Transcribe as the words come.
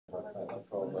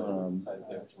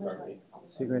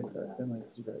Cigarette,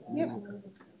 MIT, Yep.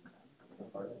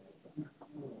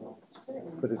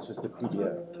 but it's just a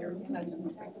PDF.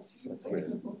 That's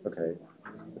weird. Okay.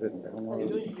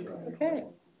 Okay.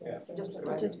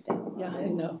 Just Yeah, I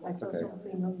know. I saw Okay.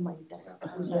 something on my desk. I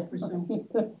presume.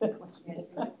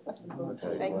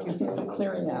 Thank you for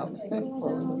clearing out. A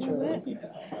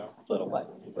little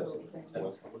bit.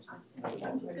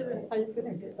 How you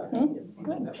feeling?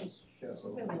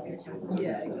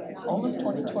 Yeah, almost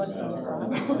 2020.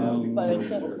 But I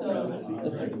can't see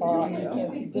the spot. I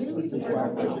can't see distances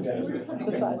well.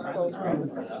 Besides those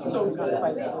so good.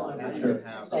 It's all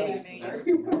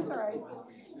right.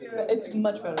 But it's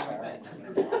much better than that.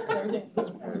 Everything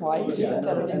is white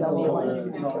instead of yellow. I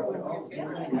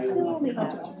still only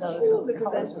have two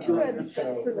because I have two red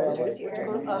presenters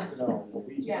here.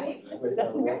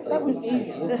 That was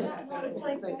easy. It's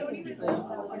like,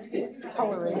 The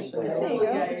coloration. there you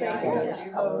go, it's right here.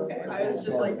 I was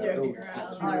just like joking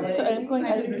around. So I'm going,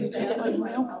 did you get my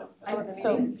email?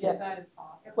 So, yes.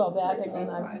 Well, that, and then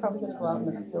I'm probably going to go out in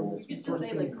the field this week.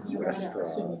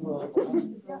 Assuming we'll.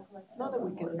 Not that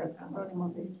we can early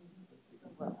Monday.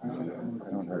 I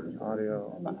don't have any audio.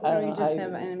 Oh, you just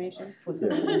have animation. Was it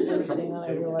Thursday, and I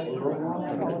realized it was a long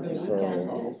holiday weekend,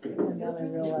 and then I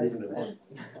realized that,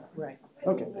 right.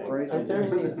 Okay. So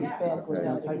Thursday is bad going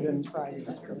out, it's Friday.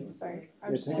 Sorry. Yeah,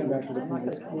 take it back to the I'm not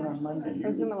going to come in on Monday. I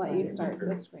was gonna let you start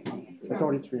the screening. It's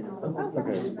already streaming.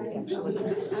 Okay.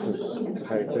 Just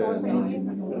type in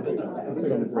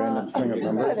some random string of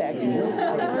numbers. Good, actually. I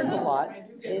learned a lot.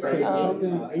 It's,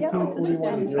 Yeah, this is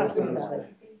what I'm talking about.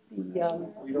 The,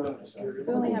 we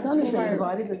only have done two is of they our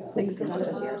divided the 6 state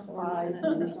presenters here, so we're five,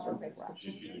 gonna finish our big rush.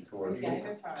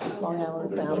 Long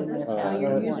Island Sound. And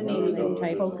Your username you can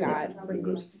type Scott,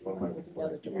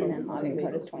 together to and then login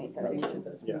code is 2017.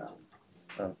 Yeah.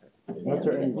 Okay. What's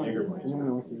there anyone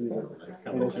wants to do that?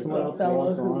 And if someone else Fellow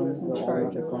logs who on, was in they'll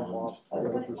charge automatically of come off.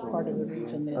 part of the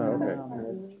region in Okay.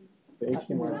 The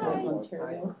HTML.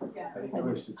 Ontario.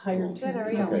 Hired two Okay, so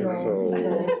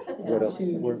what else?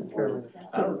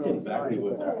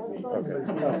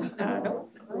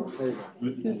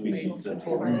 two seasonal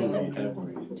people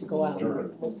to go out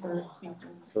and look for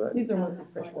species. These are mostly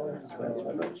freshwater. It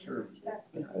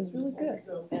was really good.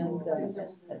 And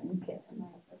at UCAT.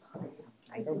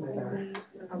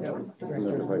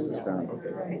 No devices found.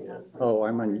 Oh,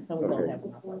 I'm on, okay.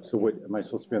 So what, am I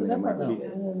supposed to be on the MIT?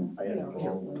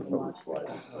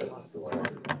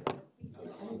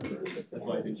 That's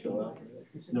why I didn't show up.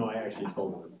 No, I actually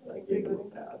told him, I gave him a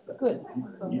pass. Good.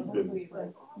 You've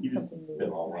been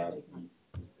all last week.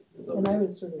 And I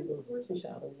was sort of the fish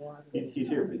out of water. He's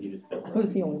here, but he just. I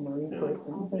was the only Marine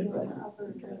person. But,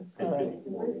 all right.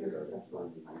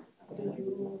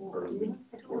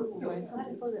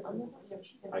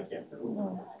 I can't.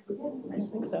 No, I don't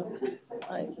think so.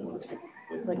 I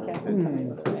like Catherine coming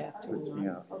with her after.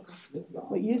 Yeah.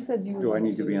 But you said you were. Do I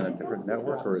need to be on a different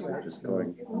network or is it just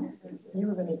going? You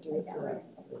were going to do it for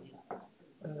us.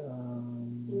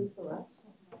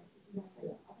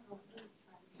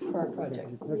 For our project.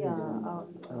 Yeah,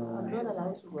 I'm not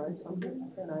allowed to write something,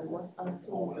 and I was asking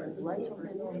to write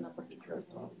something on a particular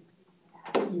topic.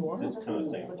 You are? Just kind of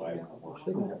saying why. I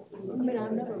mean,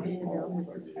 I've never been in the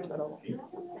office at all.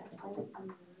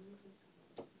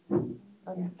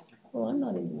 Well, I'm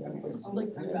not in the office. Like,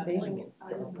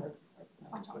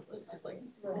 chocolate, just like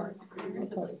varsity,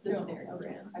 like generic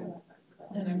brands.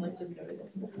 And I'm like, just go to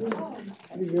it.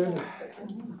 Pretty good.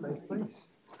 Nice place.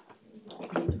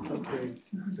 Okay.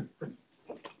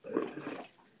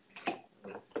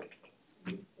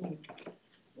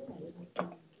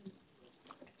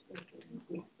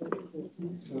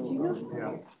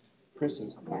 Yeah. Chris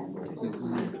is what?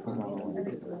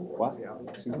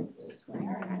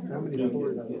 How many people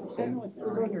are there? I don't know what the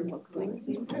cylinder looks like.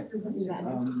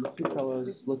 The two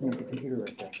fellows looking at the computer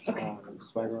right there.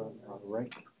 Spider on the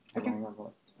right. Okay. On the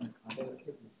left.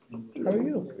 How are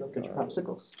you? Get your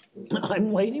popsicles.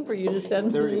 I'm waiting for you to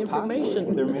send me the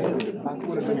information. They're made of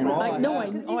popsicles. I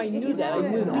knew that. I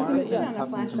knew that. Yeah.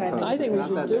 I think we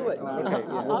should do it.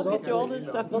 I'll get you all the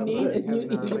stuff you need,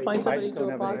 and you find somebody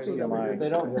to box you. They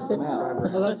don't smell.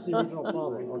 Well, that's the original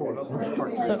problem, of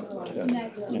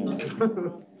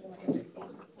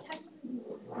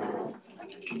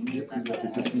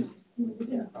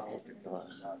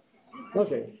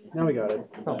Okay, now we got it.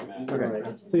 Oh, okay.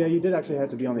 So yeah, you did actually have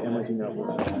to be on the MIT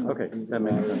network. Okay, that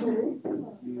makes sense.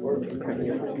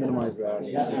 Okay, let's minimize that.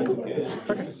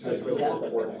 Really is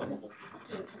a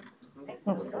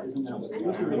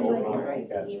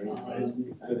space.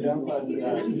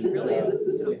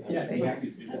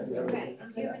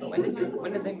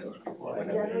 When did they move?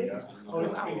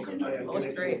 It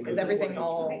looks great. Is everything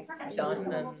all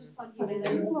done and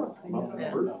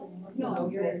No,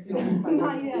 not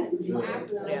yet.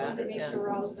 yeah, To make yeah. sure we're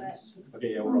all set.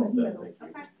 Okay, yeah, we're all set, thank you.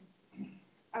 Okay.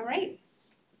 All right.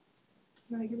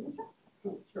 You wanna give it a shot?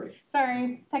 Sure.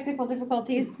 Sorry, technical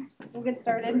difficulties. We'll get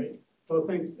started. Great. Well,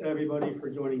 thanks everybody for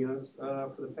joining us.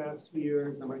 For the past 2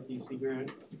 years, MIT Sea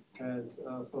Grant has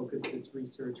focused its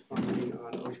research funding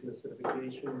on ocean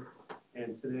acidification.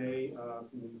 And today,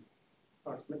 from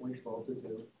approximately 12 to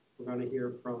 2, we're going to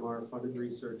hear from our funded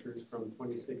researchers from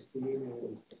 2016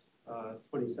 and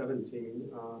 2017.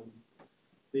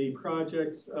 The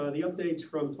projects, the updates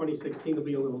from 2016 will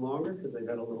be a little longer because they've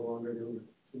had a little longer to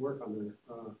work on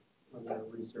their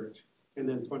research. And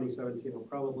then 2017 will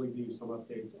probably be some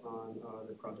updates on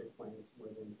the project plans where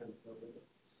they intend to go with it.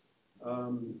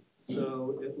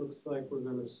 So it looks like we're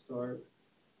going to start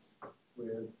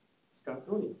with Scott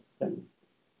Tony.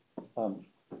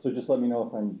 So just let me know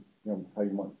if I'm, how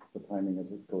you want the timing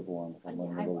as it goes along, if I'm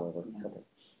running a little over. Yeah.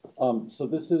 Okay. So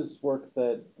this is work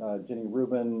that Jenny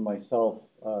Rubin, myself,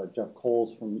 Jeff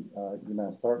Coles from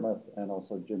UMass Dartmouth, and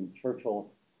also Jim Churchill.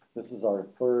 This is our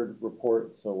third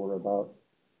report, so we're about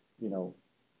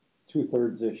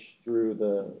 2/3-ish through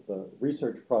the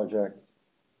research project.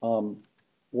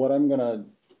 What I'm going to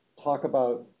talk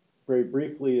about very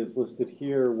briefly is listed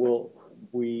here.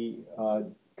 We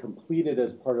completed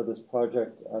as part of this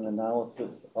project an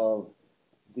analysis of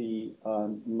the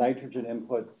nitrogen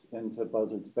inputs into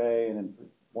Buzzards Bay, and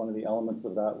one of the elements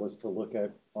of that was to look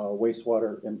at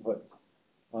wastewater inputs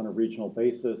on a regional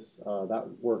basis. That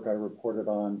work I reported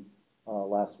on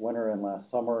last winter and last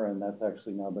summer, and that's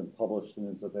actually now been published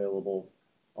and is available.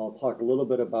 I'll talk a little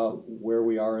bit about where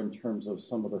we are in terms of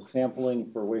some of the sampling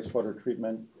for wastewater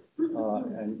treatment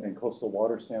and coastal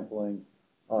water sampling.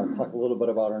 Talk a little bit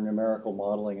about our numerical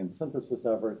modeling and synthesis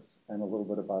efforts, and a little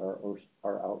bit about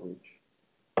our outreach.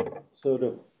 So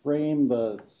to frame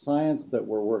the science that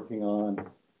we're working on,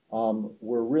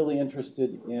 we're really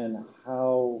interested in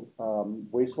how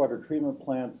wastewater treatment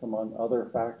plants, among other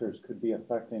factors, could be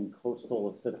affecting coastal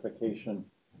acidification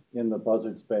in the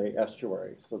Buzzards Bay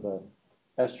estuary. So the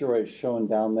estuary is shown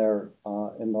down there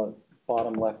in the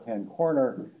bottom left-hand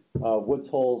corner. Woods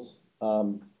Holes,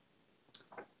 to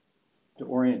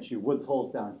orient you, Woods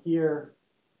Holes down here.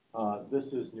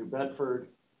 This is New Bedford.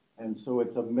 And so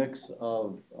it's a mix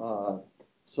of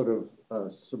sort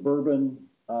of suburban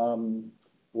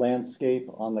landscape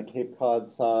on the Cape Cod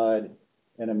side,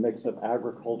 and a mix of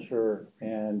agriculture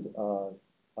and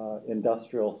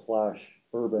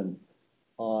industrial/urban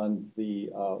on the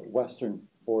western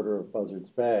border of Buzzards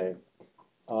Bay.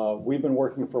 We've been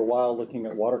working for a while looking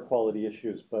at water quality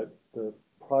issues, but the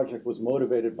project was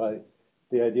motivated by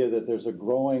the idea that there's a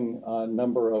growing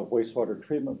number of wastewater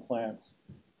treatment plants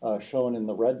shown in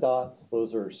the red dots.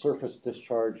 Those are surface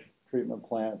discharge treatment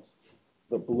plants.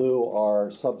 The blue are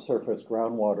subsurface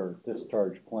groundwater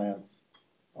discharge plants.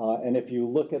 And if you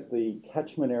look at the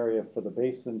catchment area for the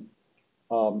basin,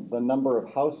 the number of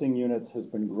housing units has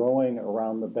been growing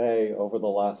around the bay over the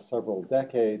last several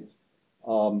decades,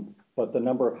 but the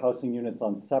number of housing units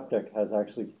on septic has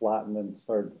actually flattened and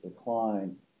started to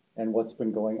decline. And what's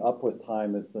been going up with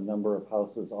time is the number of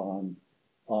houses on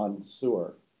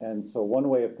sewer. And so one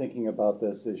way of thinking about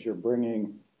this is you're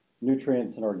bringing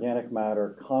nutrients and organic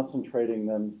matter, concentrating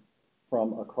them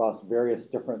from across various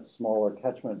different smaller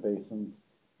catchment basins,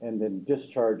 and then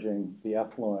discharging the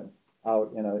effluent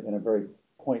out in a very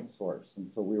point source. And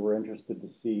so we were interested to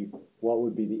see what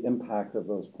would be the impact of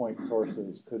those point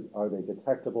sources. Are they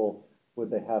detectable?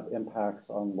 Would they have impacts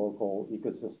on local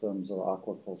ecosystems or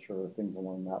aquaculture or things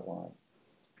along that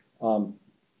line?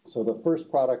 So the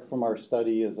first product from our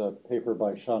study is a paper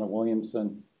by Shauna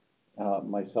Williamson,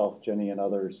 myself, Jenny, and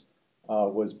others,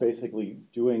 was basically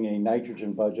doing a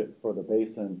nitrogen budget for the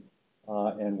basin.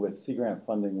 And with Sea Grant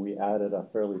funding, we added a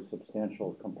fairly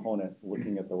substantial component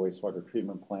looking at the wastewater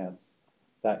treatment plants.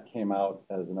 That came out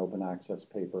as an open access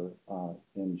paper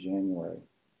in January.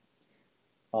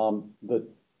 The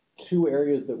two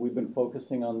areas that we've been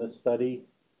focusing on this study,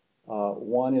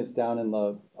 one is down in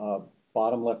the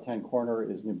bottom left-hand corner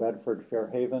is New Bedford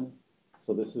Fairhaven.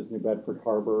 So this is New Bedford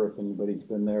Harbor. If anybody's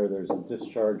been there, there's a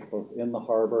discharge both in the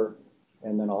harbor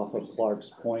and then off of Clark's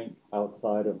Point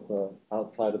outside of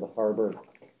the harbor,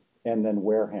 and then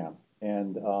Wareham.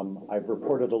 And I've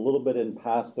reported a little bit in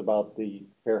past about the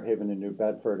Fairhaven and New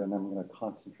Bedford, and I'm going to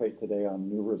concentrate today on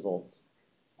new results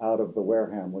out of the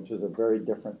Wareham, which is a very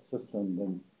different system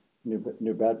than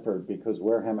New Bedford, because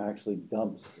Wareham actually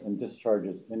dumps and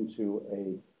discharges into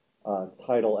a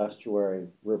tidal estuary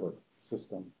river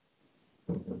system.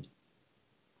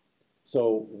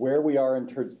 So where we are in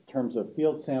terms of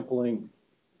field sampling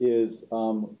is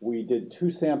we did 2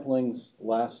 samplings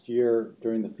last year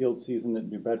during the field season at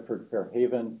New Bedford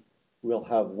Fairhaven. We'll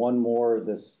have 1 more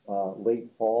this late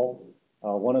fall.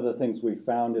 One of the things we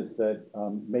found is that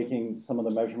making some of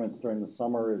the measurements during the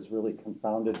summer is really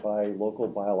confounded by local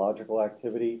biological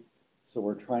activity. So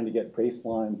we're trying to get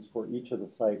baselines for each of the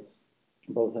sites,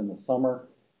 both in the summer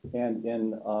and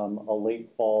in a late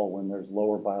fall when there's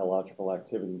lower biological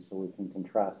activity, so we can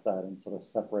contrast that and sort of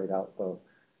separate out the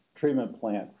treatment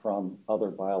plant from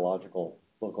other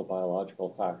local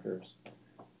biological factors.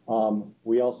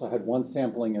 We also had 1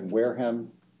 sampling in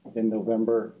Wareham in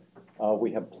November.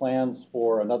 We have plans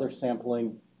for another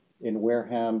sampling in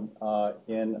Wareham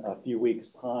in a few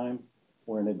weeks' time,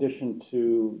 where in addition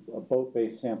to a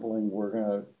boat-based sampling, we're going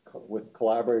to, with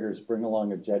collaborators, bring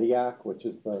along a Jediac, which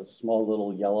is the small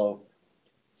little yellow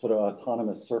sort of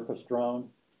autonomous surface drone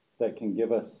that can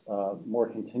give us more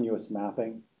continuous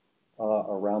mapping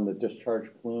around the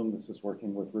discharge plume. This is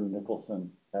working with Rue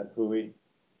Nicholson at WHOI.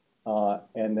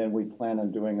 And then we plan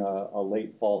on doing a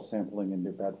late fall sampling in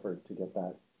New Bedford to get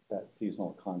that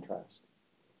seasonal contrast.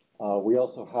 We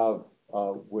also have,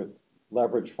 with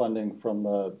leverage funding from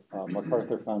the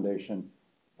MacArthur Foundation,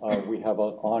 we have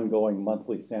an ongoing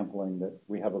monthly sampling that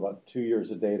we have about 2 years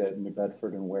of data in New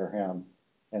Bedford and Wareham,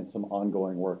 and some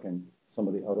ongoing work in some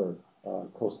of the other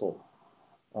coastal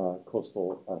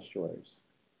estuaries.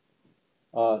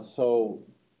 So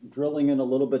drilling in a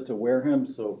little bit to Wareham.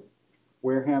 So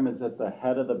Wareham is at the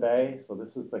head of the bay. So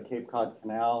this is the Cape Cod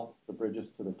Canal, the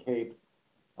bridges to the Cape.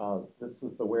 This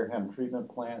is the Wareham treatment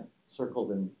plant,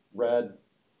 circled in red.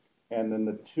 And then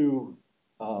the 2,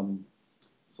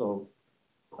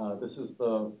 this is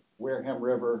the Wareham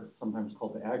River, sometimes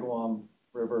called the Agawam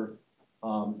River.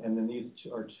 And then these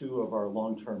are 2 of our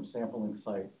long-term sampling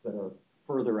sites that are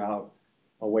further out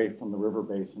away from the river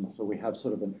basin. So we have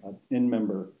sort of an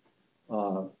in-member,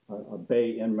 a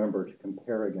bay in-member to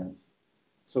compare against.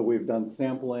 So we've done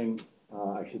sampling,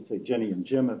 I should say Jenny and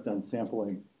Jim have done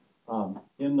sampling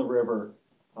in the river,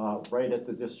 right at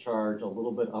the discharge, a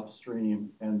little bit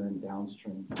upstream, and then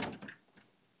downstream. Let's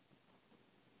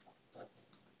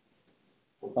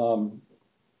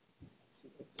see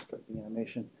if I can start the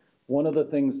animation. One of the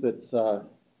things that's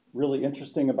really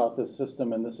interesting about this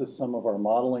system, and this is some of our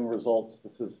modeling results.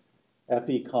 This is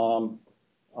FECOM.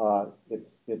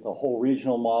 It's a whole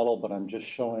regional model, but I'm just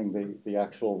showing the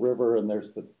actual river, and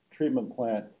there's the treatment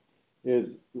plant.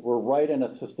 We're right in a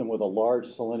system with a large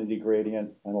salinity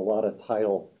gradient and a lot of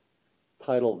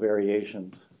tidal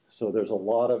variations. So there's a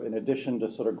lot of, in addition to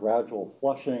sort of gradual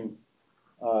flushing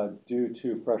due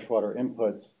to freshwater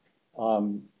inputs,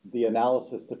 the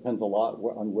analysis depends a lot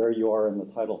on where you are in the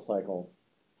tidal cycle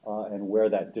and where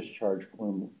that discharge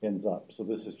plume ends up. So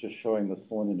this is just showing the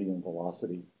salinity and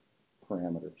velocity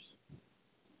parameters.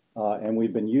 And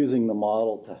we've been using the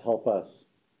model to help us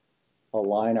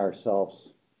align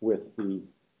ourselves with the,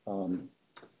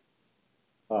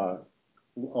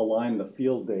 align the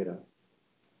field data.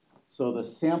 So the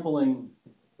sampling,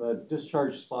 the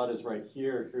discharge spot is right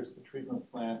here. Here's the treatment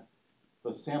plant.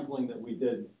 The sampling that we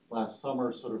did last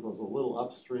summer sort of was a little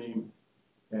upstream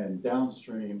and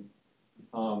downstream.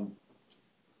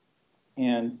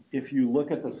 And if you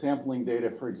look at the sampling data,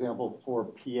 for example, for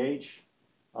pH,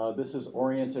 this is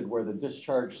oriented where the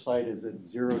discharge site is at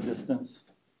 0 distance.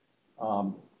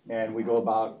 And we go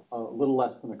about a little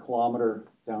less than 1 kilometer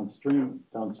downstream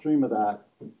of that.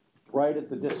 Right at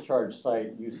the discharge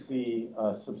site, you see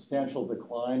a substantial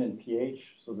decline in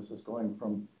pH. So this is going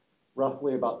from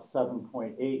roughly about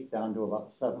 7.8 down to about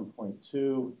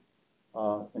 7.2.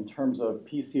 In terms of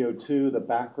PCO2, the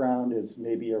background is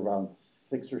maybe around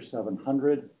 600 or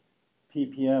 700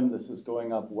 ppm. This is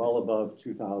going up well above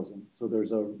 2,000. So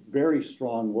there's a very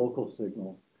strong local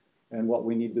signal. And what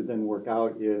we need to then work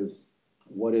out is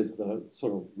what is the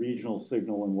sort of regional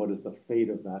signal and what is the fate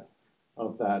of that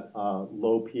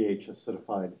low pH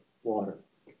acidified water.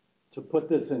 To put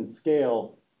this in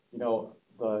scale, you know,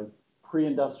 the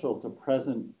pre-industrial to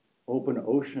present open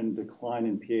ocean decline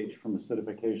in pH from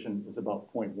acidification is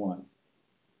about 0.1.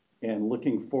 And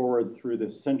looking forward through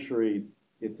this century,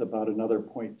 it's about another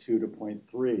 0.2 to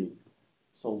 0.3.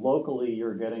 So locally,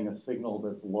 you're getting a signal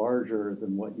that's larger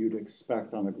than what you'd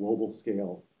expect on a global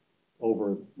scale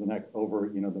over the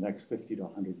next 50 to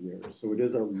 100 years. So it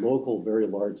is a local, very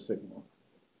large signal.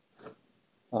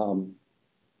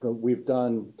 But we've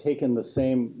taken the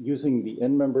same, using the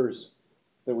end members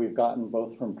that we've gotten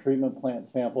both from treatment plant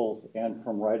samples and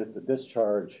from right at the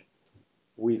discharge,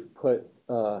 we've put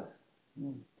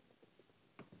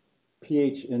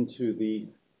pH into the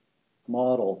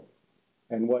model.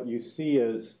 And what you see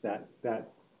is that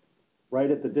right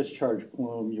at the discharge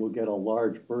plume, you'll get a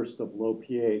large burst of low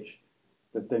pH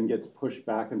that then gets pushed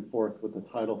back and forth with the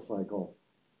tidal cycle.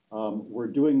 We're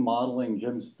doing modeling,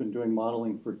 Jim's been doing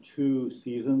modeling for 2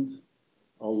 seasons,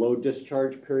 a low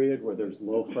discharge period where there's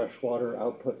low freshwater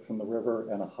output from the river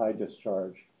and a high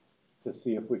discharge to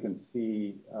see if we can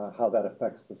see how that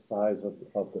affects the size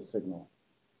of the signal.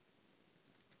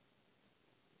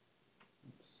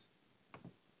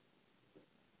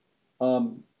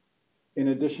 In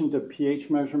addition to pH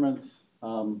measurements,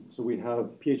 so we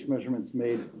have pH measurements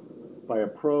made by a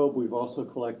probe. We've also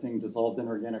collecting dissolved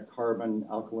inorganic carbon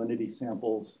alkalinity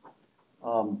samples.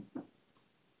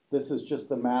 This is just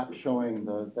the map showing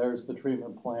there's the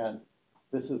treatment plant.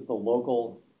 This is the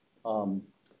local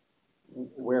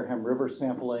Wareham River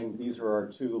sampling. These are our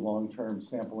 2 long-term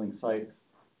sampling sites.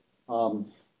 One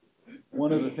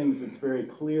of the things that's very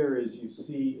clear is you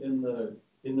see in the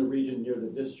region near the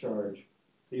discharge,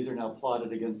 these are now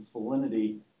plotted against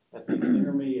salinity. At these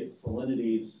intermediate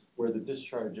salinities where the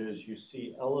discharge is, you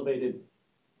see elevated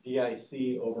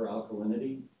DIC over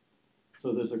alkalinity.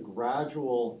 So there's a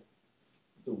gradual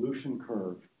dilution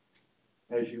curve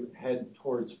as you head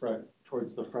towards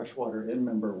the freshwater end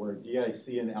member where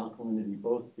DIC and alkalinity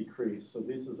both decrease. So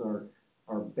this is our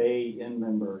bay end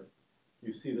member.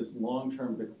 You see this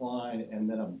long-term decline and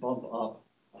then a bump up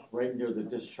right near the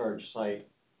discharge site.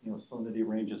 Salinity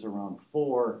ranges around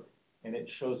 4, and it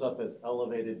shows up as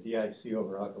elevated DIC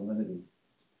over alkalinity.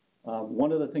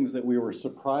 One of the things that we were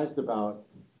surprised about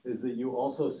is that you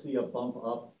also see a bump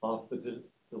up off the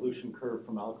dilution curve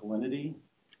from alkalinity.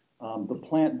 The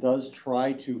plant does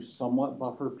try to somewhat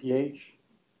buffer pH.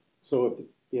 So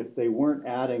if they weren't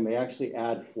adding, they actually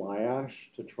add fly ash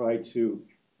to try to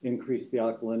increase the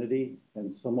alkalinity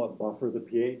and somewhat buffer the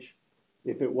pH.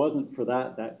 If it wasn't for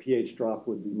that, that pH drop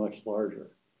would be much larger.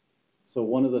 So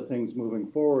one of the things moving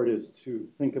forward is to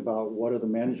think about what are the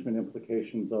management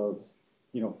implications of,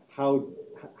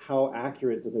 how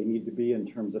accurate do they need to be in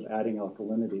terms of adding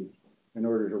alkalinity in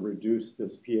order to reduce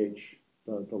this pH,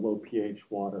 the low pH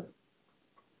water.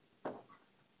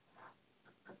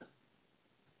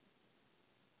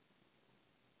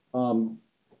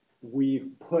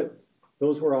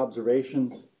 Those were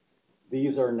observations.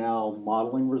 These are now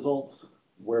modeling results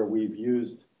where we've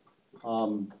used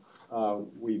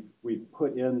we've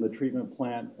put in the treatment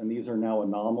plant, and these are now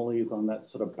anomalies on that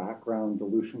sort of background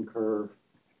dilution curve.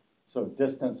 So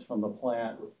distance from the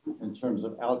plant in terms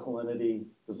of alkalinity,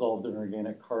 dissolved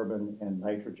inorganic carbon, and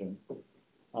nitrogen.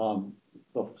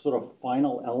 The sort of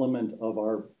final element of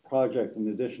our project, in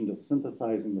addition to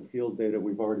synthesizing the field data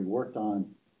we've already worked on,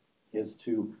 is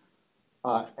to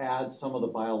add some of the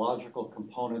biological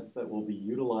components that will be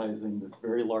utilizing this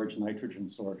very large nitrogen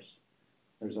source.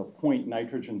 There's a point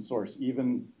nitrogen source,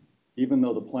 even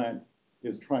though the plant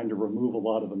is trying to remove a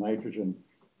lot of the nitrogen,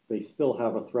 they still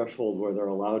have a threshold where they're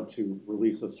allowed to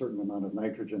release a certain amount of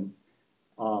nitrogen.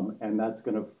 And that's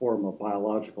going to form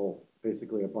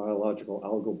basically a biological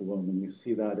algal bloom. And you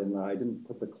see that I didn't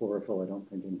put the chlorophyll, I don't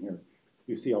think, in here.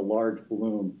 You see a large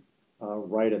bloom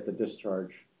right at the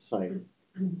discharge site.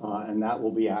 And that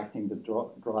will be acting to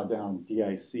draw down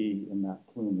DIC in that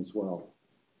plume as well.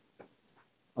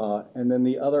 And then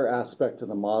the other aspect of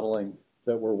the modeling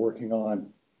that we're working on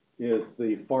is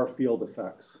the far field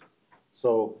effects.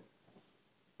 So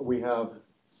we have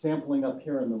sampling up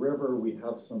here in the river. We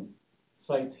have some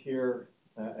sites here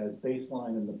as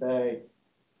baseline in the bay.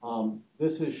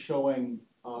 This is showing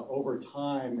over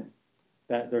time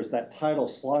that there's that tidal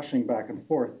sloshing back and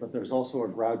forth, but there's also a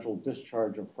gradual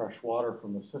discharge of fresh water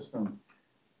from the system.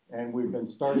 And we've been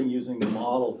starting using the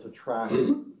model to track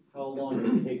how long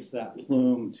it takes that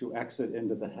plume to exit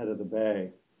into the head of the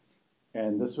bay.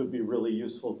 And this would be really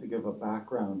useful to give a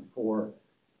background for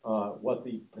what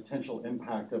the potential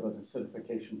impact of an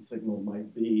acidification signal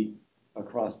might be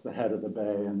across the head of the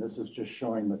bay. And this is just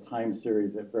showing the time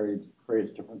series at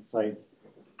various different sites.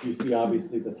 You see,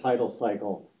 obviously, the tidal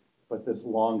cycle, but this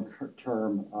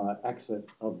long-term exit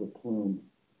of the plume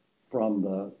from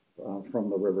the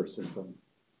river system.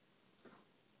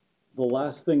 The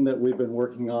last thing that we've been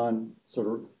working on,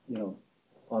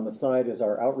 on the side, is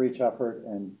our outreach effort,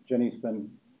 and Jenny's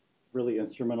been really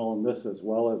instrumental in this, as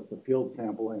well as the field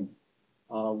sampling,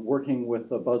 working with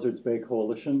the Buzzards Bay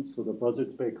Coalition. So the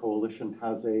Buzzards Bay Coalition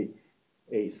has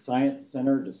a science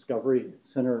center, discovery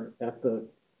center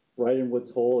right in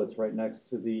Woods Hole. It's right next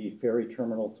to the ferry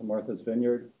terminal to Martha's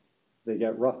Vineyard. They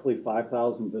get roughly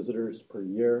 5,000 visitors per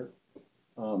year.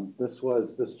 This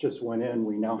just went in.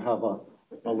 We now have a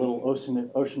little ocean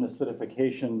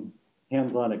acidification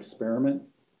hands-on experiment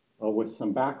with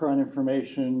some background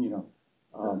information,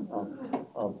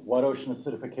 of what ocean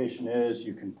acidification is.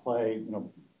 You can play,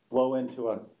 blow into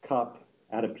a cup,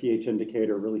 add a pH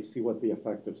indicator, really see what the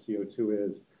effect of CO2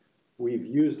 is. We've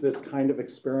used this kind of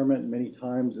experiment many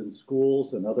times in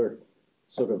schools and other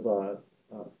sort of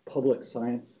public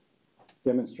science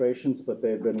demonstrations, but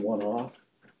they've been one-off.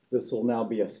 This will now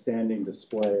be a standing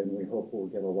display, and we hope we'll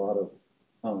get a lot of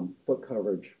foot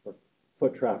coverage or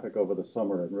foot traffic over the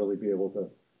summer and really be able to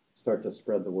start to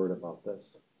spread the word about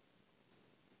this.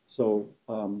 So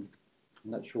I'm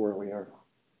not sure where we are,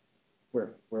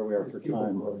 where we are for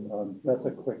time, but that's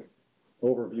a quick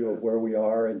overview of where we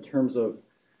are in terms of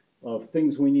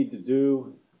things we need to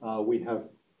do. We have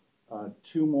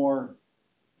 2 more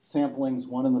samplings,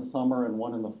 one in the summer and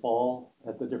one in the fall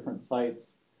at the different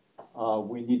sites.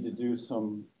 We need to do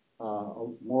some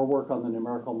more work on the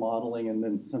numerical modeling and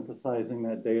then synthesizing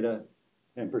that data.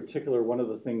 In particular, one of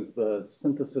the things, the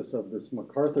synthesis of this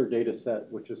MacArthur data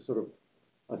set, which is sort of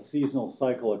a seasonal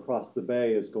cycle across the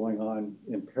bay, is going on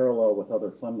in parallel with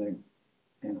other funding.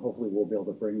 And hopefully we'll be able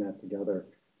to bring that together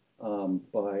and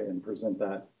present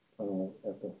that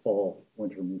at the fall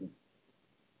winter meeting.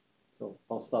 So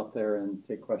I'll stop there and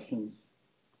take questions,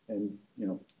 and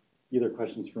either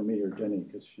questions for me or Jenny,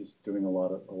 because she's doing a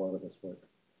lot of this work.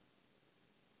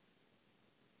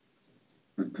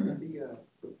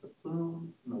 The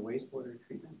plume from the wastewater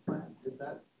treatment plant, is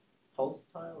that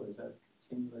pulsatile or is that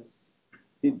continuous?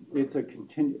 It's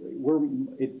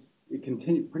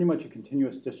pretty much a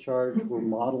continuous discharge. We're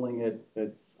modeling it.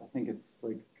 I think it's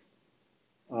like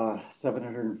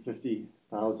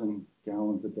 750,000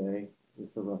 gallons a day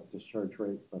is the rough discharge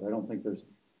rate, but I don't think there's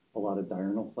a lot of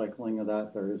diurnal cycling of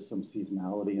that. There is some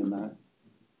seasonality in that.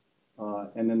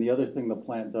 And then the other thing the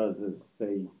plant does is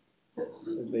they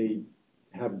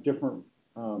have different,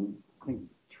 I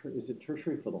think is it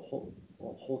tertiary for the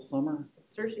whole summer?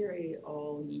 It's tertiary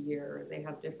all year. They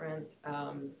have different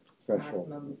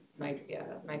maximum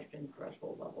nitrogen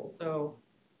threshold levels. So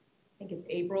I think it's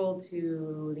April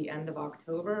to the end of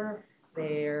October.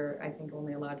 They're, I think,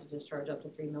 only allowed to discharge up to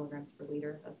 3 milligrams per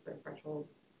liter. That's their threshold.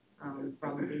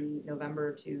 From the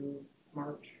November to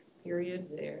March period,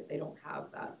 they don't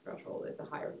have that threshold. It's a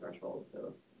higher threshold.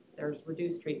 So there's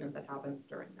reduced treatment that happens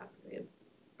during that period.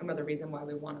 Another reason why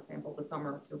we want to sample the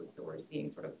summer, so we're seeing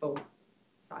sort of both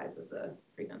sides of the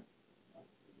treatment.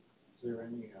 Is there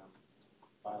any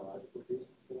biological reason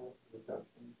for that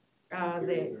reduction?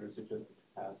 Or is it just its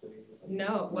capacity?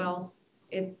 No, well,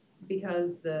 it's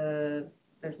because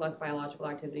there's less biological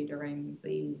activity during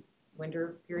the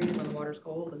winter period when the water's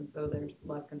cold, and so there's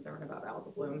less concern about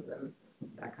algal blooms and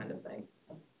that kind of thing.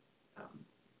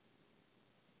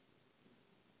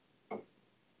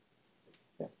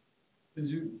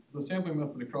 Is the sampling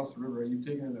method across the river, are you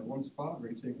taking it at one spot, or are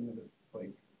you taking it at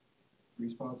like 3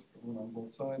 spots, one on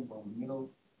both sides, one in the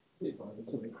middle?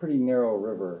 It's a pretty narrow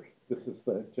river. This is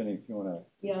Jenny, if you want to.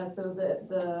 Yeah, so the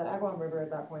Agawam River at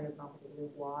that point is not particularly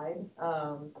wide.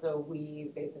 So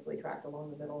we basically tracked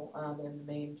along the middle in the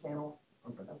main channel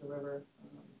of the river,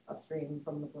 upstream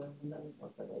from the plume, and then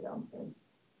worked our way downstream.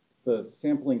 The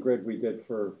sampling grid we did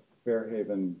for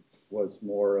Fairhaven was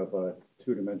more of a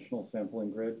 2-dimensional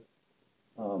sampling grid.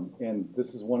 And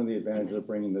this is one of the advantages of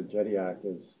bringing the Jediac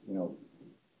is,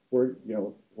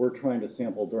 we're trying to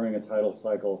sample during a tidal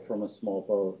cycle from a small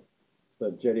boat.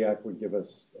 The Jediac would give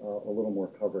us a little more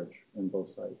coverage in both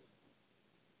sites.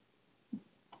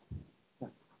 Yeah.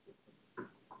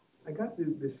 I got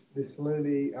this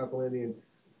salinity, alkalinity, and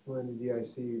salinity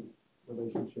DIC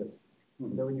relationships.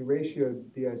 Mm-hmm. Now, when you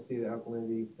ratioed DIC to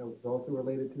alkalinity, that was also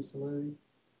related to salinity.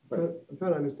 Right. I'm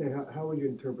trying to understand how would you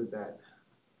interpret that?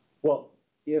 Well,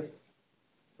 if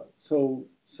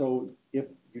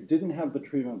you didn't have the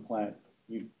treatment plant,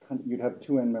 you'd have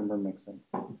 2 end member mixing,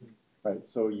 right?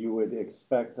 So you would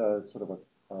expect a sort of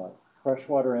a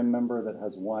freshwater end member that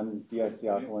has 1 DIC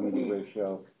alkalinity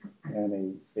ratio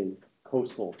and a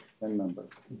coastal end member.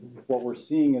 What we're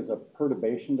seeing is a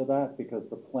perturbation to that because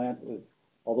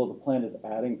although the plant is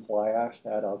adding fly ash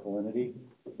to add alkalinity,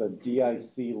 the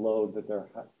DIC load that they're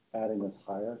adding is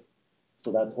higher.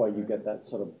 So that's why you get that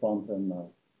sort of bump in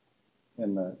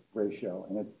the ratio,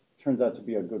 and it turns out to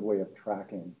be a good way of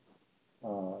tracking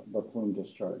the plume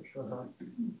discharge.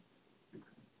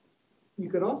 You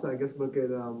could also, I guess, look at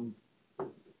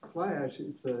fly ash.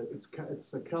 It's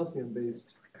a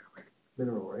calcium-based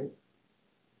mineral, right?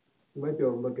 You might be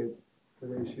able to look at the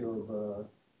ratio of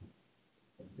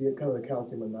the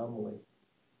calcium anomaly.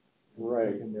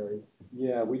 Right. Secondary.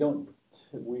 Yeah, we're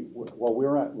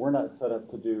not set up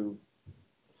to do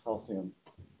calcium.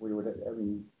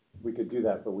 We could do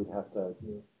that, but we'd have to.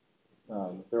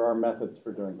 There are methods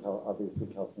for doing obviously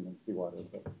calcium in seawater,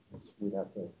 but we'd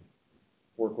have to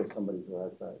work with somebody who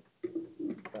has that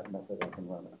method up and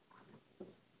running.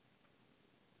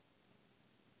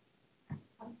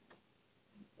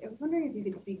 I was wondering if you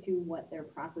could speak to what their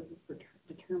process is for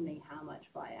determining how much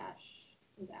fly ash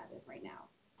is added right now.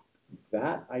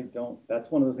 That I don't.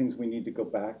 That's one of the things we need to go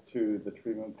back to the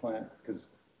treatment plant, because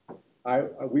I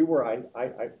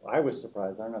was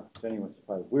surprised. I don't know if Jenny was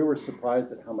surprised. We were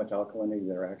surprised at how much alkalinity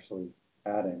they're actually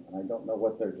adding, and I don't know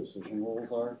what their decision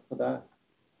rules are for that.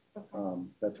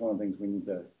 That's one of the things we need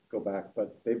to go back.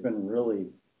 But they've been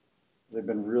really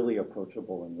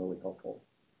approachable and really helpful.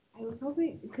 I was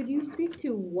hoping, could you speak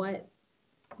to what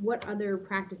other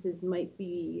practices might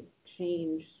be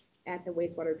changed at the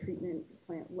wastewater treatment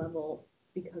plant level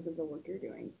because of the work you're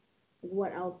doing?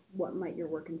 What else, what might your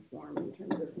work inform in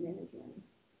terms of management?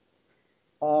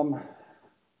 I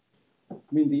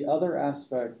mean, the other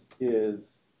aspect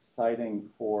is citing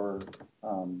for,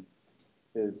 you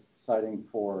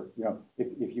know,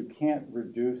 if you can't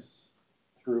reduce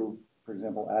through, for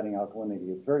example, adding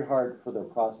alkalinity, it's very hard for the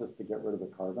process to get rid of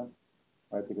the carbon,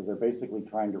 right? Because they're basically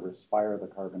trying to respire the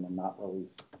carbon and not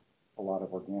release a lot of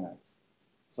organics.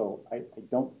 So I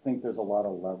don't think there's a lot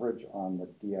of leverage on the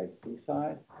DIC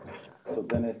side. So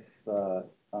then it's the,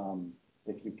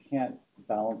 if you can't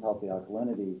balance out the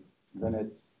alkalinity, then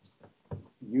it's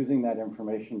using that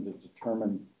information to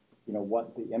determine, you know,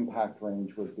 what the impact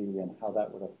range would be and how that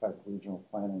would affect regional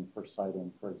planning for siting,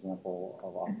 for example,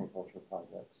 of aquaculture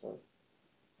projects, or,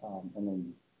 and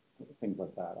then things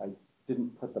like that. I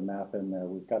didn't put the map in there.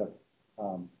 We've got a,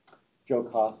 Joe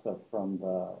Costa from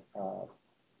the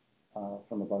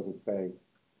Buzzards Bay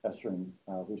Estuarine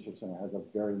Research Center has a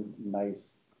very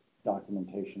nice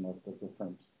documentation of the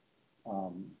different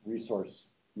resource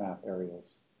map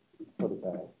areas for the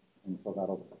bay. And so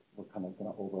we're kind of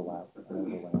going to overlap and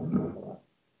overlay on top of that.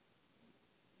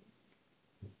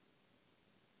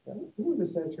 Yeah. What are the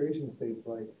saturation states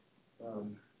like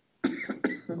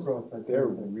across that? They're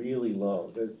really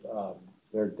low.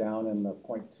 They're down in the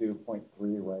 0.2,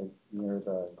 0.3 right near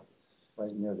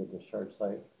the discharge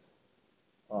site.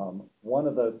 One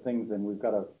of the things, and we've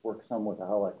got to work some with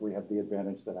ALEC, we have the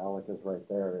advantage that ALEC is right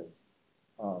there, is,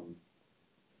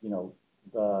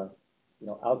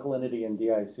 alkalinity and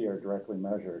DIC are directly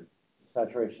measured. The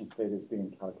saturation state is being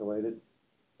calculated,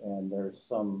 and there are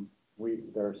some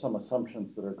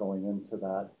assumptions that are going into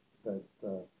that the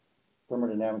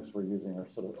thermodynamics we're using are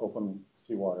sort of open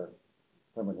seawater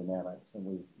thermodynamics, and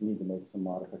we need to make some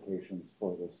modifications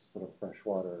for this sort of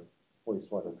freshwater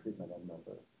wastewater treatment end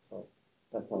member. So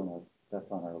that's on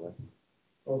our list.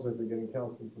 Also, if you're getting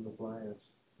calcium from the fly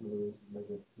ash, some of the ways to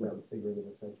measure the figure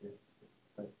of saturation state.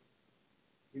 Right.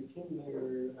 You can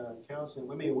measure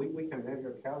calcium. I mean, we can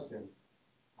measure calcium,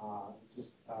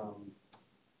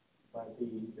 but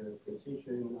the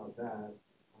precision of that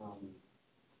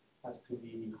has to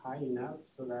be high enough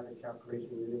so that the calculation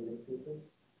really makes difference.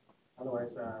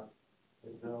 Otherwise,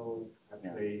 there's no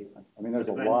actually. Yeah. I mean, there's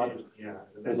a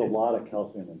lot of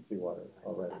calcium in seawater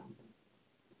already.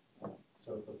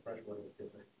 So the freshwater is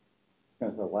different. I was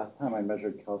going to say, the last time I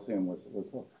measured calcium was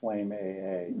a flame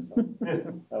AA, so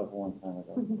that was a long time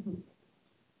ago.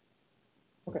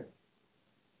 Okay,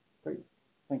 great,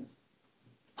 thanks.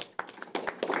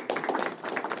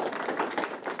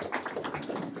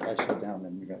 I shut down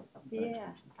and you got.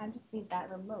 Yeah, I just need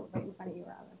that remote right in front of you,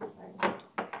 Robin. Sorry.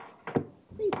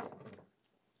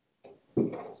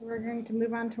 So we're going to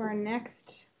move on to our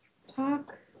next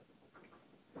talk.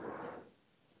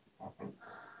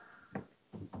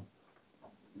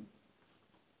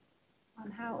 On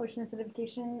how ocean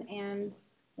acidification and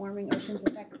warming oceans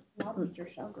affects lobster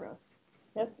shell growth.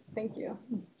 Yep, thank you.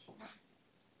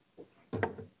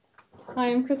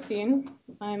 Hi, I'm Christine.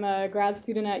 I'm a grad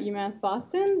student at UMass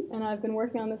Boston, and I've been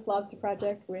working on this lobster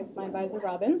project with my advisor,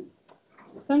 Robin.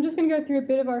 So I'm just going to go through a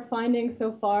bit of our findings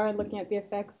so far, looking at the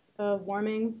effects of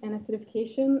warming and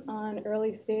acidification on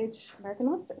early stage American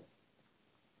lobsters.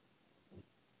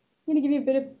 I'm going to give you a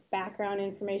bit of background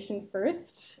information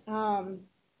first.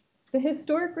 The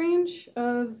historic range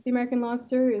of the American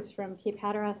lobster is from Cape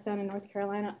Hatteras down in North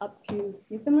Carolina up to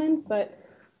Newfoundland, but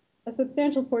a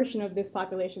substantial portion of this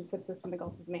population subsists in the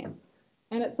Gulf of Maine.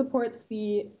 And it supports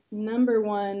the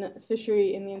 #1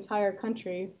 fishery in the entire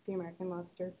country, the American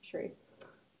lobster fishery.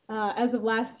 As of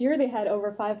last year, they had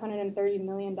over $530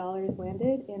 million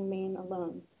landed in Maine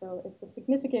alone. So it's a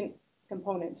significant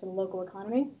component to the local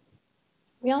economy.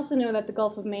 We also know that the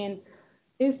Gulf of Maine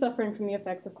is suffering from the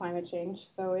effects of climate change.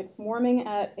 So it's warming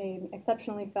at an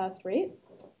exceptionally fast rate,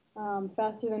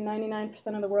 faster than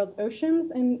 99% of the world's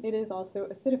oceans, and it is also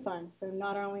acidifying. So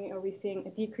not only are we seeing a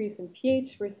decrease in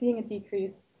pH, we're seeing a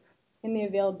decrease in the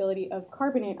availability of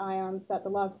carbonate ions that the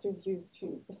lobsters use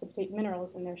to precipitate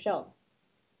minerals in their shell.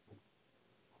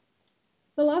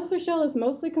 The lobster shell is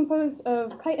mostly composed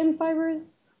of chitin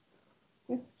fibers.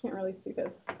 I guess you can't really see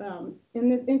this. In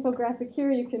this infographic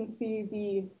here, you can see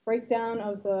the breakdown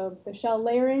of the shell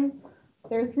layering.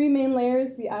 There are three main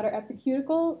layers: the outer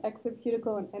epicuticle,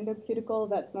 exocuticle, and endocuticle.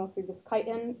 That's mostly this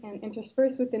chitin, and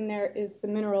interspersed within there is the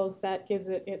minerals that gives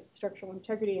it its structural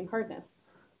integrity and hardness.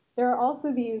 There are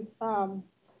also these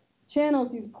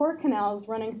channels, these pore canals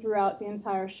running throughout the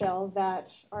entire shell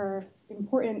that are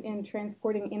important in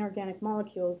transporting inorganic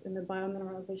molecules in the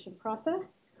biomineralization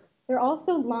process. They're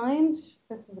also lined,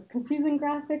 this is a confusing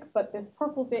graphic, but this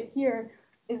purple bit here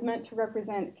is meant to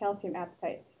represent calcium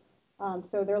apatite.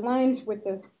 So they're lined with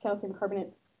this calcium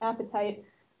carbonate apatite,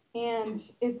 and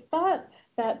it's thought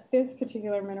that this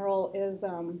particular mineral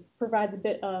provides a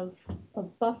bit of a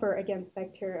buffer against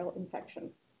bacterial infection,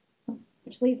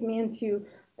 which leads me into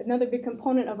another big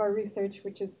component of our research,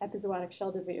 which is epizootic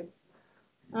shell disease.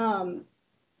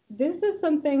 This is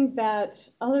something that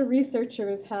other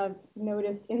researchers have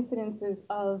noticed incidences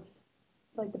of,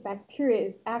 like the bacteria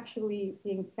is actually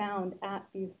being found at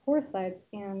these pore sites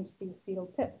and these cetal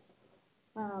pits.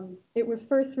 It was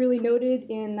first really noted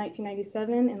in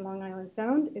 1997 in Long Island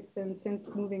Sound. It's been since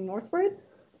moving northward.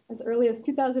 As early as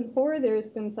 2004, there's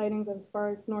been sightings as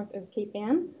far north as Cape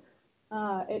Ann.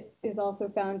 It is also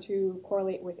found to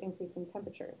correlate with increasing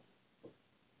temperatures.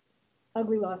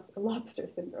 Ugly lobster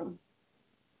syndrome.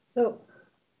 So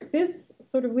this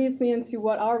sort of leads me into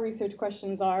what our research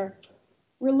questions are.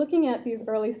 We're looking at these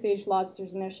early stage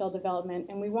lobsters and their shell development,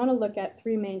 and we want to look at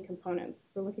three main components.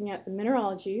 We're looking at the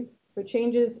mineralogy, so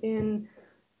changes in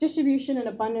distribution and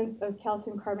abundance of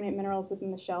calcium carbonate minerals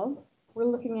within the shell. We're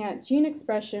looking at gene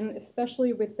expression,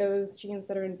 especially with those genes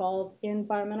that are involved in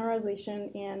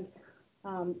biomineralization and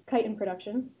chitin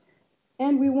production.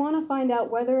 And we want to find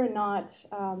out whether or not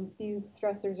these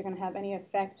stressors are going to have any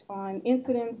effect on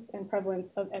incidence and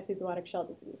prevalence of epizootic shell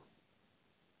disease.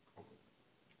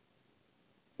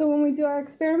 So when we do our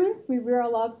experiments, we rear our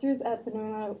lobsters at the New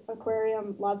England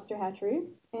Aquarium Lobster Hatchery.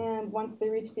 And once they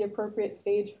reach the appropriate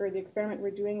stage for the experiment we're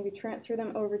doing, we transfer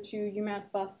them over to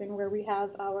UMass Boston, where we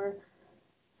have our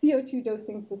CO2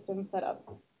 dosing system set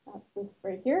up. That's this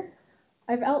right here.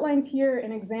 I've outlined here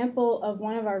an example of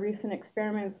one of our recent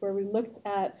experiments where we looked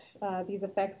at these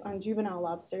effects on juvenile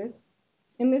lobsters.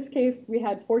 In this case, we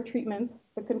had 4 treatments.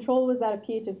 The control was at a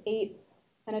pH of 8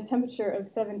 and a temperature of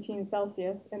 17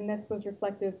 Celsius, and this was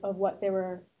reflective of what they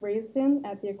were raised in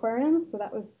at the aquarium, so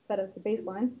that was set as the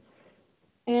baseline.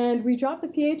 And we dropped the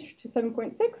pH to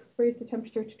 7.6, raised the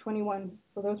temperature to 21.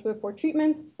 So those were the 4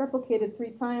 treatments, replicated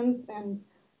 3 times, and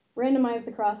randomized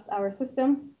across our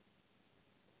system.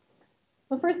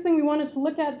 The first thing we wanted to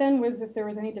look at then was if there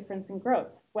was any difference in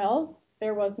growth. Well,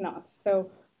 there was not.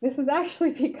 So this was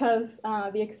actually because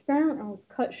the experiment was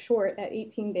cut short at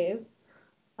 18 days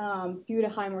due to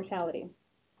high mortality.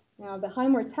 Now, the high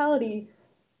mortality,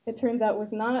 it turns out,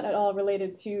 was not at all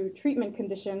related to treatment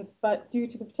conditions, but due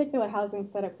to the particular housing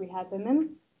setup we had them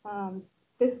in.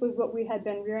 This was what we had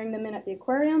been rearing them in at the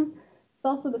aquarium. It's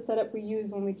also the setup we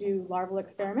use when we do larval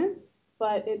experiments,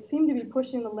 but it seemed to be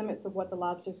pushing the limits of what the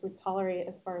lobsters would tolerate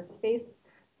as far as space.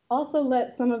 Also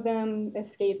let some of them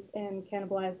escape and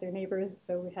cannibalize their neighbors,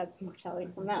 so we had some mortality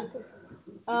from that.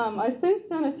 I've since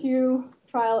done a few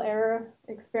trial-error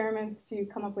experiments to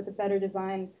come up with a better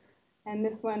design, and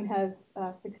this one has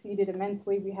succeeded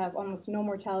immensely. We have almost no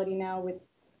mortality now with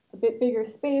a bit bigger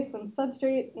space, some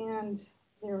substrate, and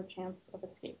 0 chance of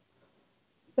escape.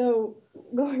 So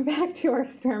going back to our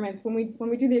experiments, when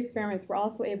we do the experiments, we're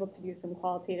also able to do some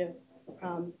qualitative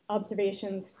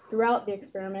observations throughout the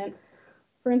experiment.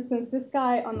 For instance, this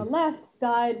guy on the left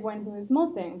died when he was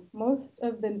molting. Most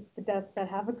of the deaths that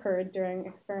have occurred during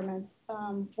experiments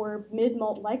were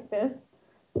mid-molt like this,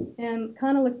 and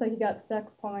kind of looks like he got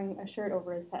stuck pulling a shirt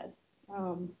over his head.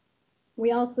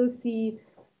 We also see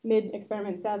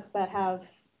mid-experiment deaths that have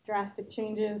drastic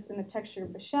changes in the texture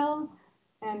of the shell,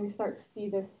 and we start to see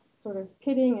this sort of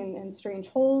pitting and strange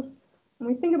holes. When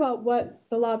we think about what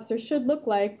the lobster should look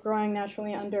like growing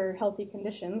naturally under healthy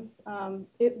conditions,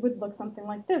 it would look something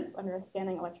like this under a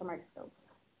scanning electron microscope.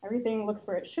 Everything looks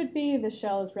where it should be. The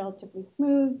shell is relatively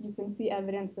smooth. You can see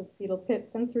evidence of cetal pit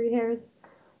sensory hairs.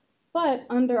 But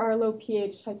under our low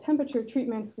pH, high temperature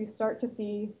treatments, we start to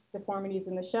see deformities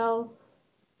in the shell,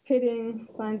 pitting,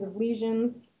 signs of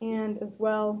lesions, and as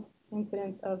well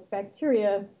incidence of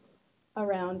bacteria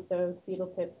around those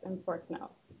cetal pits and pore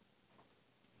canals.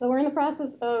 So we're in the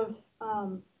process of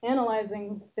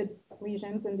analyzing the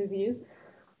lesions and disease.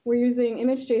 We're using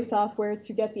ImageJ software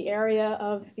to get the area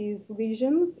of these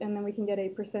lesions, and then we can get a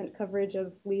 % coverage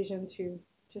of lesion to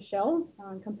shell,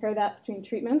 compare that between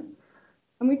treatments.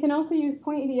 And we can also use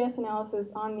point EDS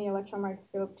analysis on the electron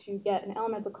microscope to get an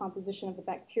elemental composition of the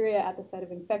bacteria at the site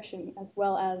of infection, as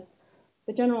well as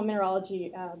the general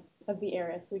mineralogy of the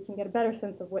area, so we can get a better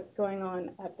sense of what's going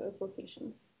on at those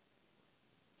locations.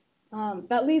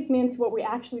 That leads me into what we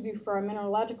actually do for our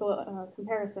mineralogical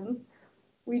comparisons.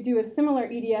 We do a similar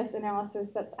EDS analysis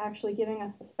that's actually giving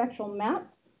us a spectral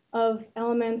map of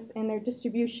elements and their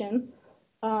distribution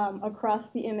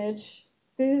across the image.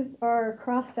 These are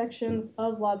cross sections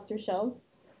of lobster shells,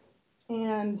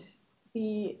 and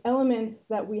the elements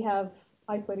that we have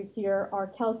isolated here are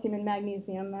calcium and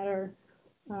magnesium that are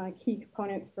key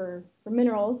components for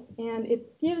minerals, and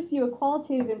it gives you a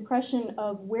qualitative impression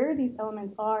of where these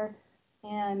elements are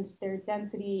and their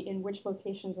density in which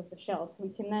locations of the shell. So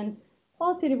we can then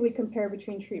qualitatively compare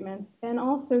between treatments and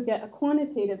also get a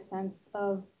quantitative sense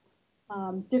of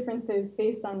differences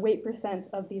based on weight %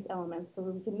 of these elements. So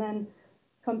we can then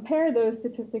compare those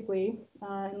statistically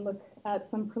and look at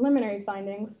some preliminary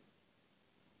findings.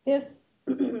 This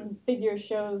figure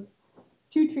shows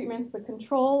 2 treatments, the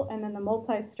control and then the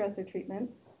multi-stressor treatment,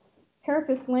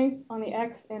 carapace length on the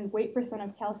X and weight %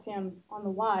 of calcium on the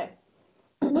Y.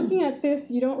 Looking at this,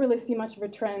 you don't really see much of a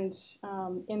trend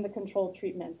in the control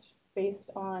treatment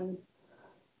based on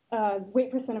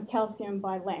weight % of calcium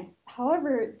by length.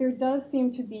 However, there does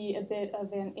seem to be a bit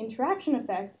of an interaction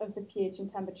effect of the pH and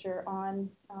temperature on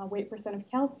weight % of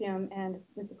calcium, and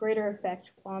it's a greater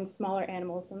effect on smaller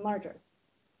animals than larger.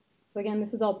 So again,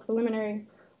 this is all preliminary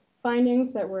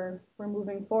findings that we're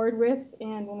moving forward with,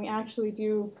 and when we actually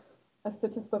do a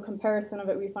statistical comparison of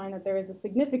it, we find that there is a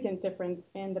significant difference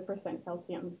in the %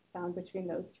 calcium found between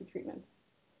those 2 treatments.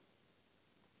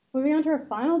 Moving on to our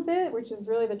final bit, which is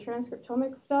really the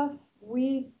transcriptomic stuff,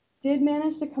 we did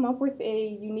manage to come up with a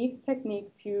unique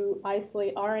technique to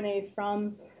isolate RNA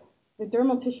from the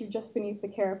dermal tissue just beneath the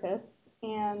carapace,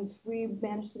 and we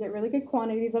managed to get really good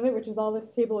quantities of it, which is all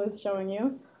this table is showing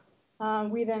you.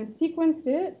 We then sequenced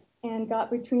it and got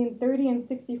between 30 and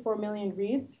 64 million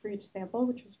reads for each sample,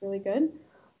 which was really good.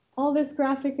 All this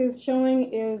graphic is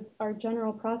showing is our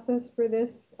general process for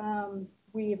this.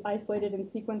 We've isolated and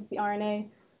sequenced the RNA,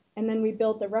 and then we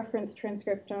built a reference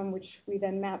transcriptome, which we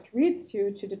then mapped reads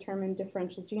to determine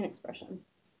differential gene expression.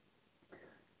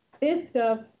 This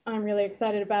stuff I'm really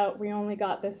excited about. We only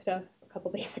got this stuff a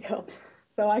couple days ago,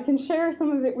 so I can share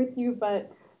some of it with you,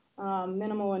 but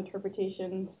minimal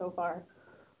interpretation so far.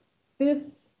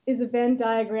 This is a Venn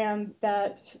diagram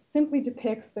that simply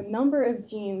depicts the number of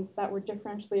genes that were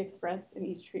differentially expressed in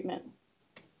each treatment.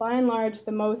 By and large,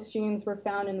 the most genes were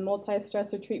found in the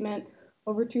multi-stressor treatment.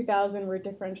 Over 2,000 were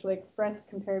differentially expressed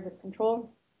compared with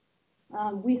control.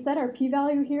 We set our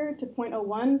p-value here to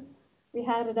 0.01. We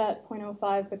had it at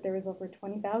 0.05, but there was over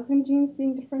 20,000 genes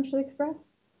being differentially expressed.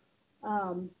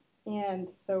 And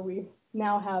so we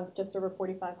now have just over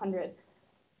 4,500.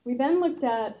 We then looked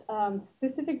at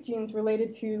specific genes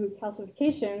related to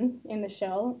calcification in the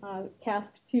shell,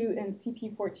 CASP2 and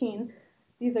CP14.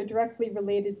 These are directly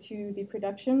related to the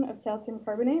production of calcium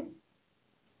carbonate.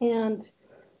 And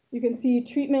you can see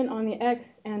treatment on the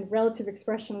X and relative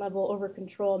expression level over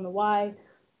control on the Y.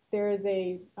 There is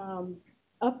a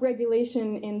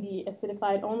upregulation in the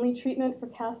acidified-only treatment for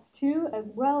CASP2,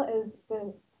 as well as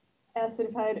the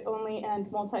acidified-only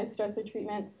and multi-stressor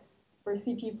treatment for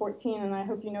CP14, and I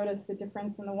hope you notice the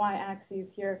difference in the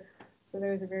y-axis here. So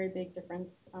there's a very big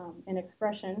difference in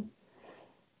expression.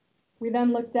 We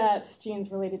then looked at genes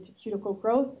related to cuticle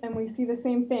growth, and we see the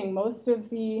same thing. Most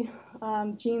of the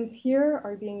genes here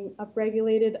are being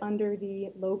upregulated under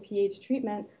the low pH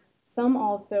treatment, some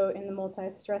also in the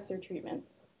multi-stressor treatment.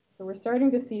 So we're starting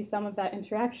to see some of that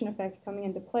interaction effect coming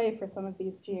into play for some of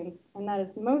these genes, and that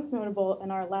is most notable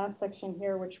in our last section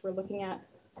here, which we're looking at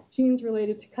genes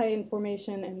related to chitin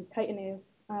formation and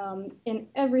chitinase. In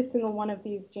every single one of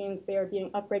these genes, they are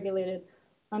being upregulated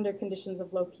under conditions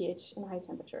of low pH and high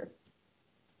temperature.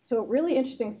 So really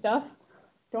interesting stuff.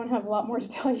 Don't have a lot more to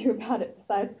tell you about it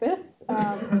besides this,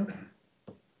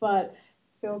 but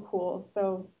still cool.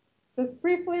 So just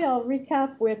briefly, I'll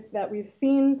recap with that we've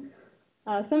seen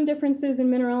some differences in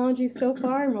mineralogy so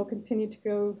far, and we'll continue to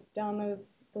go down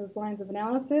those lines of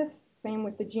analysis. Same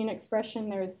with the gene expression.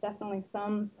 There is definitely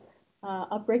some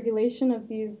upregulation of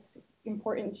these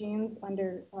important genes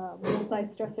under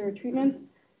multi-stressor treatments.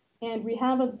 And we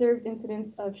have observed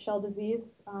incidents of shell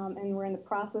disease, and we're in the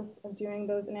process of doing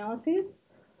those analyses.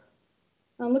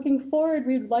 Looking forward,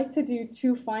 we'd like to do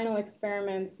 2 final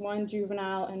experiments, one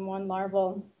juvenile and one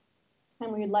larval.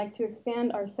 And we'd like to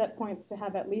expand our set points to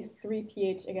have at least 3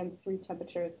 pH against 3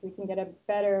 temperatures so we can get a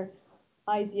better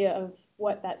idea of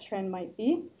what that trend might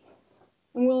be.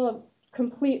 And we'll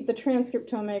complete the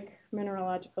transcriptomic,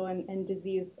 mineralogical, and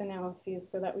disease analyses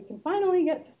so that we can finally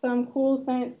get to some cool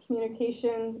science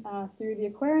communication through the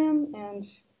aquarium and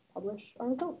publish our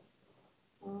results.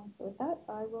 So with that,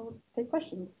 I will take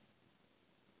questions.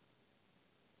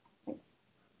 Thanks.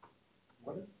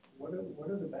 What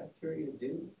do the bacteria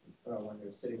do when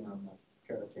they're sitting on the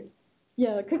carapace?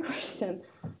 Yeah, good question.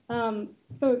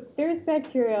 So there's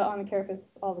bacteria on the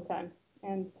carapace all the time,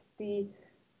 and the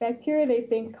bacteria they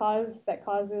think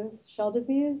causes shell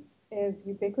disease is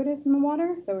ubiquitous in the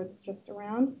water, so it's just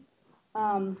around.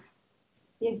 The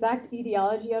exact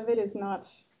etiology of it is not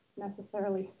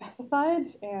necessarily specified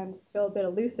and still a bit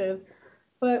elusive,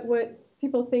 but what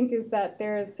people think is that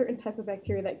there are certain types of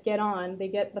bacteria that get on. They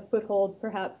get the foothold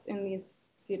perhaps in these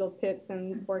cetal pits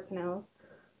and pore canals.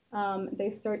 They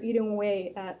start eating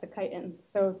away at the chitin.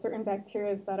 So certain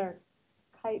bacteria that are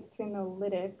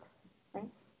chitinolytic, right?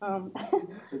 So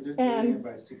they're doing it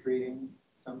by secreting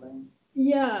something?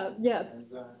 Yeah, yes.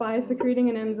 Enzyme. By secreting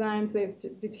an enzymes, they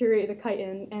deteriorate the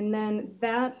chitin, and then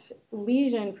that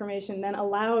lesion formation then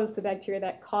allows the bacteria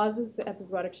that causes the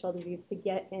epizootic shell disease to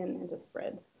get in and to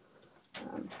spread.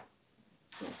 Yeah.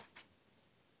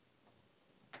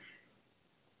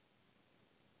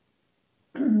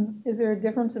 Is there a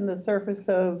difference in the surface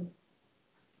of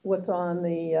what's on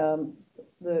the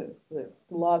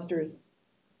lobsters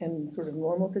in sort of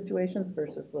normal situations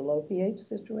versus the low pH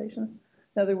situations?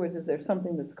 In other words, is there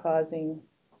something that's causing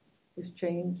this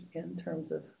change in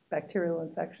terms of bacterial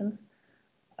infections?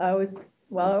 I always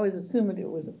assumed it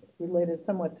was related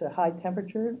somewhat to high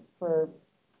temperature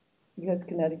because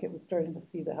Connecticut was starting to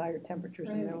see the higher temperatures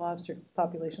and their lobster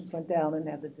populations went down and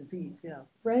had the disease, yeah.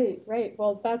 Right.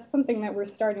 Well, that's something that we're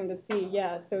starting to see,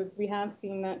 yeah. So we have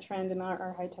seen that trend in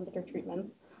our high temperature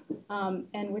treatments.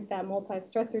 And with that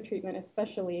multi-stressor treatment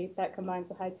especially, that combines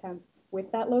the high temp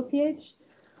with that low pH,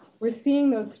 we're seeing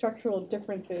those structural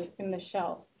differences in the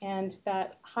shell. And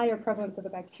that higher prevalence of the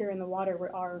bacteria in the water, we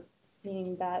are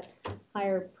seeing that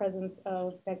higher presence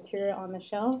of bacteria on the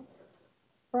shell.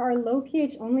 For our low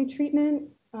pH only treatment,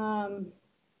 I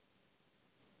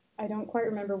don't quite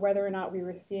remember whether or not we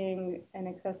were seeing an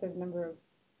excessive number of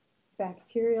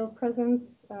bacterial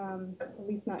presence, at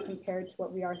least not compared to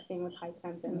what we are seeing with high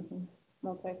temp and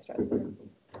multi-stressor.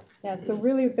 Yeah, so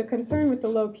really the concern with the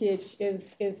low pH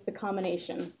is the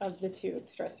combination of the two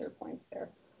stressor points there.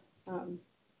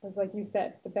 Because like you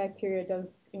said, the bacteria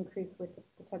does increase with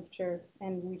the temperature,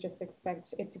 and we just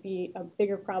expect it to be a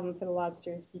bigger problem for the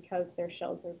lobsters because their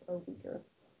shells are weaker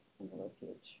in the low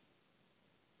pH.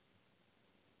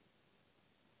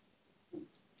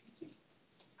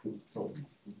 So,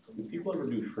 do people ever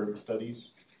do shrimp studies?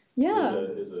 Yeah.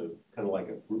 Is a kind of like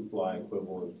a fruit fly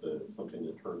equivalent to something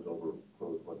that turns over,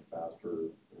 grows much faster,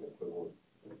 equivalent?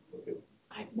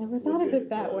 I've never thought of it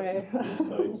that way.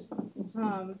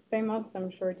 They must,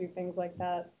 I'm sure, do things like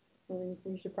that.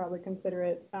 We should probably consider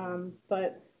it.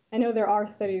 But I know there are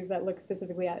studies that look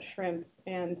specifically at shrimp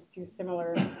and do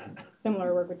similar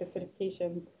work with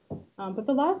acidification. But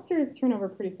the lobsters turn over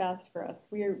pretty fast for us.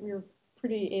 We're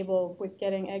pretty able with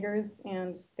getting eggers,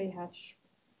 and they hatch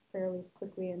fairly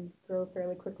quickly and grow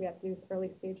fairly quickly at these early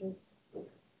stages.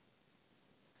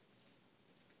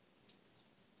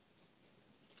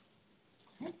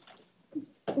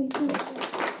 Thank you.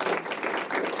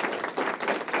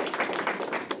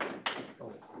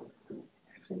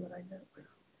 Actually, what I meant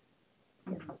was,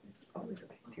 there's always a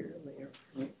bacterial layer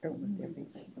with almost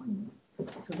everything.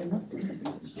 So there must be something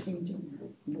that's changing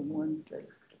the ones that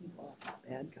keep off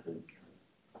bad guys.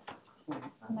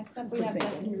 Next up, we have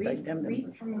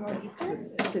Reese from Northeastern.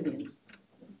 Acidian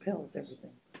repels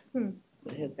everything.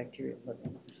 It has bacteria living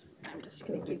in it. I'm just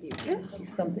going to give you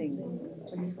this. Something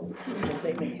that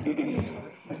they may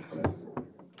have.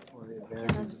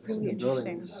 That's really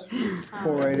interesting.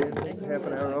 Pull right in, it's half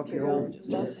an hour off your home.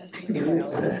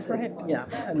 Right. Yeah.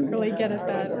 Really get at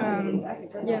that.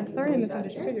 Yeah, sorry I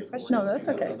misunderstood your question. No, that's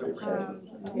okay.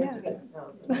 Yeah.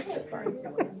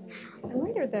 I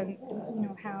wonder then,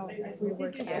 how if we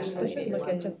were to actually look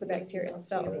at just the bacteria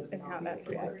itself and how that's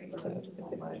reacting to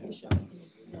acidification.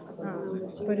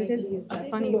 But it is a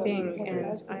funny thing,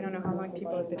 and I don't know how long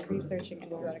people have been researching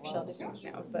epizootic shell disease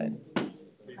now, but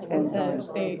like I said,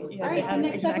 they so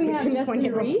next up we have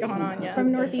Justin Reese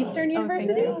from Northeastern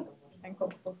University. Thank you.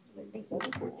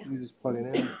 You just plug it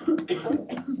in.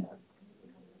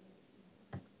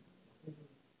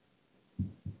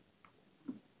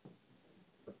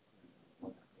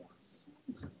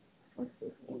 Let's see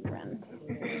if we can run to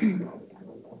source.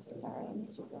 Sorry, I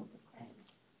need to go.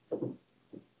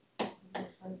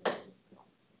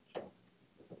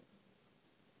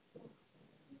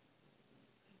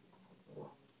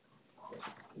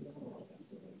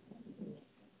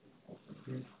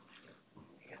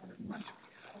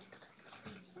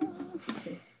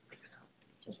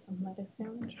 Just some lettuce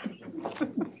sandwich.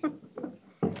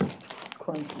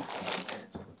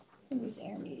 Use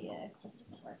air media if this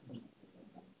doesn't work for some reason.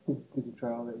 Did you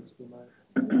try all the HDMI?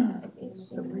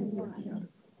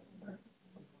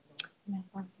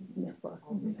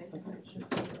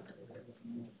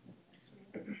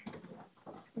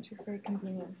 Which is very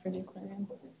convenient for the aquarium.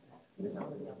 It's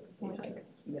only like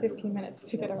 15 minutes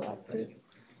to get our lobsters.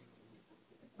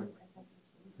 Your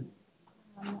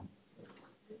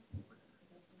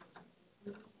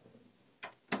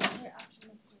option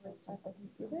is to restart the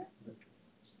computer.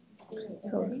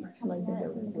 So, like,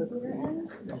 Computer end.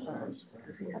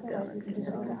 Otherwise, we can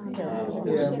just put it on.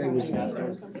 Yeah, maybe we should.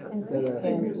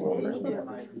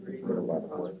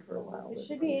 It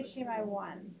should be HDMI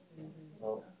 1.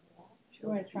 You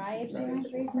want to try HDMI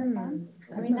 3 for fun?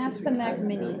 I mean, that's the Mac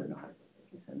Mini.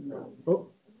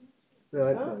 Oh, no,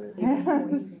 that's not it.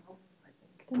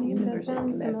 The name does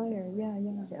sound familiar. Yeah.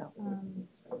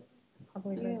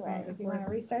 Probably Either way, if you want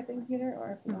to restart the computer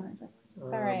or if you want to just.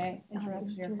 Sorry, I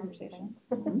interrupted your conversations.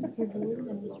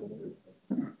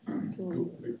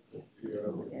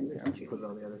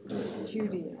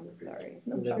 Judy, I'm sorry.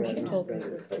 I'm sure she told me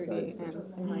it was Judy, and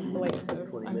in my blight of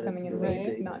I'm coming in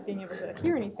late, not being able to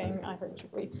hear anything, I heard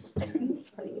Judy.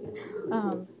 Sorry.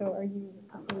 So are you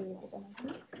happy with the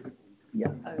energy?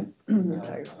 Yeah, I'm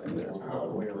retired.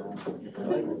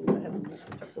 So I haven't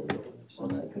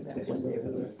because I wasn't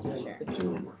able to share.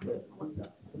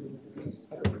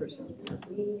 Other person.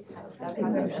 That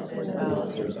hasn't been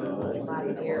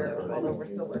last year, although we're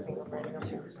still working on writing up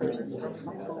this person.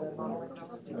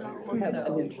 Have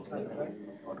an interest in this.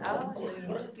 Absolutely.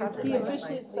 He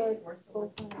officially starts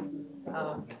full-time.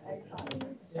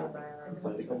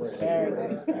 Very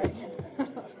good.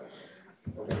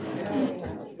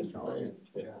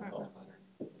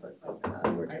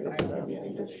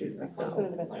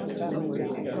 Hey, Justin.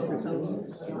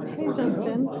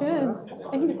 Good.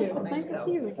 Thank you. Nice to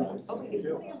see you again.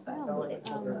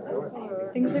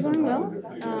 Things are going well.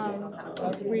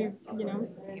 We've,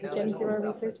 getting through our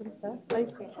research and stuff. I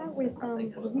chat with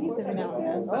Louise every now and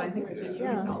then.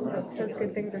 Yeah, says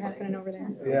good things are happening over there.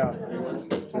 Yeah.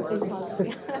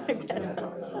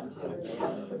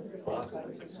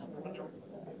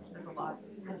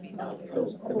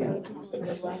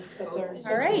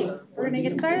 All right, we're gonna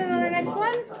get started on our next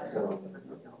one.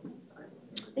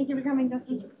 Thank you for coming,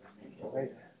 Justin.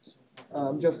 Right.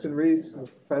 I'm Justin Reese, I'm a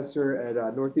professor at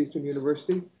Northeastern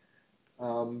University,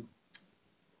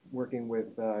 working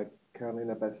with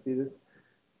Carolina Bastidas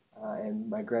and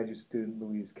my graduate student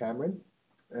Louise Cameron.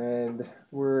 And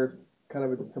we're kind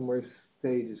of at a similar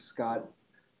stage as Scott,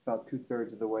 about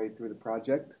 2/3 of the way through the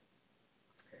project.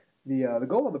 The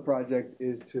goal of the project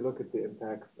is to look at the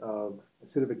impacts of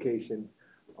acidification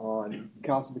on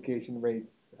calcification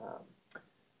rates,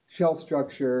 shell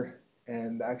structure,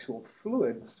 and the actual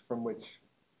fluids from which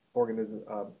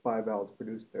bivalves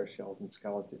produce their shells and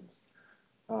skeletons.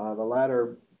 The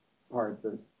latter part,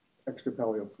 the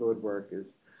extrapelvial fluid work,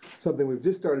 is something we've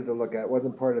just started to look at. It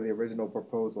wasn't part of the original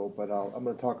proposal, but I'm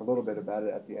going to talk a little bit about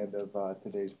it at the end of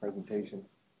today's presentation.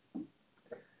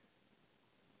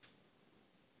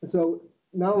 So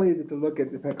not only is it to look at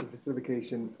the effect of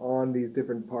acidification on these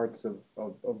different parts of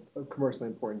commercially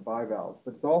important bivalves,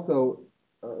 but it's also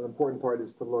an important part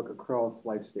is to look across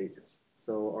life stages.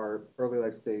 So are early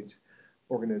life stage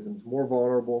organisms more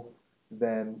vulnerable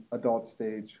than adult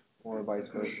stage or vice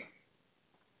versa?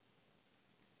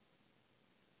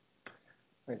 All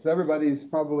right, so everybody's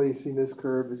probably seen this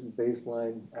curve. This is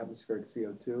baseline atmospheric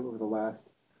CO2 over the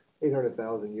last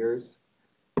 800,000 years.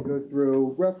 We go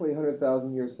through roughly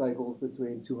 100,000 year cycles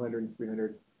between 200 and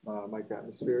 300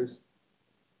 microatmospheres,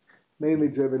 mainly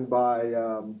driven by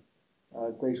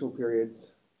glacial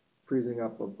periods, freezing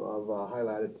up of high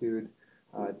latitude.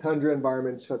 Tundra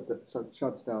environments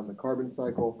shuts down the carbon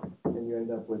cycle, and you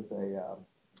end up with a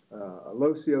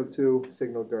low CO2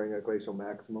 signal during a glacial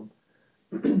maximum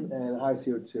and high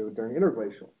CO2 during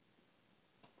interglacial.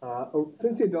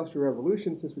 Since the Industrial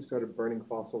Revolution, since we started burning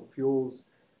fossil fuels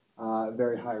at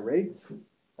very high rates,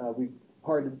 we've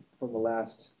departed from the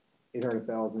last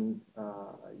 800,000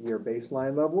 year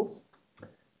baseline levels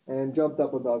and jumped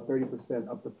up about 30%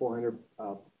 up to 400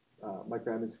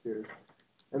 microatmospheres.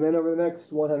 And then over the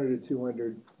next 100 to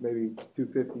 200, maybe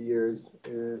 250 years,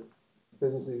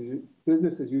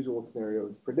 business as usual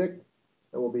scenarios predict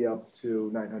that will be up to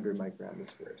 900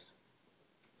 microatmospheres.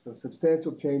 So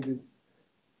substantial changes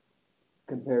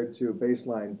compared to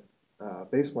baseline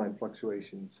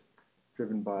fluctuations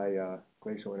driven by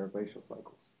glacial interglacial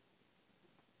cycles.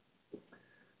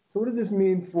 So what does this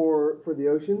mean for the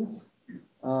oceans?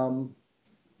 A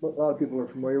lot of people are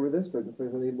familiar with this, but if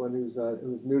there's anyone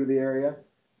who's new to the area,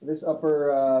 this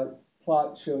upper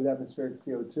plot shows atmospheric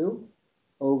CO2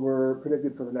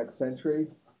 predicted for the next century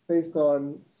based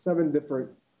on 7 different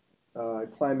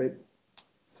climate,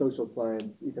 social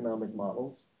science, economic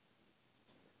models.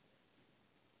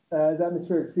 As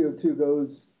atmospheric CO2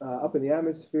 goes up in the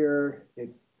atmosphere, a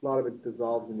lot of it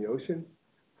dissolves in the ocean,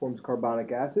 forms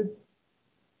carbonic acid,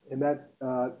 and that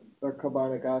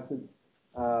carbonic acid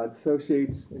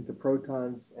dissociates into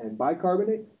protons and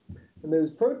bicarbonate, and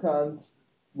those protons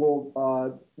will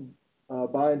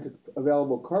bind to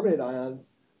available carbonate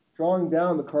ions, drawing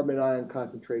down the carbonate ion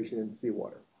concentration in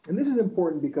seawater. And this is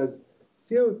important because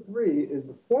CO3 is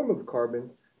the form of carbon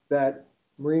that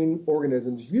marine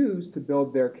organisms use to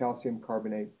build their calcium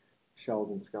carbonate shells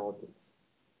and skeletons.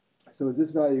 So as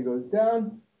this value goes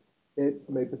down, it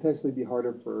may potentially be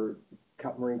harder for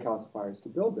marine calcifiers to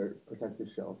build their protective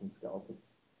shells and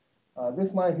skeletons.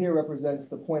 This line here represents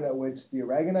the point at which the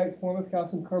aragonite form of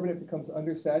calcium carbonate becomes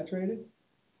undersaturated.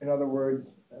 In other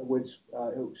words, which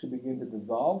it should begin to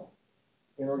dissolve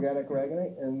in organic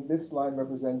aragonite. And this line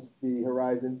represents the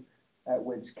horizon at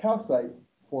which calcite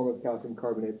form of calcium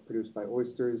carbonate produced by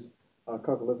oysters,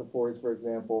 coccolithophores, for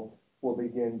example, will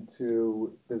begin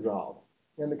to dissolve.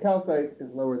 And the calcite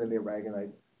is lower than the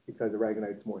aragonite because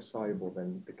aragonite is more soluble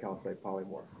than the calcite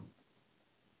polymorph.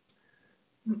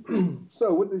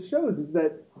 So what this shows is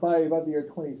that by about the year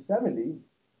 2070,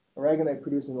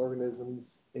 aragonite-producing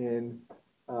organisms in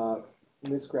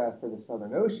this graph for the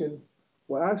Southern Ocean,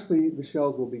 well, actually, the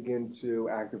shells will begin to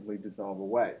actively dissolve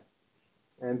away.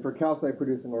 And for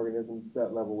calcite-producing organisms,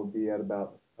 that level would be at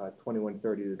about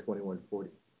 2130 to 2140.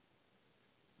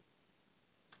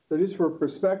 So just for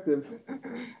perspective,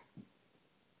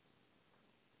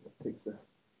 do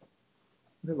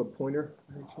you have a pointer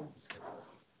by any chance?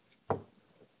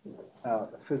 A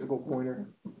physical pointer?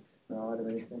 No, I don't have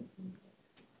anything.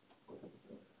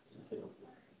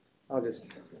 I'll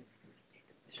just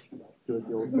do it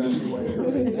the old-fashioned way.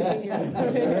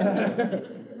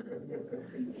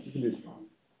 You can just.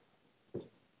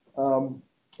 All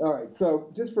right.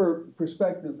 So just for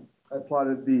perspective, I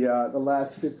plotted the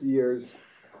last 50 years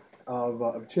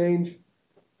of change,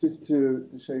 just to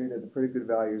show you that the predicted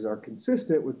values are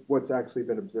consistent with what's actually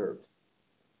been observed.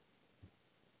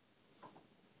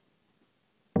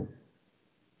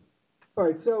 All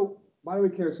right, so why do we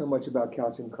care so much about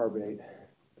calcium carbonate?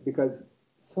 Because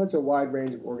such a wide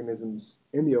range of organisms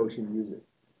in the ocean use it.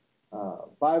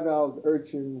 Bivalves,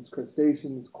 urchins,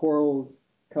 crustaceans, corals,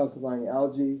 calcifying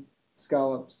algae,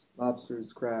 scallops,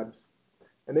 lobsters, crabs.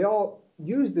 And they all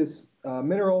use this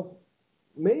mineral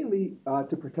mainly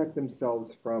to protect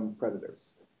themselves from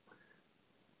predators.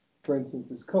 For instance,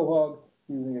 this quahog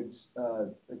using its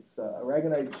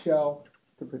aragonite shell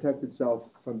to protect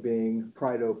itself from being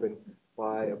pried open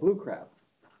by a blue crab.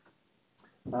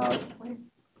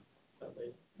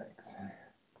 Thanks.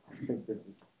 I think this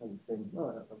is the same.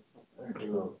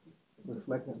 Oh,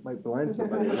 might blind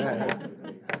somebody with that.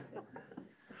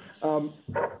 All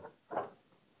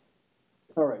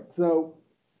right, so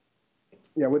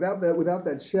yeah, without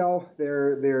that shell,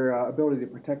 their ability to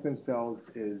protect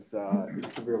themselves is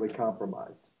severely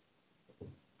compromised.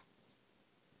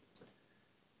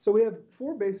 So we have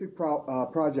 4 basic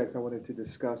projects I wanted to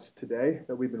discuss today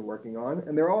that we've been working on,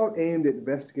 and they're all aimed at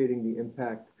investigating the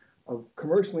impact of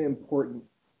commercially important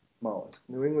mollusks,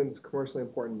 New England's commercially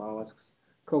important mollusks,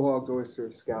 quahogs,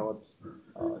 oysters, scallops,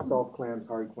 soft clams,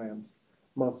 hard clams,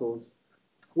 mussels.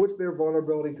 What's their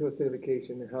vulnerability to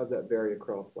acidification, and how does that vary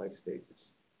across life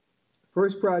stages?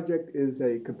 First project is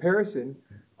a comparison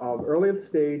of early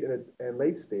stage and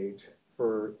late stage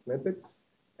for limpets,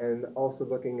 and also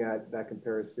looking at that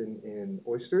comparison in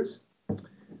oysters.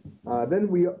 Then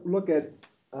we look at,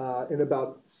 in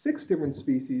about 6 different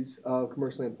species of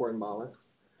commercially important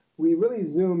mollusks. We really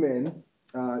zoom in,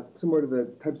 similar to the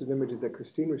types of images that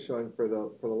Christine was showing for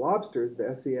the lobsters,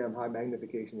 the SEM high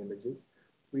magnification images.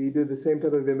 We do the same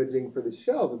type of imaging for the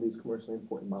shells of these commercially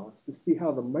important mollusks to see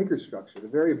how the microstructure, the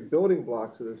very building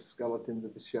blocks of the skeletons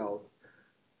of the shells,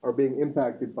 are being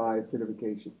impacted by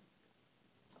acidification.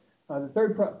 The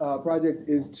third project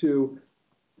is to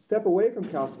step away from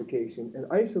calcification and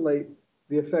isolate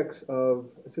the effects of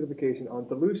acidification on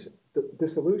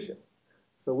dissolution.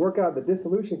 So work out the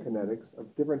dissolution kinetics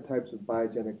of different types of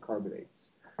biogenic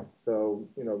carbonates. So,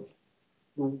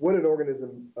 what an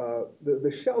organism,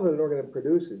 the shell that an organism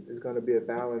produces is going to be a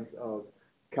balance of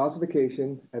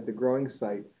calcification at the growing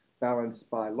site, balanced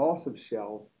by loss of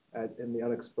shell in the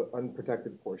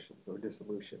unprotected portions or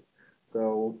dissolution.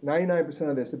 So 99%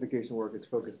 of the acidification work is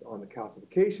focused on the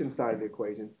calcification side of the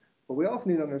equation, but we also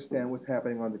need to understand what's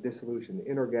happening on the dissolution,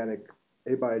 the inorganic,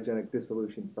 abiogenic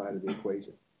dissolution side of the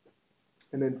equation.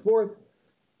 And then fourth,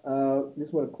 I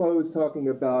just want to close talking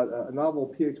about a novel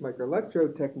pH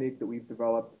microelectrode technique that we've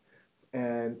developed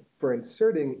and for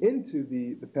inserting into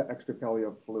the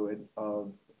extrapelvial fluid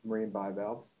of marine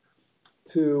bivalves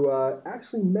to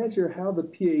actually measure how the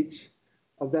pH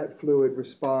of that fluid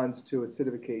responds to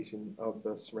acidification of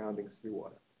the surrounding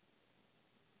seawater.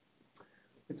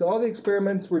 And so all the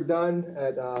experiments were done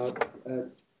at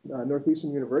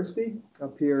Northeastern University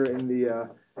up here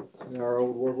in our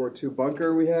old World War II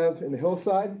bunker we have in the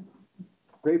hillside.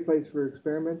 Great place for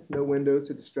experiments, no windows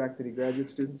to distract any graduate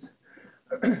students.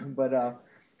 And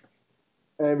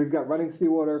we've got running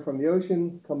seawater from the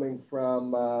ocean coming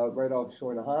from right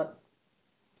offshore Nahant.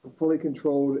 A fully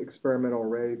controlled experimental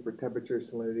array for temperature,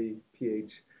 salinity,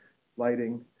 pH,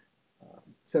 lighting,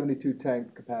 72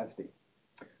 tank capacity.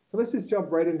 So let's just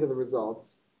jump right into the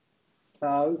results.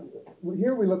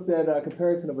 Here we looked at a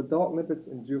comparison of adult limpets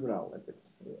and juvenile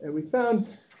limpets. And we found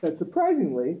that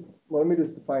surprisingly, well, let me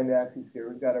just define the axes here.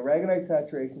 We've got a aragonite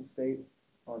saturation state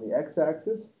on the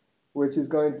x-axis, which is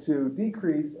going to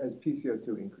decrease as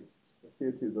PCO2 increases. The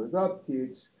CO2 goes up,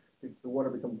 pH, the water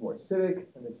becomes more acidic,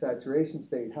 and the saturation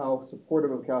state, how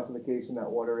supportive of calcification that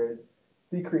water is,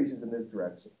 decreases in this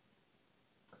direction.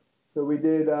 So we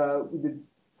did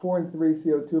 4 and 3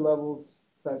 CO2 levels,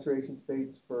 saturation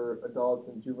states for adults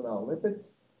and juvenile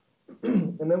limpets.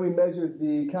 And then we measured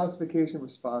the calcification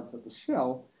response of the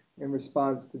shell in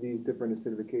response to these different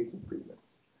acidification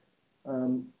treatments.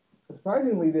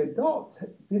 Surprisingly, the adults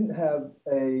didn't have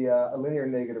a linear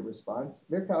negative response.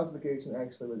 Their calcification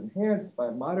actually was enhanced by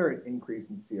a moderate increase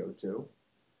in CO2.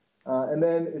 And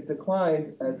then it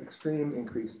declined at extreme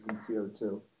increases in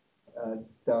CO2,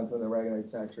 down to an aragonite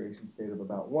saturation state of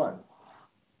about 1.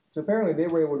 So apparently they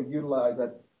were able to utilize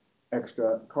that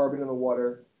extra carbon in the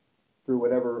water through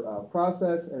whatever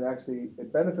process, and actually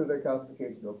it benefited their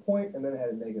calcification to a point, and then it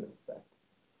had a negative effect.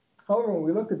 However, when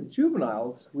we looked at the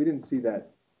juveniles, we didn't see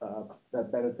that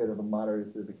benefit of a moderate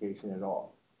acidification at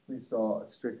all. We saw a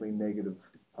strictly negative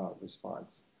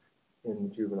response in the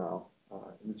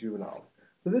juveniles.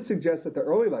 So this suggests that the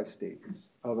early life stages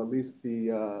of at least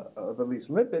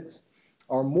limpets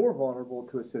are more vulnerable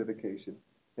to acidification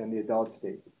than the adult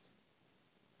stages.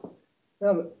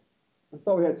 Now, we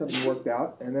thought we had something worked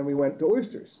out, and then we went to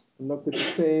oysters and looked at the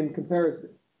same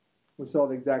comparison. We saw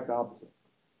the exact opposite.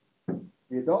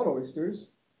 The adult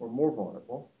oysters were more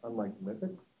vulnerable, unlike the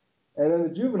limpets, and then the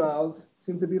juveniles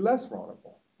seemed to be less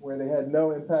vulnerable, where they had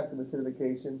no impact of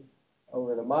acidification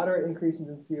over the moderate increases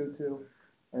in CO2,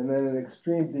 and then an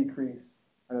extreme decrease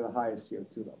under the highest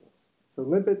CO2 levels. So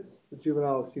limpets, the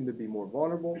juveniles seem to be more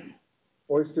vulnerable.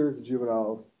 Oysters, the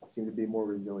juveniles seem to be more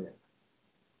resilient.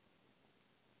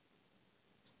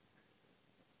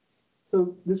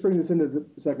 So this brings us into the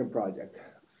second project,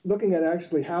 looking at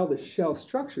actually how the shell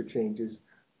structure changes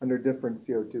under different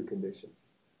CO2 conditions.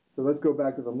 So let's go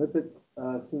back to the limpet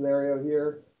scenario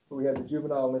here, where we have the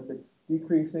juvenile limpets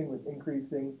decreasing with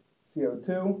increasing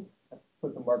CO2. I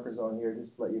put the markers on here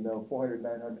just to let you know, 400,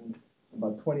 900,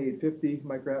 about 2850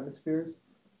 microatmospheres,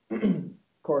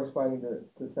 corresponding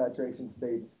to saturation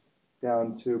states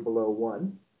down to below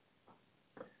 1.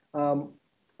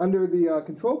 Under the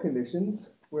control conditions,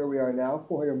 where we are now,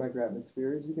 400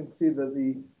 microatmospheres, you can see that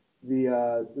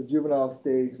the juvenile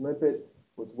stage limpet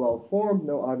was well formed,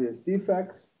 no obvious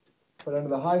defects. But under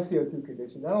the high CO2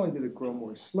 condition, not only did it grow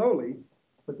more slowly,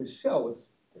 but the shell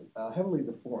was heavily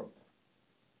deformed.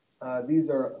 These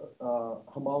are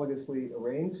homologously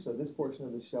arranged, so this portion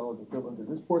of the shell is equivalent to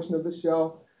this portion of the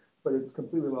shell, but it's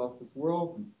completely lost its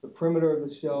whirl. The perimeter of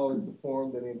the shell is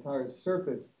deformed, and the entire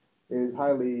surface is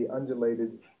highly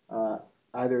undulated.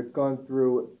 Either it's gone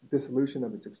through dissolution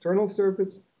of its external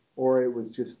surface, or it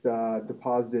was just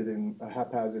deposited in a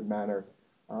haphazard manner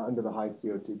under the high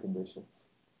CO2 conditions.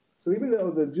 So even though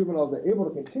the juveniles are able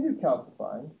to continue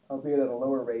calcifying, albeit at a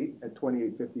lower rate at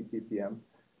 2850 ppm,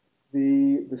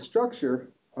 the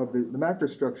structure of the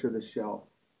macrostructure of the shell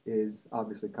is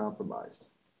obviously compromised.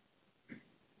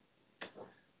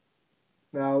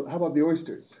 Now, how about the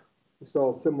oysters? We saw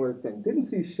a similar thing. Didn't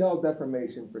see shell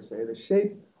deformation per se. The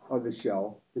shape of the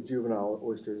shell, the juvenile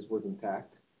oysters, was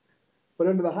intact. But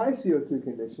under the high CO2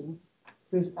 conditions,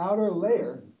 this outer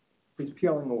layer is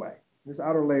peeling away. This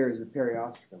outer layer is the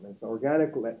periostracum. It's an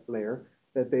organic layer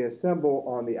that they assemble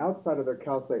on the outside of their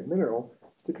calcite mineral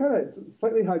to kind of, it's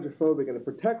slightly hydrophobic, and it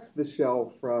protects the shell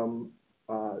from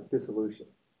dissolution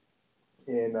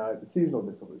in seasonal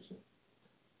dissolution.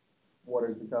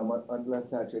 Waters become less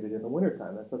saturated in the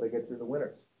wintertime. That's how they get through the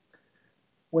winters.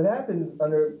 What happens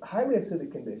under highly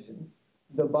acidic conditions,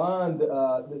 the bond,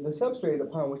 the substrate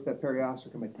upon which that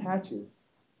periostracum attaches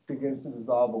begins to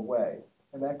dissolve away.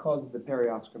 And that causes the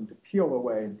periostracum to peel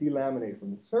away and delaminate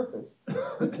from the surface,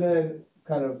 which then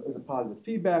kind of, as a positive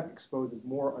feedback, exposes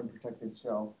more unprotected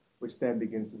shell, which then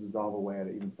begins to dissolve away at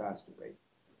an even faster rate.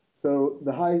 So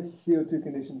the high CO2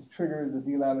 conditions triggers a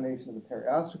delamination of the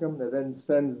periostracum that then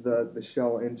sends the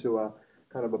shell into a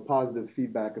kind of a positive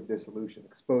feedback of dissolution,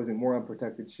 exposing more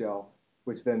unprotected shell,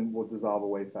 which then will dissolve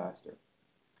away faster.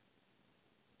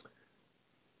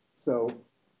 So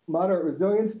moderate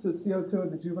resilience to CO2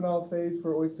 at the juvenile phase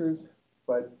for oysters,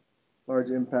 but large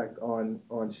impact on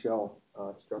shell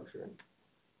structure.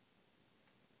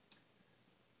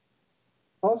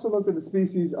 Also looked at the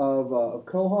species of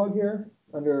quahog here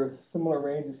under a similar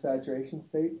range of saturation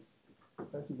states.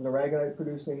 This is an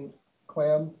aragonite-producing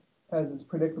clam. Has this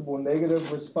predictable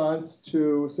negative response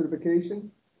to acidification.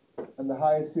 And the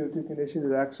highest CO2 conditions,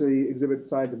 it actually exhibits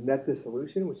signs of net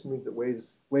dissolution, which means it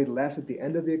weighed less at the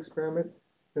end of the experiment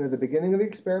than at the beginning of the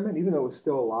experiment, even though it was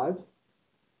still alive.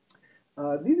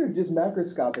 These are just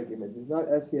macroscopic images, not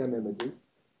SEM images.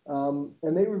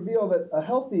 And they reveal that a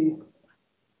healthy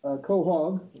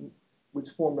quahog, which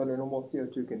formed under normal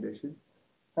CO2 conditions,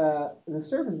 the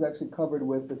surface is actually covered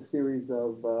with a series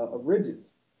of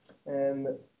ridges. And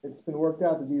it's been worked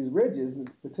out that these ridges,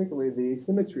 particularly the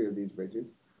asymmetry of these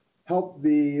ridges, help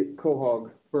the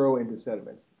quahog burrow into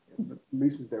sediments. It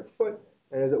releases their foot,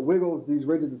 and as it wiggles, these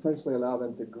ridges essentially allow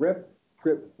them to grip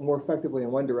more effectively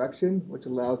in one direction, which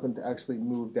allows them to actually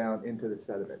move down into the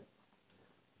sediment.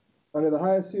 Under the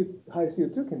high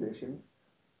CO2 conditions,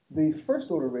 the first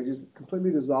order ridges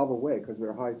completely dissolve away because of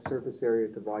their high surface area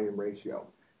to volume ratio,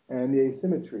 and the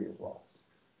asymmetry is lost.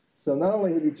 So not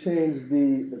only have you changed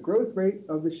the growth rate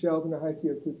of the shell under high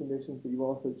CO2 conditions, but you've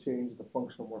also changed the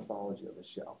functional morphology of the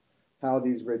shell, how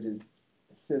these ridges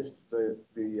assist the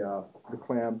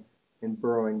clam in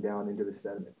burrowing down into the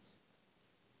sediments.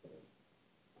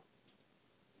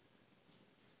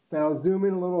 Now zoom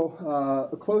in a little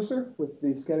closer with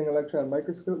the scanning electron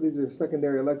microscope. These are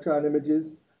secondary electron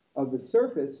images of the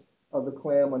surface of the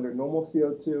clam under normal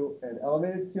CO2 and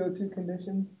elevated CO2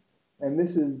 conditions. And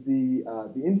this is the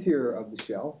interior of the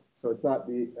shell. So it's not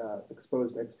the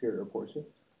exposed exterior portion,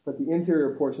 but the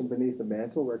interior portion beneath the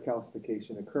mantle where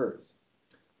calcification occurs.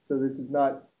 So this is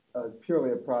not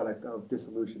purely a product of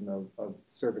dissolution of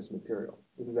surface material.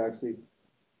 This is actually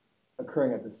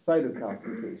occurring at the site of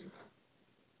calcification.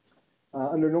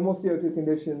 Under normal CO2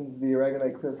 conditions, the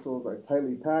aragonite crystals are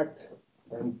tightly packed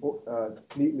and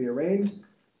neatly arranged,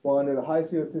 while under the high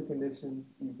CO2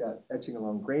 conditions, you've got etching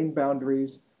along grain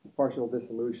boundaries, partial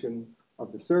dissolution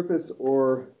of the surface,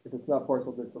 or if it's not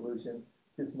partial dissolution,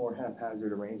 it's more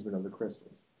haphazard arrangement of the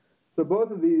crystals. So both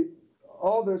of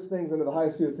all those things under the high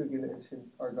CO2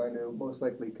 conditions are going to most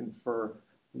likely confer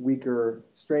weaker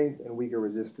strength and weaker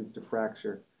resistance to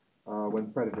fracture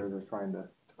when predators are trying to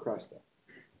crush them.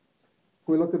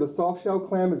 We looked at a soft shell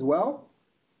clam as well.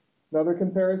 Another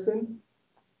comparison,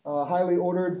 highly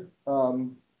ordered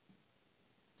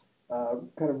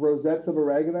kind of rosettes of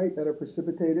aragonite that are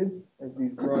precipitated as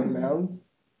these growing mounds.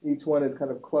 Each one is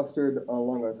kind of clustered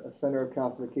along a center of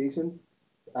calcification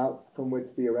out from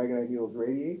which the aragonite needles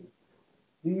radiate.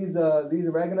 These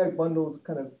aragonite bundles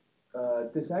kind of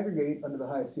disaggregate under the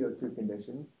high CO2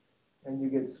 conditions, and you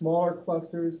get smaller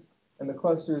clusters, and the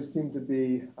clusters seem to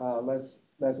be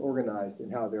less organized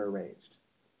in how they're arranged.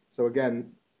 So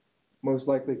again, most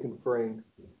likely conferring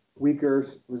weaker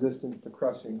resistance to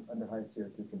crushing under high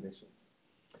CO2 conditions.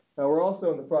 Now we're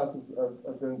also in the process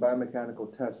of doing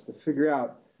biomechanical tests to figure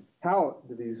out how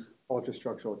do these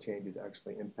ultrastructural changes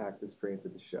actually impact the strength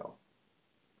of the shell.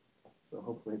 So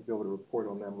hopefully we'll be able to report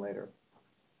on them later.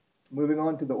 Moving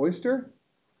on to the oyster.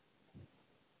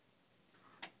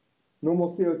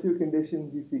 Normal CO2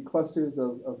 conditions, you see clusters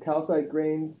of calcite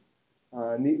grains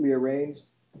neatly arranged.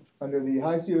 Under the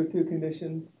high CO2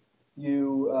 conditions,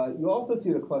 you also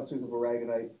see the clusters of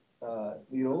aragonite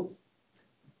needles,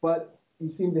 but you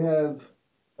seem to have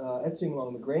etching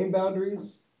along the grain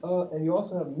boundaries, and you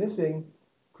also have missing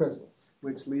crystals,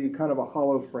 which leave kind of a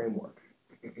hollow framework.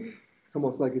 It's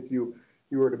almost like if you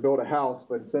were to build a house,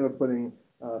 but instead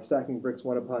of stacking bricks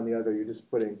one upon the other,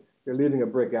 you're leaving a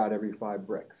brick out every 5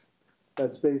 bricks.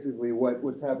 That's basically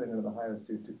what's happening under the higher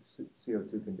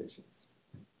CO2 conditions.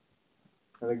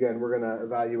 And again, we're going to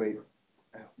evaluate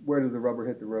where does the rubber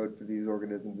hit the road for these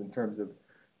organisms in terms of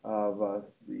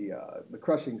the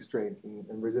crushing strength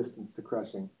and resistance to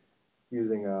crushing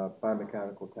using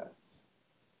biomechanical tests.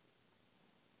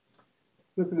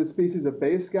 Look at the species of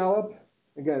bay scallop.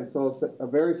 Again, so it's a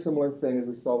very similar thing as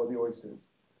we saw with the oysters.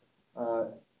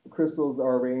 The crystals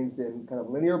are arranged in kind of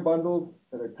linear bundles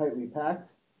that are tightly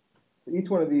packed. So each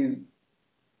one of these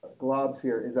globs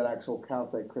here is an actual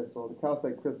calcite crystal. The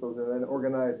calcite crystals are then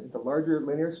organized into larger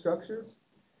linear structures.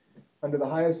 Under the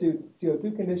higher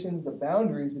CO2 conditions, the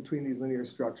boundaries between these linear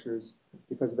structures,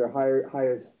 because of their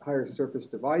higher surface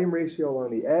to volume ratio along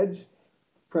the edge,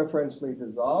 preferentially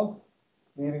dissolve,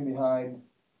 leaving behind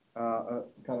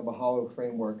kind of a hollow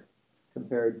framework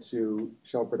compared to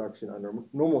shell production under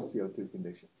normal CO2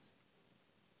 conditions.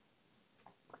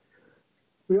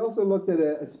 We also looked at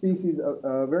a species,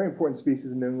 a very important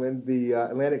species in New England, the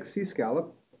Atlantic sea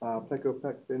scallop,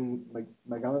 Plecopecten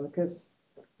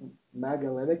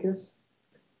magellanicus.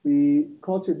 We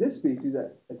cultured this species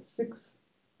at 6,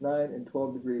 9, and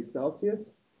 12 degrees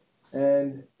Celsius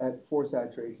and at 4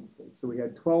 saturation states. So we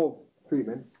had 12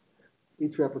 treatments,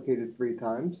 each replicated 3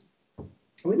 times.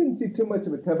 We didn't see too much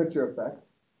of a temperature effect.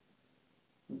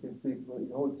 You can see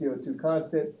you hold CO2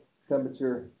 constant,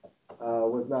 temperature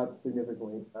was not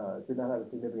significantly, did not have a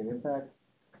significant impact.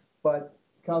 But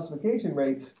calcification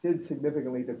rates did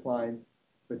significantly decline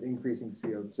with increasing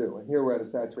CO2. And here we're at a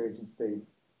saturation state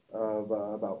of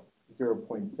about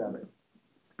 0.7.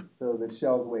 So the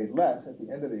shells weighed less at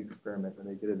the end of the experiment than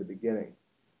they did at the beginning.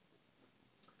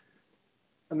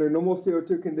 Under normal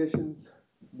CO2 conditions,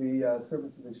 the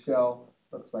surface of the shell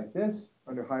looks like this.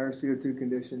 Under higher CO2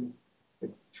 conditions,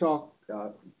 it's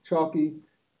chalky,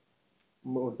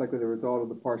 most likely the result of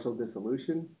the partial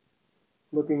dissolution.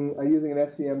 Using an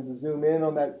SEM to zoom in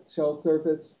on that shell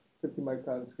surface, 50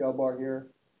 micron scale bar here,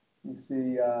 you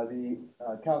see the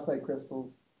calcite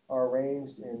crystals are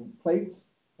arranged in plates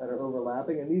that are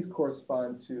overlapping, and these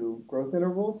correspond to growth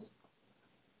intervals.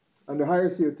 Under higher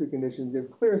CO2 conditions, you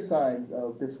have clear signs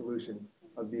of dissolution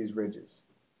of these ridges.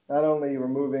 Not only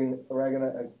removing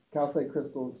calcite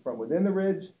crystals from within the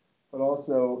ridge, but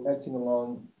also etching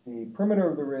along the perimeter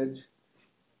of the ridge,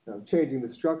 changing the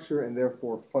structure and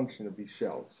therefore function of these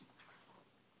shells.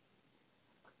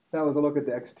 That was a look at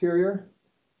the exterior.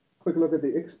 Quick look at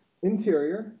the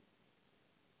interior.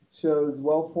 Shows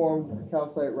well-formed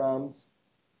calcite rhombs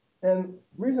and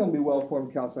reasonably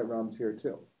well-formed calcite rhombs here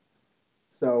too.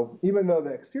 So even though the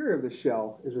exterior of the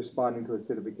shell is responding to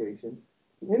acidification,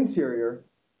 the interior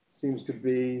seems to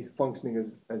be functioning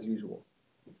as usual.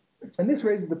 And this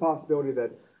raises the possibility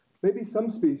that maybe some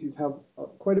species have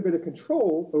quite a bit of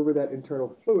control over that internal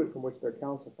fluid from which they're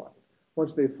calcifying.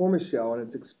 Once they form a shell and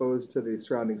it's exposed to the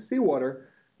surrounding seawater,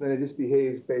 then it just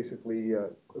behaves basically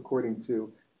according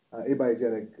to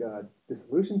abiogenic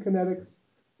dissolution kinetics.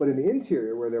 But in the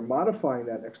interior, where they're modifying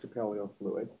that extrapaleo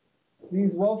fluid,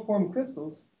 these well-formed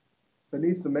crystals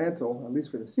beneath the mantle, at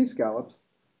least for the sea scallops,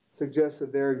 suggest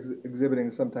that they're exhibiting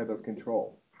some type of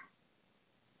control.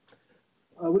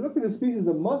 We looked at a species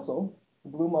of mussel,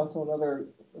 blue mussel, another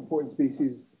important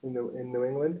species in New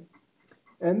England.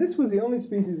 And this was the only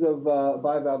species of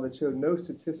bivalve that showed no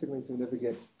statistically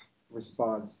significant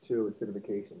response to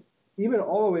acidification, even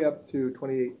all the way up to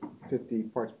 2850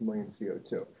 parts per million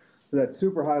CO2. So that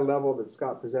super high level that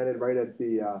Scott presented right at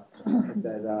the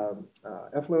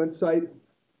effluent site,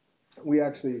 we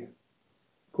actually,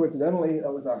 coincidentally,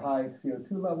 that was our high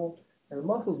CO2 level, and the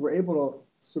mussels were able to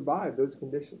survive those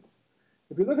conditions.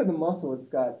 If you look at the mussel, it's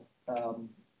got a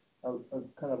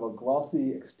kind of a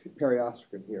glossy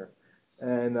periostracum here.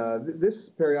 And this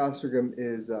periostracum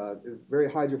is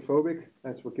very hydrophobic.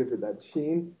 That's what gives it that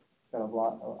sheen. It's got a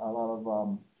lot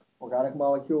of organic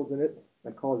molecules in it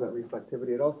that cause that reflectivity.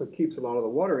 It also keeps a lot of the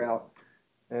water out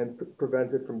and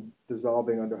prevents it from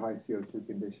dissolving under high CO2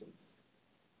 conditions.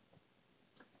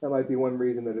 That might be one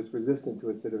reason that it's resistant to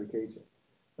acidification.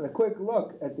 And a quick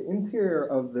look at the interior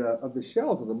of the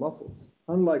shells of the mussels.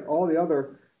 Unlike all the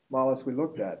other mollusks we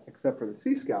looked at, except for the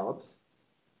sea scallops,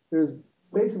 there's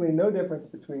basically no difference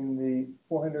between the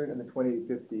 400 and the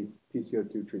 2850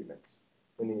 PCO2 treatments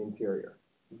in the interior.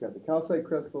 You've got the calcite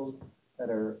crystals that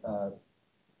are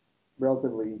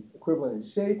relatively equivalent in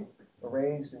shape,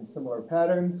 arranged in similar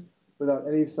patterns, without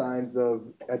any signs of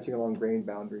etching along grain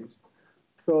boundaries.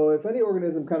 So if any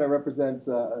organism kind of represents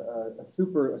a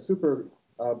super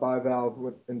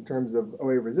bivalve in terms of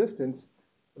OA resistance,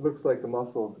 it looks like the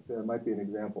mussel might be an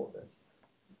example of this.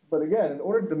 But again, in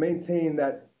order to maintain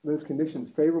those conditions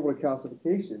favorable to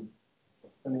calcification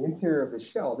in the interior of the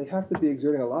shell, they have to be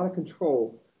exerting a lot of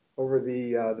control over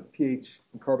the pH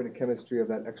and carbonate chemistry of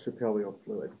that extrapaleo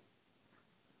fluid.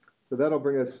 So that'll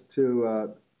bring us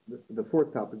to the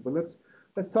fourth topic. But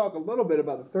let's talk a little bit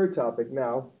about the third topic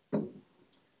now.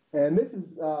 And this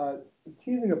is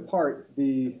teasing apart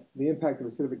the impact of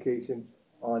acidification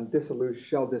on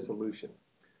shell dissolution.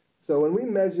 So when we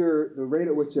measure the rate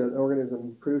at which an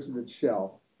organism produces its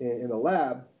shell in the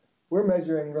lab, we're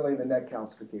measuring really the net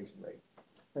calcification rate.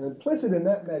 And implicit in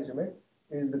that measurement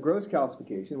is the gross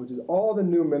calcification, which is all the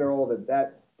new mineral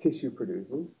that tissue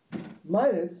produces,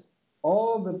 minus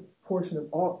all the portion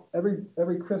of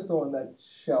every crystal in that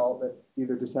shell that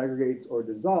either disaggregates or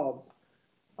dissolves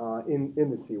in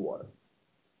the seawater.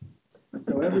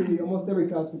 So almost every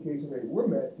calcification rate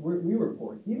we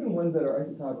report, even ones that are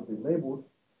isotopically labeled,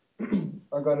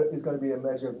 is going to be a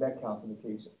measure of net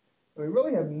calcification. And we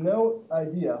really have no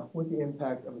idea what the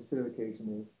impact of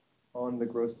acidification is on the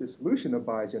gross dissolution of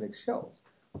biogenic shells.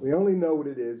 We only know what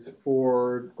it is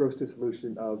for gross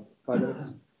dissolution of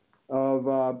carbonates, of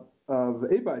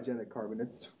abiogenic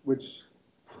carbonates, which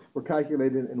were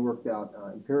calculated and worked out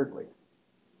empirically.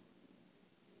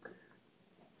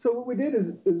 So what we did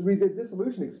is we did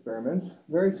dissolution experiments,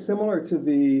 very similar to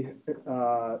the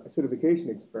acidification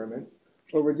experiments,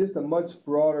 over just a much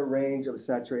broader range of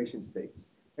saturation states,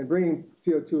 and bringing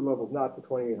CO2 levels not to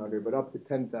 2,800, but up to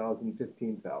 10,000,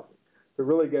 15,000, to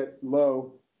really get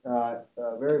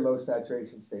very low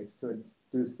saturation states to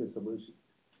induce dissolution.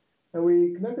 And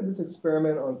we conducted this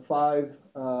experiment on 5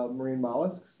 marine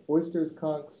mollusks: oysters,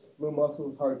 conchs, blue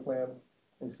mussels, hard clams,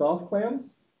 and soft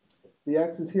clams. The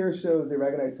axis here shows the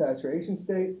aragonite saturation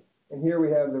state, and here we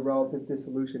have the relative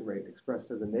dissolution rate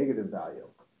expressed as a negative value.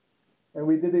 And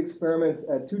we did the experiments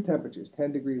at 2 temperatures,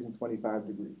 10 degrees and 25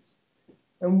 degrees.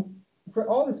 And for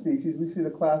all the species, we see the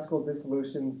classical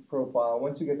dissolution profile.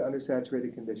 Once you get to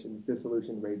undersaturated conditions,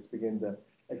 dissolution rates begin to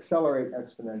accelerate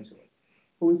exponentially.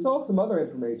 But we saw some other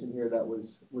information here that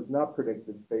was not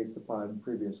predicted based upon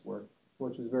previous work,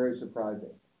 which was very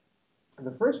surprising. And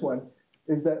the first one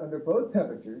is that under both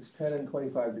temperatures, 10 and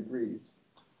 25 degrees,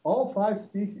 all 5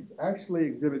 species actually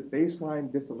exhibit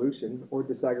baseline dissolution or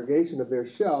disaggregation of their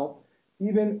shell,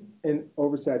 even in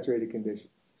oversaturated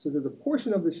conditions. So there's a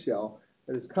portion of the shell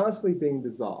that is constantly being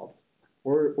dissolved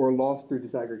or lost through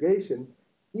disaggregation,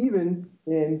 even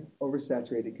in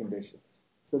oversaturated conditions.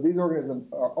 So these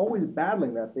organisms are always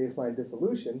battling that baseline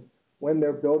dissolution when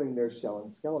they're building their shell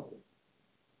and skeleton.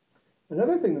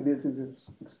 Another thing that these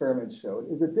experiments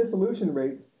showed is that dissolution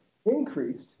rates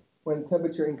increased when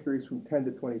temperature increased from 10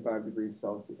 to 25 degrees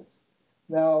Celsius.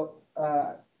 Now,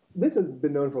 this has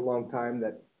been known for a long time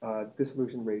that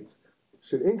dissolution rates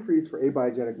should increase for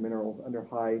abiogenic minerals under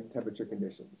high temperature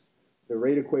conditions. The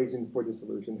rate equation for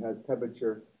dissolution has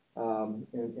temperature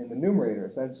in the numerator,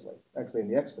 essentially, actually in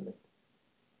the exponent.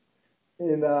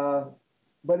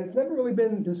 But it's never really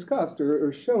been discussed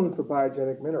or shown for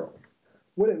biogenic minerals.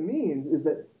 What it means is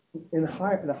that in a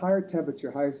higher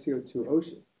temperature, higher CO2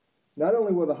 ocean, not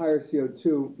only will the higher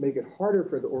CO2 make it harder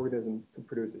for the organism to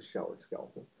produce a shell or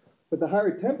skeleton, but the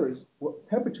higher temperatures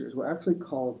will actually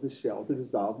cause the shell to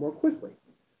dissolve more quickly.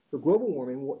 So global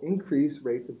warming will increase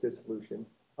rates of dissolution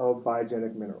of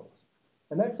biogenic minerals.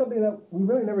 And that's something that we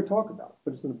really never talk about,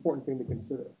 but it's an important thing to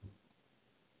consider.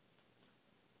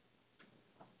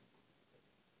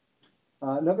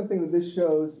 Another thing that this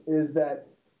shows is that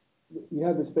you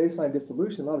have this baseline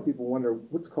dissolution. A lot of people wonder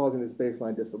what's causing this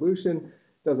baseline dissolution.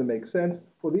 Doesn't make sense.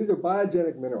 Well, these are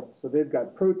biogenic minerals. So they've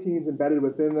got proteins embedded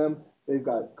within them. They've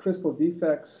got crystal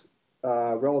defects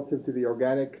relative to the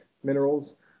organic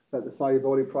minerals that the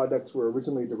solubility products were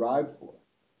originally derived for.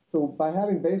 So by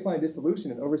having baseline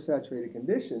dissolution in oversaturated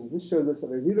conditions, this shows us that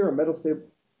there's either a metastable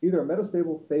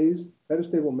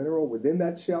mineral within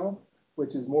that shell,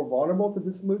 which is more vulnerable to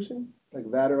dissolution, like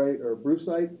vaterite or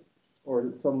brucite,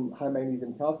 or some high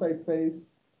magnesium calcite phase,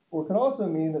 or it can also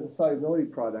mean that the solubility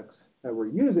products that we're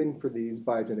using for these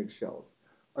biogenic shells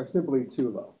are simply too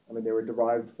low. I mean, they were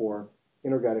derived for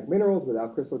inorganic minerals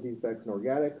without crystal defects and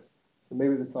organics, so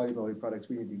maybe the solubility products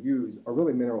we need to use are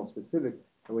really mineral specific,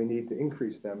 and we need to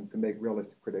increase them to make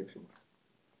realistic predictions.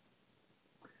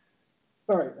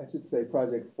 All right, I should say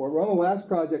project 4. We're on the last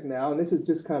project now, and this is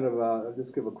just kind of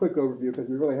just give a quick overview because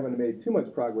we really haven't made too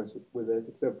much progress with this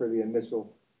except for the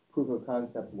initial proof of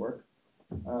concept work.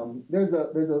 There's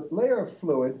a layer of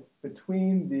fluid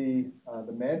between the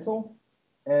mantle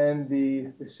and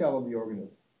the shell of the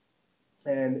organism.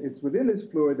 And it's within this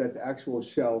fluid that the actual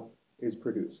shell is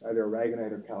produced, either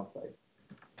aragonite or calcite.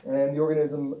 And the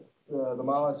organism, the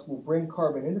mollusk, will bring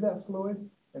carbon into that fluid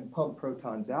and pump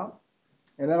protons out.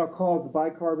 And that'll cause the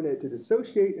bicarbonate to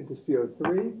dissociate into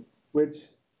CO3, which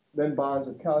then bonds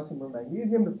with calcium or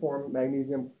magnesium to form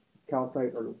magnesium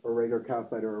calcite or regular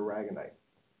calcite or aragonite.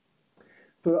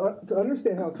 So to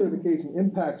understand how acidification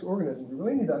impacts organisms, we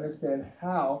really need to understand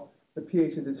how the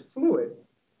pH of this fluid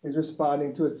is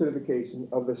responding to acidification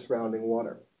of the surrounding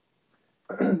water.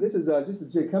 This is just a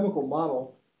geochemical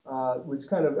model which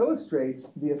kind of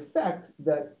illustrates the effect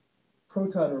that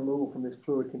proton removal from this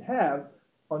fluid can have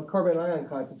on carbon ion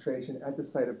concentration at the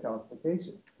site of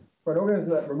calcification. For an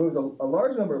organism that removes a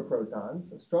large number of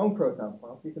protons, a strong proton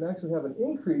pump, you can actually have an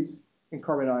increase in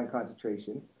carbon ion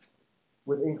concentration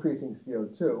with increasing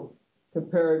CO2.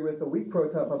 Compared with a weak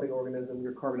proton pumping organism,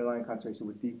 your carbon ion concentration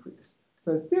would decrease.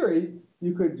 So in theory,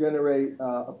 you could generate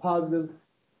a positive,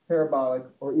 parabolic,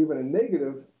 or even a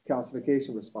negative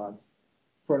calcification response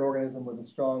for an organism with a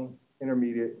strong,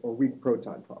 intermediate, or weak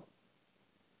proton pump.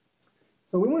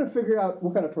 So we want to figure out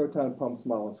what kind of proton pumps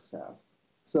mollusks have.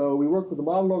 So we worked with the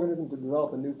model organism to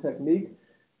develop a new technique.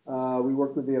 We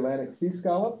worked with the Atlantic sea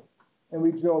scallop, and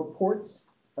we drilled ports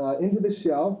into the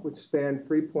shell, which spanned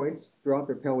 3 points throughout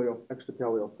their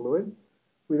extrapaleo fluid.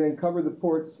 We then covered the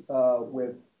ports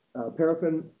with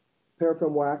paraffin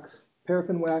wax.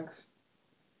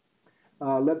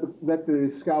 Let the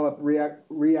scallop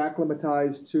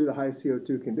reacclimatize to the high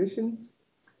CO2 conditions.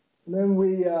 And then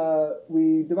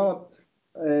we developed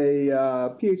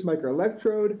a pH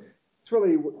microelectrode. It's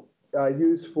really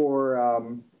used for,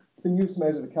 it's been used to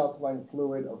measure the calcifying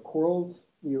fluid of corals.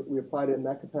 We applied it in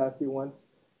that capacity once.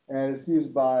 And it's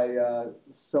used by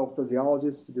cell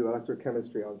physiologists to do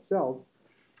electrochemistry on cells.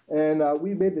 And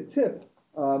we made the tip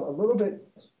a little bit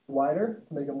wider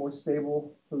to make it more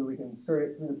stable so that we can insert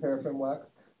it through the paraffin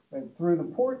wax and through the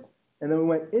port. And then we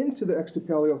went into the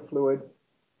extrapaleo fluid,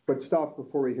 but stopped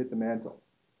before we hit the mantle.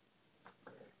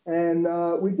 And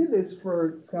we did this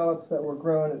for scallops that were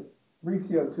grown at 3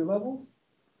 CO2 levels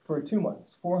for 2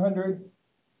 months, 400,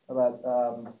 about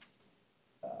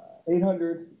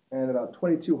 800, and about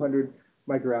 2,200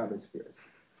 microatmospheres.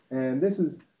 And this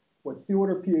is what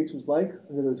seawater pH was like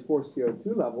under those 4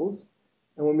 CO2 levels.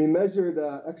 And when we measured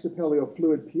extrapaleo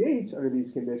fluid pH under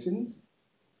these conditions,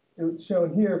 it was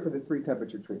shown here for the 3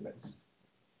 temperature treatments.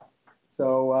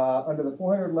 So under the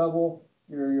 400 level,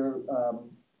 your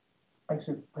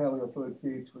extrapaleo fluid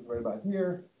pH was right about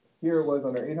here. Here it was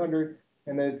under 800,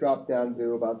 and then it dropped down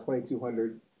to about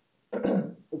 2,200.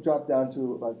 It dropped down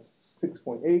to about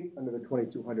 6.8 under the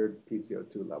 2,200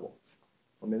 PCO2 level.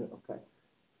 1 minute, okay.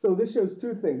 So this shows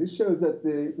 2 things. This shows that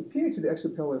the pH of the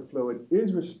extrapaleo fluid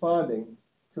is responding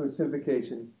to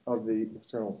acidification of the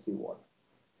external seawater.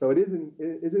 So it is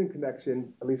in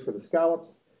connection, at least for the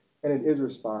scallops, and it is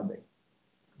responding.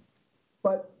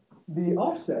 But the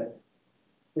offset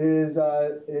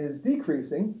is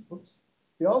decreasing. Oops.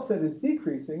 The offset is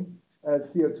decreasing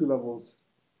as CO2 levels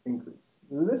increase.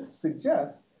 This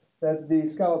suggests that the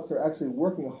scallops are actually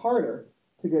working harder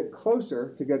to get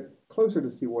closer to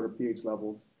seawater pH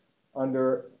levels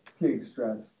under pH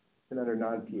stress than under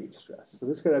non-pH stress. So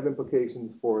this could have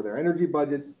implications for their energy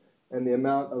budgets and the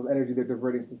amount of energy they're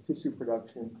diverting from tissue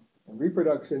production and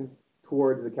reproduction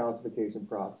towards the calcification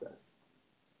process.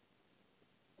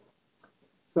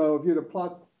 So if you were to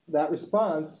plot that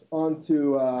response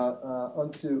onto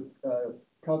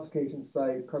calcification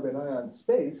site carbon ion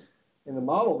space in the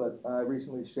model that I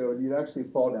recently showed, you'd actually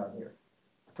fall down here.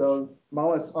 So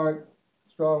mollusks aren't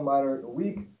strong, moderate, or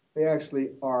weak. They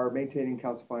actually are maintaining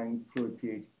calcifying fluid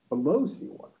pH below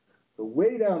seawater. So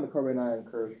way down the carbon ion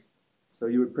curves. So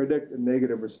you would predict a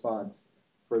negative response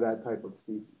for that type of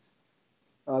species.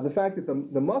 The fact that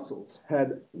the mussels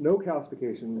had no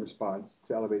calcification response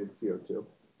to elevated CO2,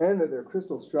 and that their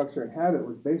crystal structure and habit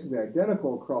was basically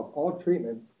identical across all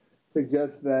treatments,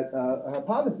 suggests that a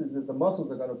hypothesis that the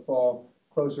mussels are going to fall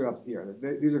closer up here.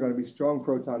 These are going to be strong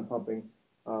proton pumping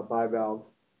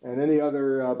bivalves. And any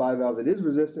other bivalve that is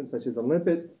resistant, such as the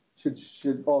limpet,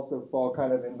 should also fall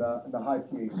kind of in the high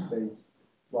pH space,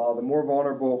 while the more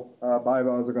vulnerable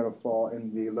bivalves are going to fall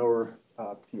in the lower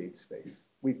pH space,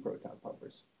 weak proton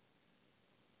pumpers.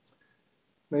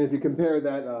 And if you compare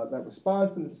that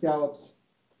response in the scallops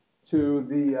to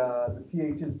the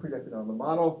pHs predicted on the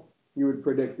model, you would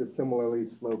predict a similarly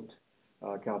sloped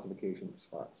calcification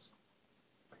response.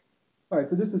 All right,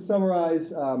 so just to summarize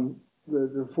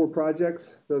the 4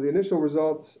 projects, so the initial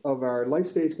results of our life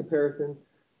stage comparison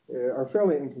are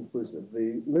fairly inconclusive.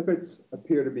 The limpets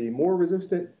appear to be more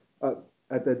resistant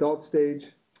at the adult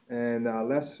stage and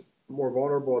more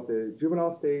vulnerable at the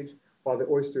juvenile stage, while the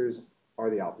oysters are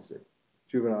the opposite.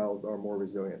 Juveniles are more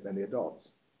resilient than the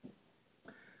adults.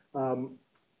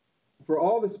 For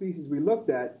all the species we looked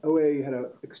at, OA had an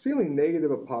extremely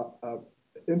negative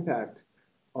impact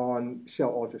on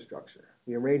shell ultrastructure.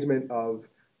 The arrangement of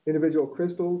individual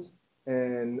crystals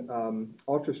and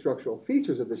ultrastructural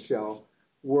features of the shell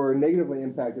were negatively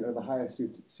impacted under the highest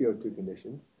CO2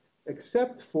 conditions,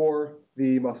 except for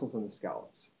the mussels and the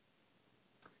scallops.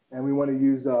 And we want to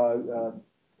use the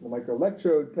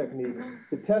microelectrode technique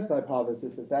to test the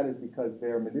hypothesis that that is because they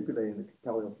are manipulating the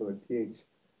capillary fluid pH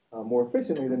more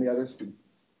efficiently than the other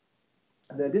species.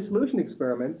 The dissolution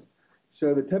experiments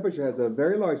show that temperature has a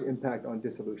very large impact on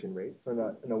dissolution rates.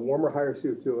 So in a warmer, higher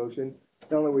CO2 ocean,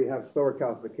 not only we have slower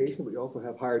calcification, but we also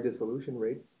have higher dissolution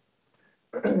rates.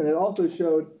 And it also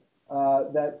showed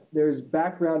that there's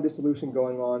background dissolution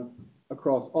going on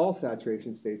across all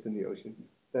saturation states in the ocean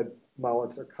that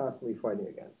mollusks are constantly fighting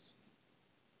against.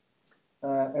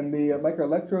 And the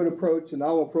microelectrode approach, a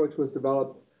novel approach, was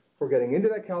developed for getting into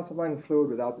that calcifying fluid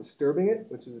without disturbing it,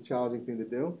 which is a challenging thing to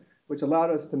do, which allowed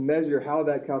us to measure how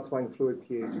that calcifying fluid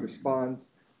pH responds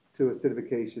to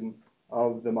acidification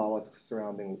of the mollusks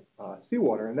surrounding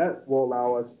seawater. And that will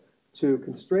allow us to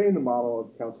constrain the model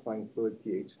of calcifying fluid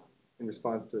pH in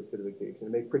response to acidification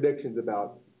and make predictions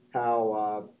about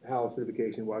how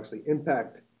acidification will actually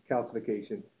impact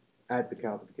calcification at the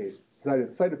calcification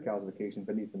site of calcification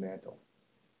beneath the mantle.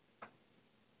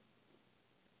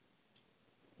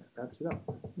 That wraps it up.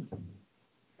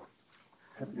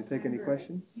 Happy to take any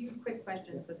questions. A few quick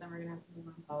questions, but then we're going to have to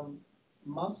move on.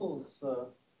 Mussels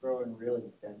grow in really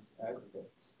dense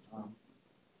aggregates.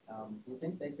 Do you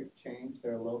think they could change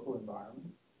their local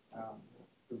environment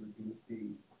to reduce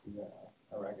the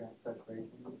aragonite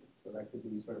saturation? So that could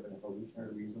be sort of an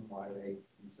evolutionary reason why they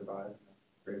can survive in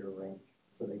a greater range,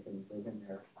 so they can live in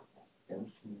their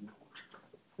dense community.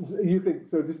 So you think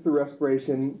so? Just through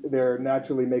respiration, they're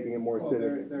naturally making it more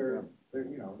acidic.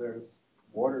 There's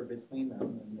water between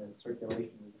them, and the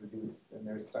circulation is reduced, and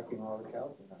they're sucking all the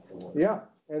calcium out of the water. Yeah,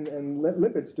 and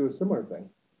lipids do a similar thing,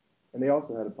 and they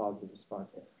also had a positive response.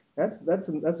 That's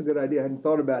a good idea. I hadn't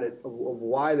thought about it of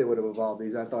why they would have evolved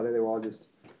these. I thought they were all just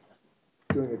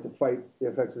doing it to fight the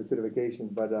effects of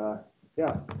acidification. But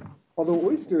yeah, although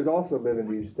oysters also live in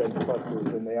these dense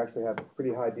clusters, and they actually have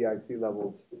pretty high DIC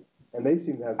levels, and they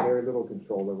seem to have very little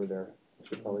control over their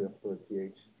capillary fluid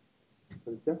pH.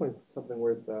 But it's definitely something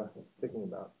worth thinking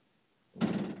about.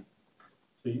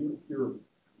 So you're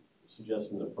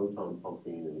suggesting the proton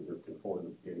pumping and you're controlling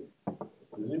the pH.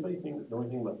 Does anybody know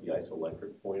anything about the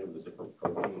isoelectric point of the different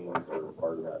proteins that are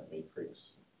part of that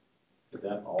matrix? Could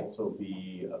that also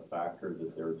be a factor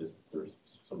that there's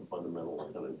some fundamental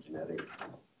kind of genetic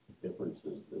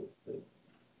differences that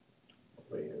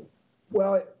weigh in?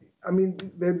 Well, I mean,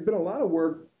 there's been a lot of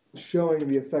work showing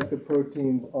the effect of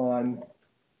proteins on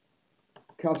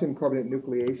calcium carbonate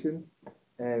nucleation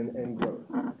and growth.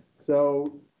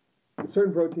 So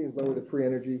certain proteins lower the free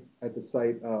energy at the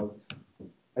site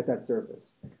at that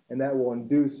surface, and that will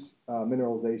induce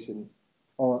mineralization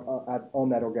on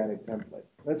that organic template.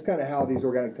 That's kind of how these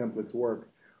organic templates work.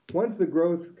 Once the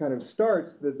growth kind of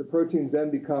starts, the proteins then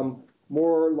become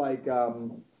more like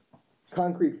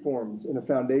concrete forms in a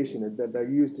foundation that they're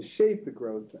used to shape the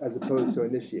growth as opposed to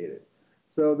initiate it.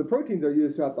 So the proteins are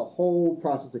used throughout the whole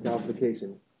process of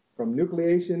calcification, from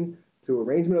nucleation to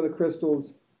arrangement of the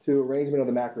crystals to arrangement of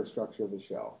the macrostructure of the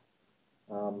shell.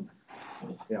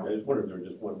 Yeah. I just wonder if there was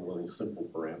just one really simple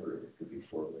parameter that could be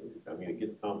correlated. I mean, it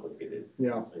gets complicated.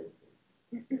 Yeah.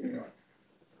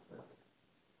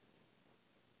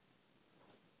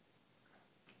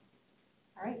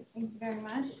 All right, thank you very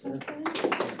much.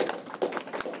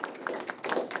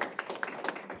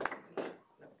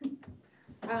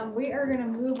 We are going to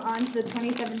move on to the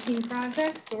 2017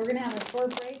 project. So we're going to have a short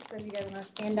break. So if you guys want to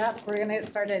stand up, we're going to get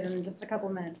started in just a couple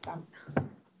minutes.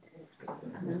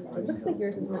 It looks like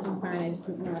yours is working fine. I just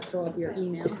didn't want to throw up your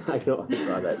email. I know. I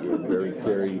saw that. You were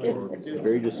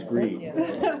very discreet.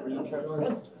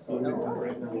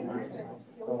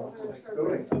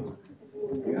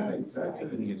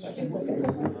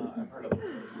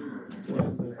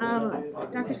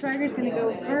 Dr. Schweiger's going to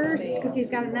go first because he's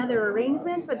got another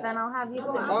arrangement, but then I'll have you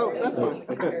go out. Oh, that's fine.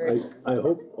 I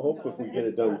hope if we get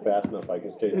it done fast enough, I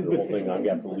can stay through the whole thing. I'm going to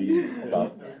have to leave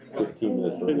about 15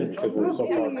 minutes early because we're so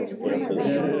far from campus.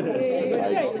 I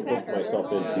booked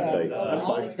myself in too tight. That's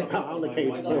fine. I'm the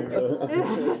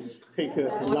case. Take a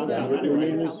your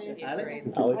name is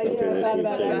Alex? So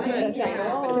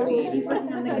he's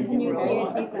working on the continuous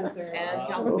DIC sensor. And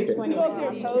okay. your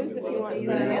pose if you want.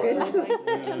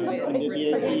 The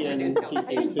DIC and key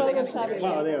phase 2.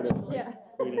 Oh, there it is. Yeah.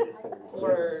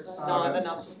 or not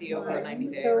enough to see over a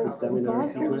 90-day So, recovery.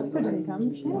 Glasgow's good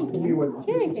income.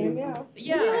 Champagne, yeah.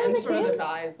 Yeah, and sort of the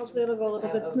size. Hopefully it'll go a little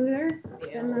bit smoother.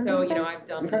 Yeah. So, you know, I've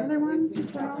done Other ones.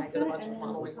 I did a bunch of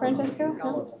modeling Francesco?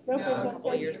 scallops No, a Francesco.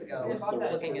 couple of years ago,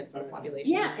 looking at population.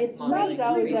 Yeah, it's modeling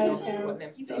always based out on of town. what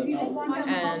NIMS does.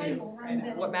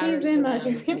 And what matters He's in to them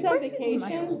he's on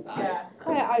vacation. size,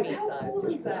 I meat size,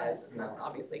 tissue size, and that's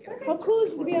obviously going to How cool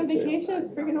is it to be on vacation? It's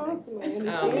freaking awesome. I and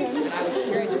I understand. was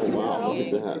curious if you were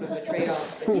seeing sort of a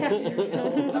trade-off of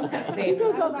that same.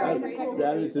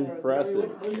 That is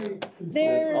impressive.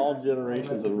 They're All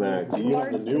generations of Macs. You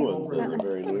have the new ones, those are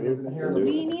very new.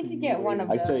 We need to get one of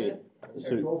I those. tell you,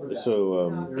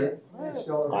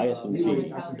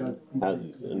 ISMT has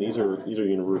these, and these are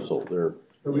universal. They're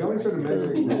really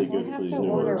good I for these have to new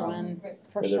order ones. one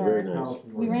for And they're very sure. nice.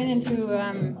 We ran into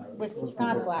with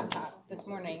Scott's laptop this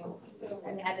morning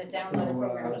and had to download a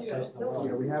program.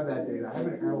 Yeah, we have that data. I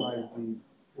haven't analyzed the,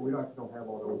 well, we don't have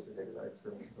all the ocean data that I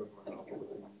experienced with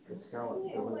the scallops.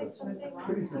 So it's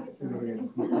pretty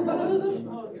significant,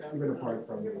 even apart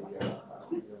from the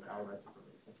alright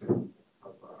information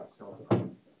of shell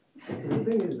size. The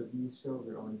thing is that these shells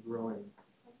are only growing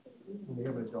when we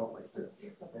have an adult like this,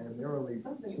 and they're only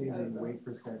changing weight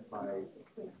percent by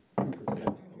 2% over 9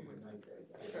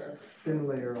 days. Thin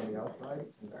layer on the outside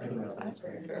and thin layer on the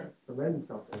inside. The lens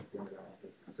itself is the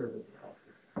surface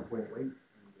analysis, weight and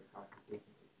the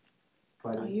concentration rates.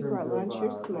 But in you terms brought lunch, of,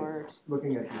 you're smart.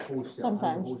 looking at the whole shell,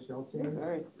 Sometimes. the whole shell change,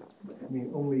 Very smart. I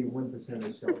mean, only 1% of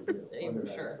the shell do.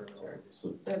 Sure.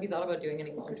 So have you thought about doing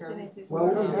any long-term? Well,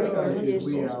 what we've done is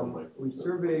we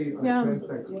surveyed on Yeah,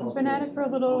 transect. it's been at it for a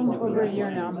little over a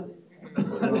year now.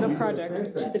 The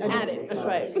project. At it, that's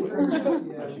right.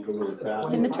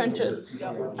 In the trenches.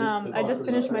 I just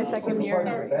finished my second year in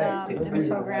the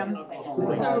program.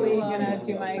 Slowly gonna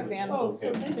do my exams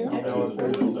soon.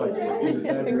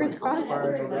 Fingers crossed.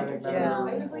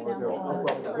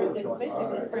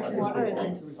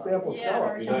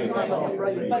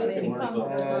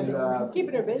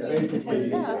 Keeping her busy.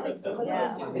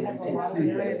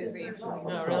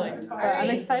 Oh, really? I'm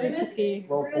excited to see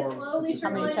how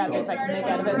many chapters I can make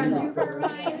out of it. Do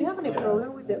you have any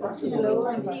problem with the oxygen level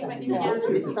in this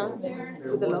distance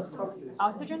to the loss?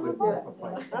 Oxygen level?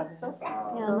 Yeah,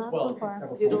 not so far.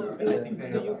 Do you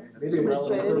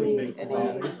superspray any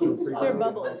They're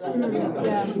bubbles.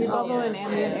 Yeah, we bubble in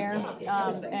ambient air,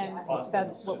 and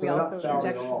that's what we also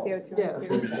inject for CO2 into.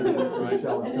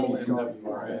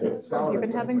 Have you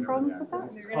been having problems with that?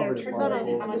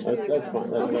 That's fine.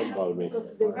 That doesn't bother me.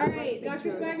 All right,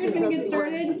 Dr. Swagger's gonna get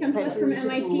started. He comes to us from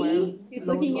MIT. He's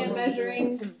looking at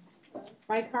measuring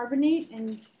bicarbonate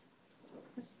and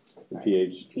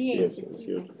pH. pH.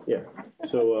 Yeah.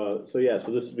 So this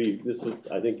is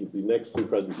I think the next two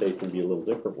presentations will be a little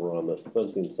different. We're on the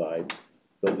sensing side,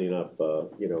 building up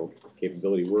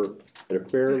capability. We're at a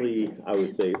fairly, I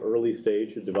would say, early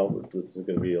stage of development. So this is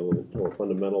going to be a little bit more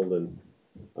fundamental than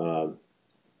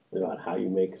about how you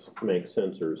make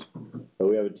sensors. But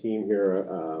we have a team here.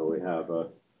 We have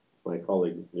my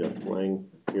colleague Jeff Lang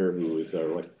here, who is our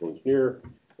electrical engineer.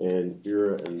 And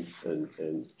Vera and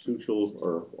Suchel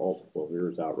are all, well,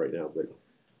 Vera's out right now, but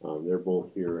they're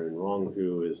both here. And Rong,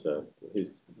 who is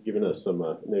he's given us some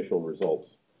initial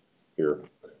results here.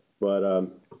 But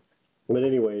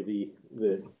anyway,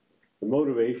 the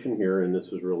motivation here, and this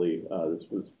was really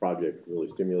this project really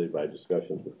stimulated by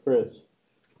discussions with Chris,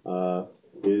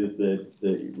 is that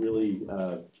really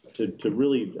to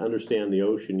really understand the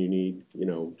ocean, you need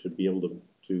to be able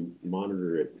to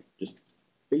monitor it just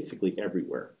basically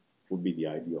everywhere would be the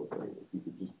ideal thing. If you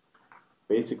could just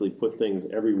basically put things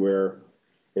everywhere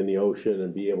in the ocean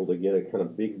and be able to get a kind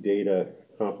of big data,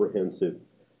 comprehensive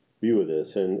view of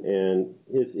this. And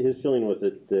his feeling was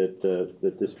that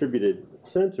distributed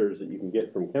sensors that you can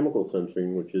get from chemical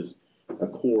sensing, which is a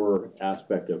core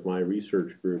aspect of my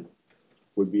research group,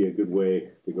 would be a good way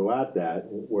to go at that,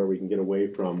 where we can get away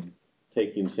from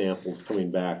taking samples, coming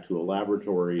back to a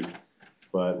laboratory,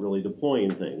 but really deploying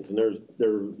things. And there's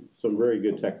some very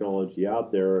good technology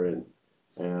out there, and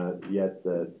yet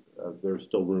there's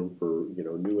still room for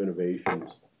new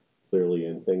innovations, clearly,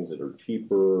 in things that are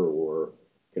cheaper or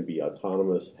can be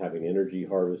autonomous, having energy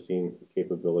harvesting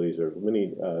capabilities. There's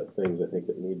many things I think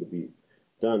that need to be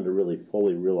done to really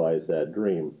fully realize that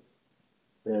dream.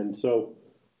 And so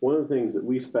one of the things that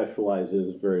we specialize in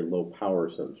is very low power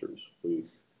sensors. We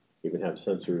even have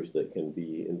sensors that can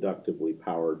be inductively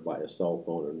powered by a cell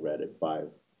phone and read at 5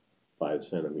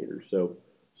 centimeters. So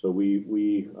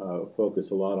we focus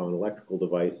a lot on electrical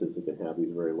devices that can have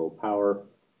these very low power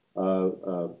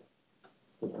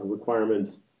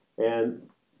requirements. And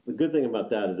the good thing about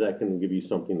that is that can give you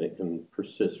something that can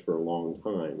persist for a long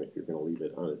time if you're going to leave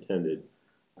it unattended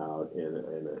out in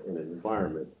an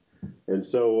environment. And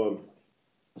so,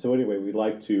 so anyway, we'd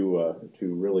like to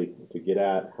really get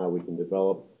at how we can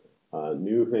develop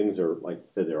new things. Or like I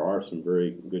said, there are some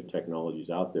very good technologies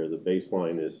out there. The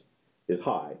baseline is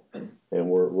high, and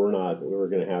we're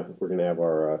going to have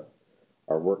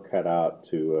our work cut out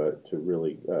to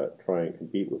really try and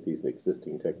compete with these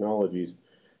existing technologies.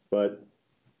 But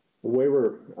the way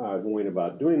we're going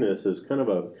about doing this is kind of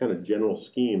a general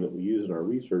scheme that we use in our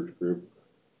research group,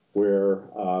 where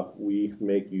we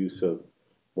make use of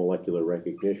molecular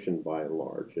recognition by and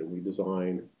large, and we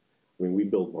we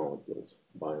build molecules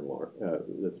by and large.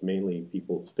 That's mainly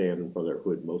people stand in front of their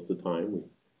hood most of the time.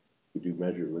 We do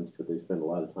measurements, but they spend a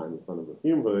lot of time in front of a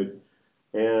fume hood.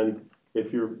 And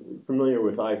if you're familiar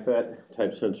with IFET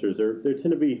type sensors, they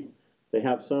tend to be, they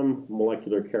have some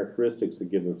molecular characteristics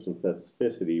that give them some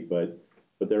specificity, but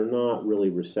they're not really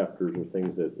receptors or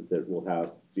things that will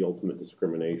have the ultimate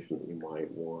discrimination that you might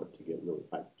want to get really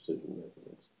high precision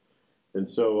measurements. And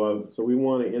so, so we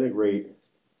want to integrate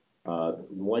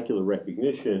molecular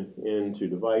recognition into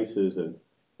devices, and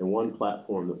one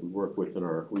platform that we work with in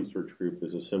our research group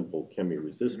is a simple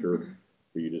chemiresistor,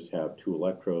 where you just have two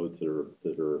electrodes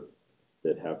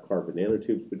that have carbon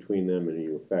nanotubes between them, and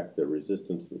you affect the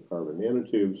resistance to the carbon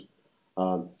nanotubes.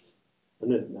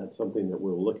 And that's something that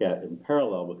we'll look at in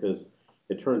parallel, because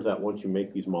it turns out once you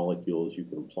make these molecules, you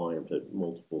can apply them to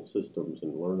multiple systems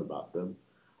and learn about them.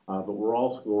 But we're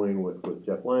also going with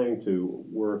Jeff Lang to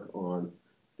work on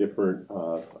different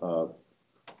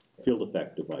field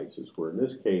effect devices, where in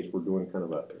this case we're doing kind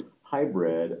of a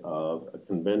hybrid of a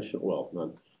conventional, well,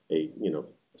 not a,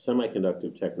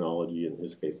 semiconductive technology. In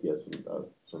his case, he has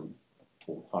some,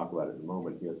 we'll talk about it in a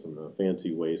moment, he has some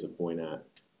fancy ways of going at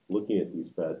looking at these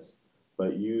FETs,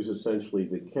 but use essentially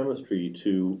the chemistry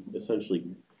to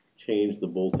essentially change the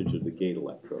voltage of the gate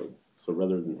electrode. So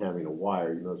rather than having a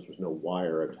wire, you notice there's no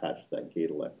wire attached to that gate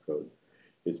electrode.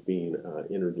 It's being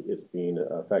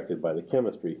affected by the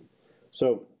chemistry.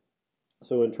 So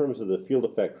in terms of the field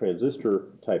effect transistor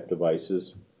type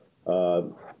devices,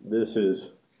 this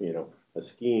is a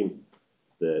scheme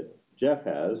that Jeff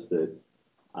has that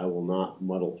I will not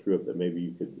muddle through it, but maybe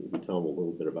you could tell him a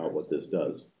little bit about what this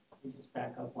does. You just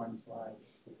back up one slide.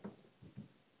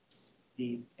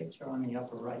 The picture on the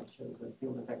upper right shows a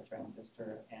field effect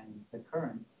transistor, and the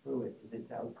current through it is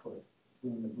its output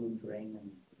between the blue drain and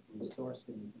the blue source,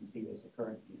 and you can see there's a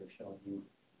current meter showing you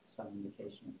some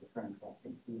indication of the current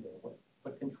passing through there.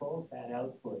 What controls that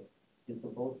output is the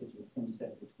voltage, as Tim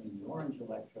said, between the orange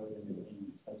electrode and the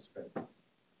green substrate.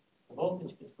 The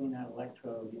voltage between that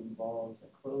electrode involves a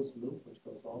closed loop, which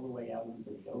goes all the way out into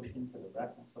the ocean to the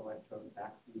reference electrode,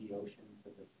 back through the ocean to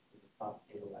the top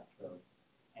gate electrode.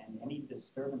 And any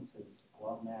disturbances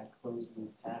along that closed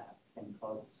loop path can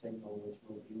cause a signal which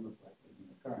will be reflected in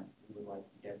the current. We would like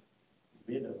to get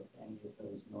rid of any of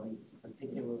those noises,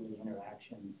 particularly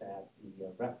interactions at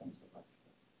the reference electrode.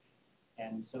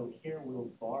 And so here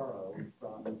we'll borrow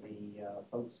from the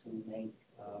folks who make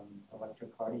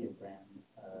electrocardiogram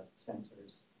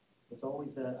sensors. It's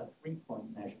always a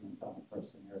three-point measurement on a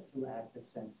person. There are two active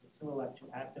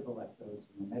active electrodes,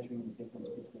 and we're measuring the difference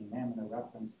between them, and the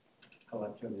reference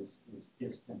electrode is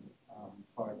distant,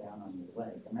 far down on your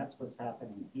leg. And that's what's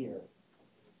happening here.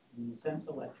 The sense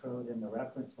electrode and the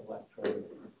reference electrode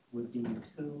would be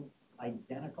two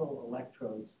identical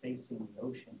electrodes facing the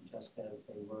ocean, just as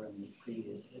they were in the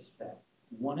previous ISPEC.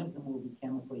 One of them will be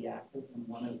chemically active and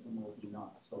one of them will be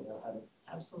not. So they'll have an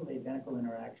absolutely identical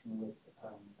interaction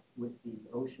with the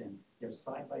ocean. They're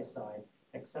side by side,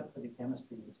 except for the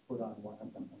chemistry that's put on one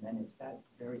of them. And then it's that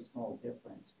very small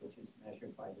difference which is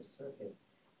measured by the circuit.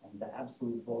 And the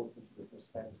absolute voltage with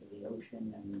respect to the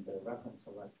ocean and the reference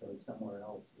electrode somewhere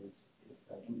else is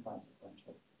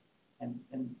inconsequential.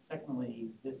 And secondly,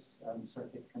 this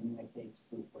circuit communicates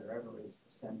to wherever is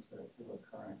the sensor through a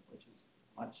current, which is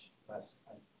much less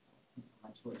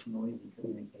noisy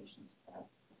communications path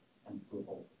than through a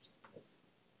voltage. That's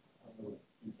a little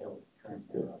detailed current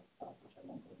there which I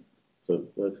won't go into.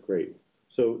 So that's great.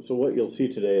 So what you'll see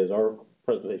today is our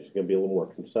presentation is going to be a little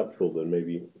more conceptual than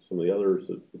maybe some of the others,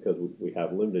 because we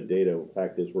have limited data. In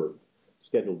fact, we're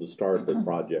scheduled to start the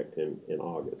project in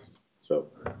August. So,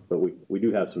 but we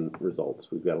do have some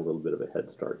results. We've got a little bit of a head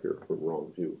start here from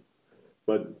wrong too.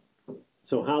 But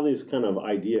so how this kind of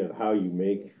idea of how you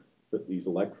make these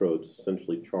electrodes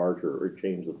essentially charge or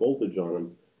change the voltage on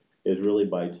them is really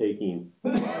by taking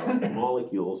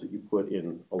molecules that you put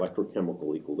in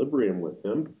electrochemical equilibrium with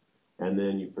them, and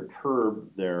then you perturb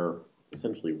their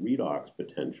essentially redox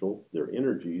potential, their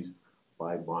energies,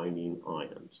 by binding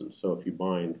ions. And so if you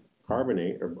bind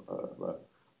carbonate or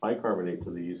bicarbonate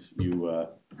to these,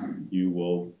 you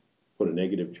will put a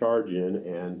negative charge in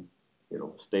and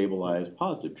stabilize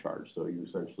positive charge. So you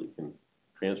essentially can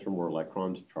transfer more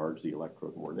electrons, charge the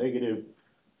electrode more negative.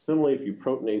 Similarly, if you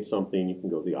protonate something, you can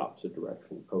go the opposite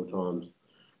direction. Protons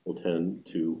will tend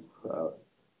to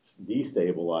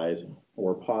destabilize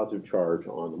more positive charge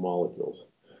on the molecules.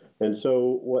 And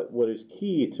so what is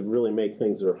key to really make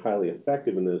things that are highly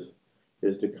effective in this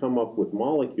is to come up with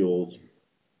molecules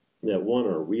that, one,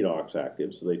 are redox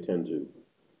active, so they tend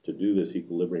to do this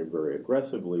equilibrium very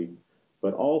aggressively,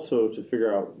 but also to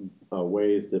figure out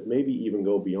ways that maybe even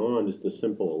go beyond just the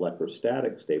simple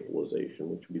electrostatic stabilization,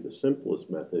 which would be the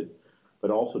simplest method, but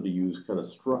also to use kind of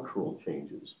structural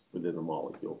changes within the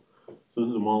molecule. So this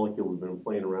is a molecule we've been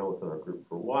playing around with in our group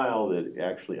for a while that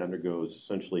actually undergoes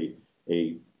essentially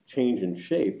a change in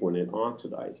shape when it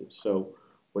oxidizes. So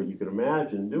what you can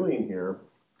imagine doing here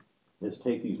is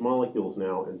take these molecules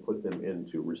now and put them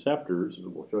into receptors,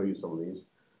 and we'll show you some of these,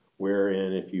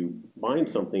 wherein if you bind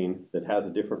something that has a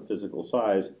different physical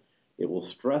size, it will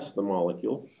stress the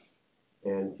molecule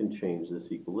and can change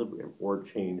this equilibrium or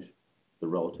change the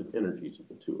relative energies of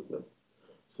the two of them.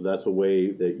 So that's a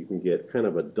way that you can get kind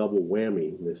of a double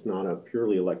whammy. It's not a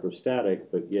purely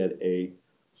electrostatic, but yet a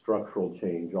structural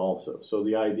change also. So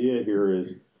the idea here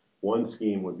is one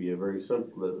scheme would be a very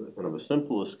simple, kind of a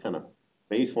simplest kind of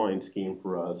baseline scheme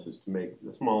for us is to make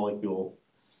this molecule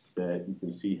that you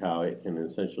can see how it can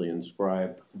essentially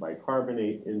inscribe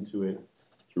bicarbonate into it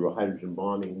through a hydrogen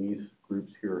bonding. These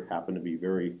groups here happen to be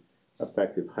very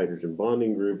effective hydrogen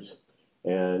bonding groups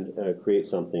and create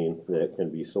something that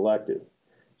can be selective.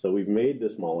 So we've made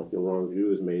this molecule.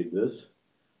 Rongju has made this.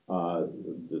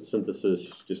 The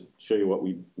synthesis, just show you what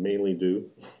we mainly do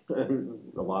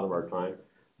a lot of our time.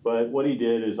 But what he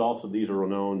did is also, these are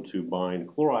known to bind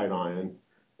chloride ion.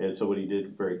 And so what he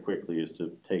did very quickly is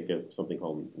to take something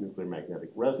called nuclear magnetic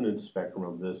resonance spectrum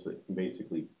of this that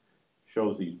basically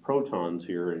shows these protons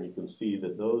here. And you can see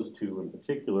that those two in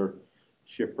particular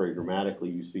shift very dramatically.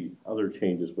 You see other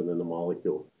changes within the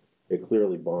molecule. It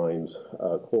clearly binds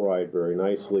chloride very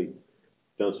nicely.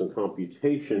 Done some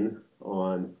computation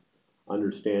on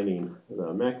understanding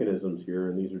the mechanisms here.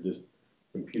 And these are just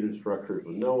computed structures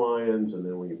with no ions. And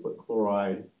then when you put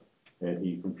chloride, and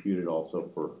he computed also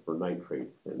for nitrate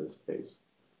in this case.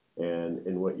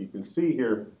 And what you can see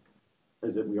here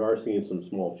is that we are seeing some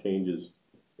small changes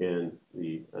in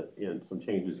some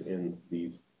changes in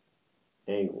these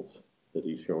angles that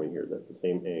he's showing here. That's the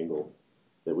same angle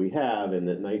that we have, and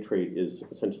that nitrate is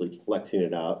essentially flexing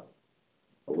it out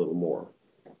a little more.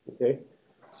 Okay,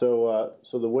 so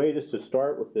the way just to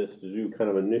start with this, to do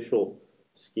kind of initial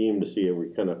scheme to see if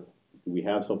we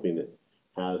have something that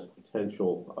has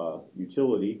potential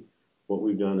utility. What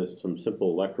we've done is some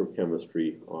simple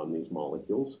electrochemistry on these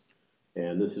molecules.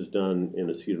 And this is done in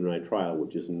acetonitrile,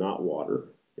 which is not water.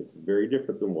 It's very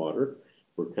different than water.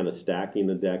 We're kind of stacking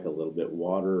the deck a little bit.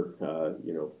 Water,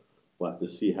 we'll have to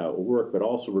see how it will work, but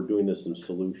also we're doing this in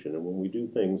solution. And when we do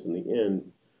things in the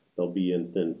end, they'll be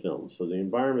in thin films. So the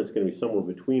environment is going to be somewhere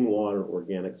between water and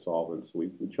organic solvents. We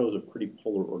chose a pretty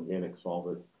polar organic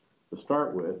solvent to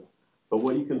start with. But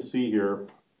what you can see here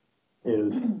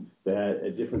is that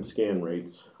at different scan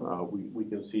rates, we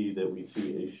can see that we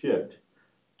see a shift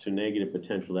to negative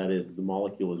potential. That is, the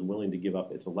molecule is willing to give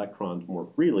up its electrons more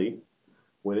freely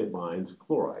when it binds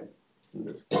chloride, in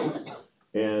this case.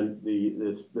 And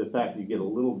the fact you get a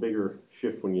little bigger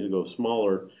shift when you go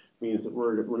smaller means that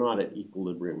we're not at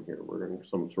equilibrium here. We're in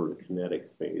some sort of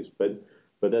kinetic phase. But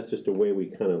that's just a way we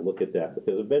kind of look at that,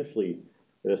 because eventually,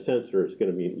 in a sensor, it's going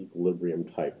to be an equilibrium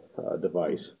type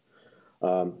device.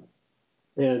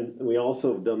 And we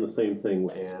also have done the same thing,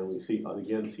 and we see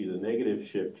the negative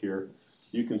shift here.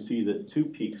 You can see that two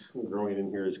peaks growing in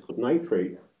here is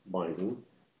nitrate binding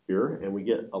here, and we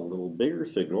get a little bigger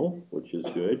signal, which is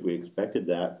good. We expected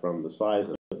that from the size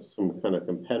of some kind of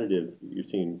competitive. You're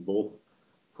seeing both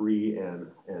free and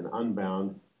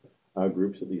unbound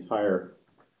groups at these higher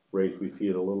rates. We see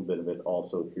it a little bit of it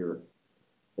also here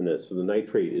in this. So the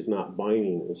nitrate is not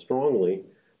binding as strongly.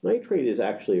 Nitrate is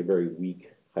actually a very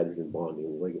weak hydrogen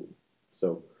bonding ligand.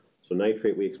 So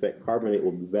nitrate, we expect carbonate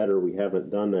will be better. We haven't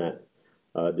done that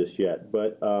just yet.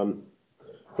 But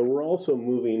we're also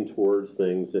moving towards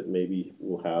things that maybe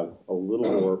will have a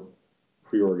little more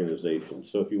pre-organization.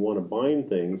 So if you want to bind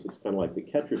things, it's kind of like the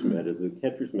catcher's mitt. If the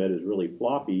catcher's mitt is really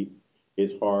floppy,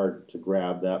 it's hard to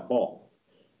grab that ball.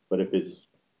 But if it's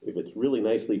really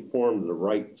nicely formed, the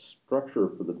right structure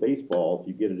for the baseball, if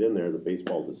you get it in there, the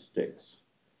baseball just sticks.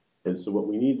 And so what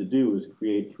we need to do is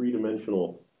create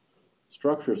three-dimensional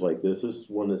structures like this. This is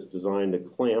one that's designed to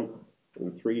clamp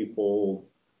and threefold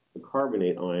the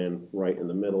carbonate ion right in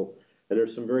the middle. And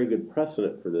there's some very good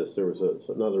precedent for this. There was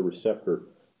another receptor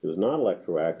that was not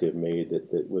electroactive made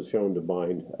that was shown to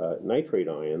bind nitrate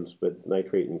ions, but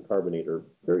nitrate and carbonate are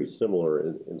very similar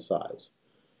in size.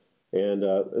 And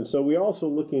so we're also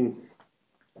looking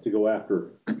to go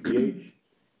after pH.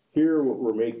 Here, what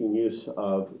we're making use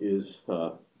of is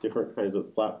different kinds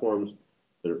of platforms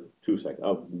that are, 2 seconds,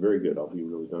 oh, very good, I'll be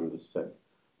really done in just a sec,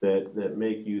 that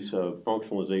make use of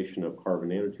functionalization of carbon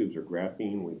nanotubes or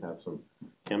graphene. We have some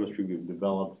chemistry we've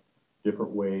developed,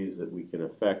 different ways that we can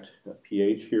affect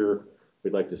pH here.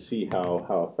 We'd like to see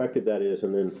how effective that is,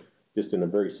 and then just in a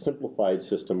very simplified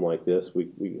system like this,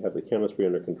 we have the chemistry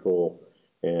under control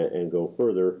and go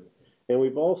further. And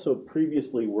we've also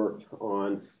previously worked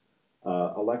on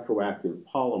electroactive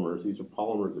polymers. These are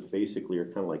polymers that basically are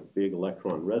kind of like big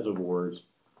electron reservoirs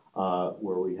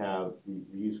where we have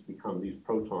these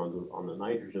protons on the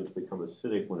nitrogens become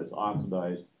acidic when it's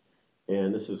oxidized.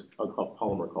 And this is a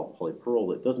polymer called polypyrrole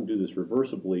that doesn't do this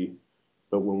reversibly,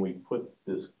 but when we put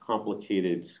this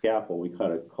complicated scaffold, we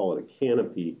kind of call it a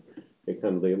canopy.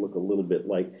 They look a little bit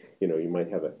like, you might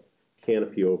have a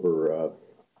canopy over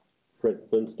Fred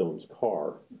Flintstone's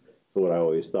car. So what I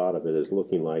always thought of it as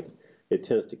looking like, it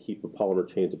tends to keep the polymer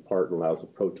chains apart and allows the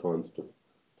protons to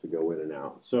go in and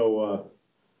out. So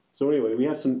anyway, we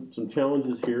have some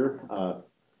challenges here.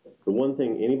 The one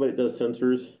thing, anybody that does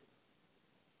sensors,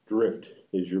 drift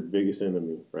is your biggest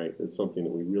enemy, right? It's something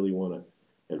that we really want to,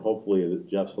 and hopefully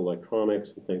Jeff's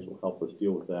electronics and things will help us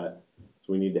deal with that.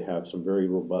 So we need to have some very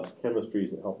robust chemistries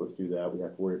that help us do that. We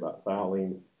have to worry about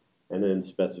fouling, and then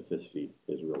specificity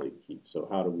is really key. So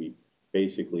how do we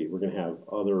basically, we're going to have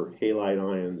other halide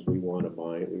ions we want to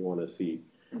bind. We want to see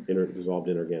dissolved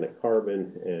inorganic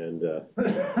carbon and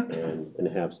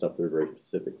have stuff that are very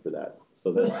specific for that.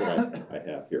 So that's what I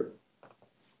have here.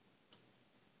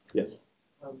 Yes.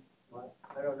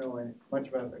 I don't know much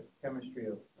about the chemistry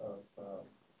of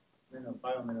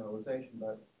biomineralization,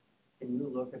 but can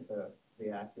you look at the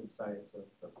active sites of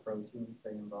the proteins,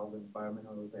 say, involved in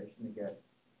biomineralization to get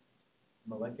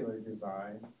molecular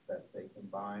designs that, say, can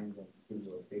bind and give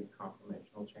you a big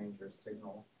conformational change or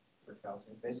signal for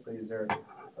calcium? Basically, are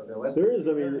there lessons? There is,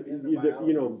 I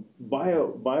mean,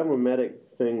 biomimetic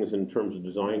things in terms of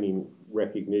designing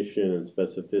recognition and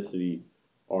specificity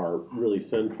are really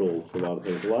central to a lot of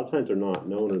things. A lot of times they're not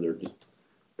known, or they're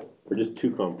just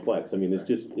too complex. I mean, it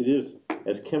is,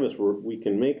 as chemists, we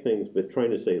can make things, but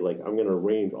trying to say, like, I'm going to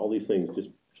arrange all these things just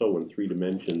so in 3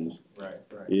 dimensions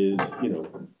is,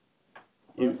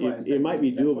 it might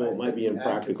be doable, it might be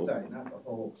impractical.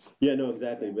 Yeah, no,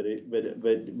 exactly.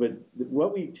 But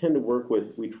what we tend to work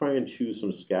with, we try and choose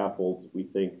some scaffolds that we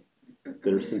think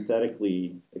that are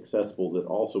synthetically accessible, that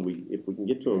also if we can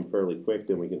get to them fairly quick,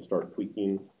 then we can start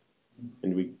tweaking.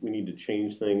 And we need to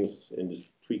change things and just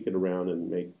tweak it around and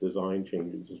make design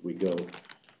changes as we go.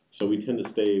 So we tend to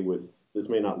stay with, this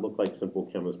may not look like simple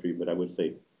chemistry, but I would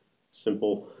say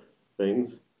simple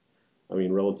things. I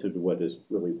mean, relative to what is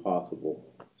really possible.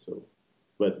 So,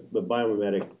 but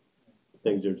biomimetic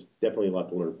things, there's definitely a lot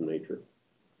to learn from nature.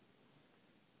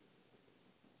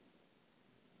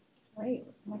 All right,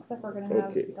 next up we're going to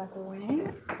have Dr.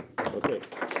 Wang. Okay.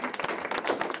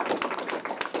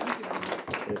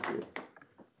 Thank you.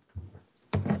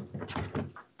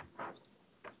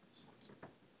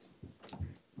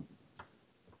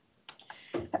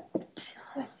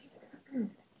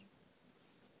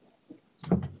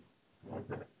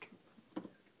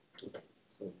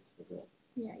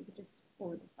 Yeah, you could just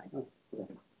forward the slides.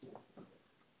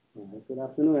 Good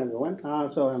afternoon, everyone.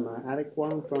 So I'm Alec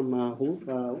Wang from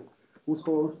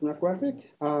Wusco Snapgraphic.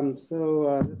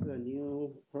 This is a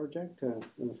new project. And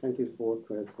thank you for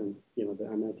Chris and the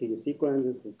MIT sequence.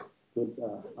 This is a good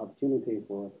opportunity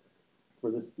for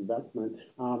this development.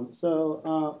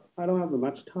 I don't have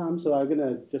much time, so I'm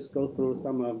gonna just go through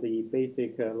some of the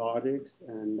basic logics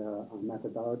and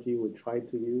methodology we try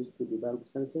to use to develop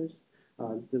sensors.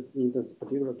 In this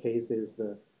particular case is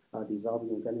the dissolved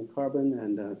organic carbon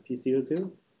and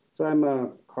PCO2. So I'm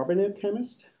a carbonate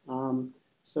chemist.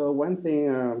 So one thing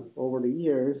over the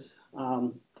years,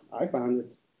 I found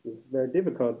it's very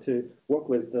difficult to work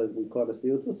with we call the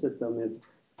CO2 system is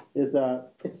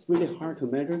it's really hard to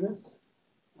measure this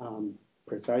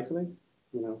precisely,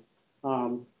 in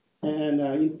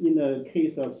the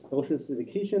case of ocean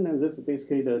acidification, and this is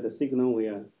basically the signal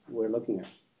we're looking at,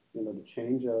 the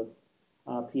change of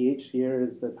pH here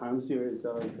is the time series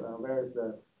of various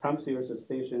time series of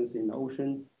stations in the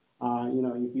ocean.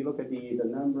 If you look at the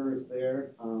numbers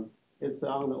there, it's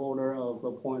on the order of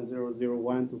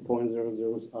 0.001 to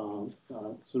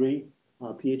 0.003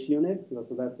 pH unit.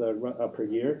 So that's per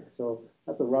year. So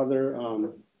that's a rather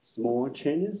small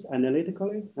changes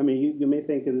analytically. I mean, you may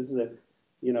think this is the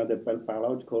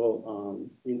biological,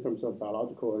 in terms of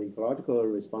biological or ecological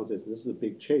responses, this is a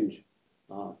big change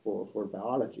for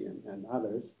biology and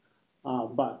others.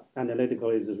 But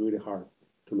analytically, this is really hard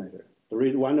to measure.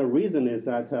 One of the reasons is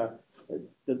that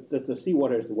the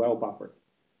seawater is well buffered.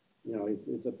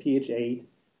 It's a pH 8.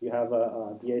 You have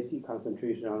a DIC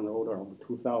concentration on the order of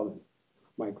 2,000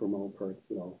 micromole per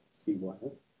kilo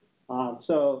seawater.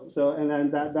 And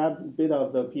then that bit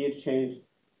of the pH change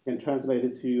can translate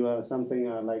it to something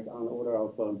like on the order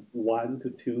of 1 to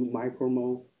 2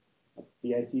 micromole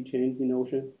DIC change in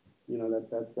ocean.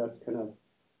 That's kind of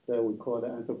that we call the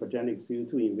anthropogenic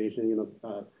CO2 invasion.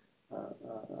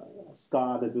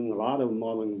 Scott is doing a lot of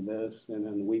modeling of this, and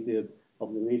then we did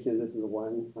observation. This is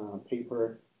one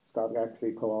paper Scott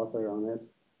actually co-authored on this.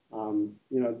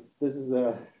 This is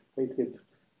basically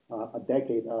a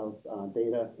decade of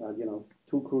data.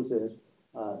 2 cruises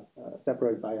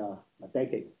separated by a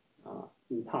decade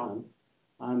in time,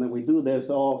 and then we do this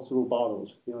all through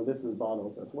bottles. This is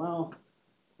bottles as well.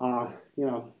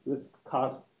 This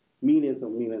costs millions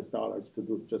of dollars to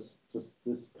do just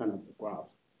this kind of graph.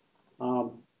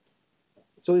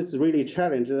 So it's really a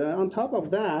challenge. On top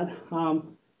of that,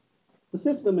 the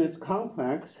system is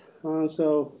complex,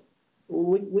 so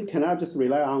we cannot just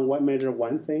rely on measure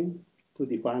one thing to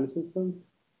define the system.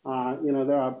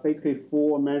 There are basically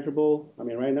 4 measurable. I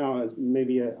mean, right now, it's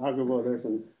maybe arguable there's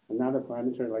another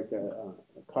parameter like the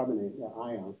carbonate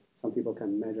ion. Some people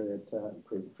can measure it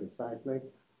precisely.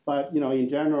 But, in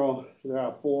general, there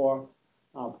are 4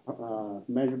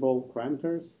 measurable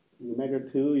parameters. You measure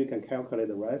 2, you can calculate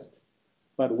the rest.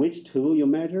 But which 2 you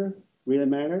measure really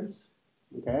matters,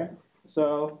 okay?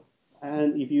 So,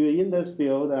 and if you're in this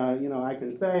field, I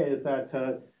can say is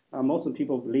that most of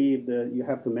people believe that you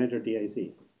have to measure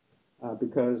DIC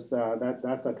because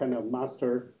that's a kind of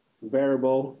master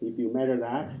variable. If you measure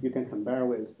that, you can compare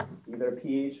with either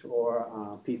pH or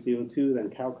PCO2, then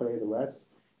calculate the rest.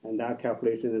 And that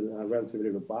calculation is relatively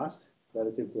robust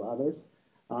relative to others.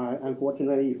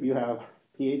 Unfortunately, if you have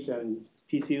pH and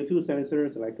PCO2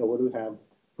 sensors like what we have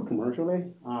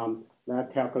commercially,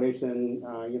 that calculation,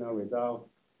 resolve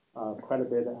quite a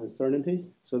bit of uncertainty.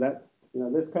 So that,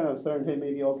 this kind of uncertainty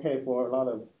may be okay for a lot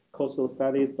of coastal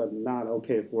studies, but not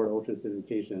okay for ocean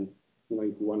acidification.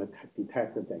 If you want to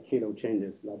detect the decadal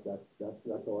changes, that's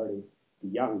already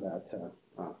beyond that.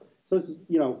 So it's,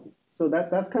 so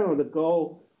that's kind of the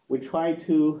goal. We try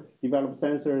to develop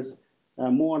sensors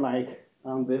more like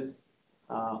on this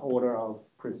order of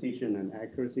precision and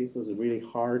accuracy. So it's a really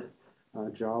hard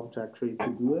job to actually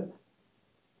do it.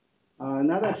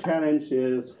 Another challenge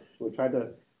is we try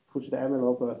to push the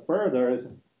envelope further. Is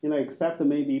except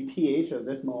maybe pH at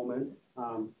this moment,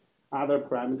 other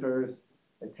parameters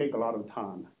take a lot of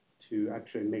time to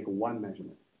actually make one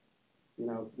measurement. In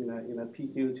a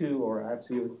PCO2 or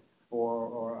FCO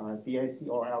or DIC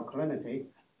or alkalinity,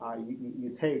 you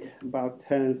take about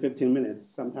 10, 15 minutes,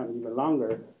 sometimes even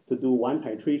longer, to do one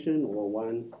titration or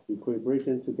one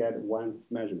equilibration to get one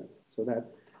measurement. So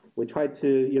that we try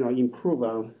to, improve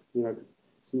on,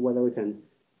 see whether we can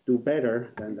do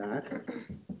better than that.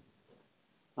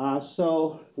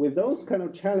 So with those kind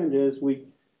of challenges,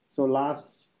 so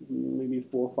last maybe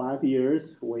 4 or 5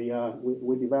 years, we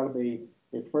developed a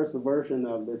first version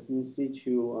of this in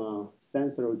situ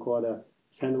sensor we call a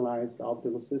channelized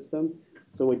optical system.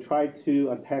 So we tried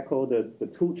to tackle the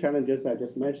 2 challenges I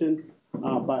just mentioned,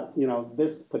 but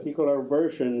this particular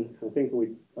version, I think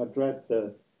we addressed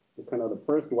the kind of the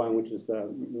first one, which is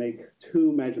make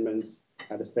 2 measurements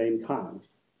at the same time.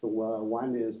 So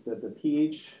one is the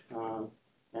pH,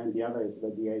 and the other is the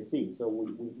DIC. So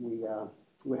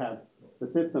we have the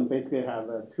system basically have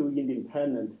 2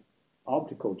 independent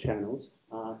optical channels.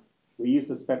 We use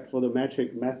the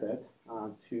spectrophotometric method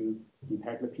to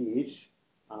detect the pH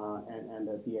and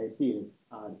the DIC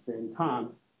at the same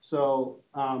time. So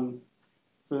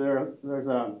there's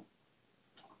a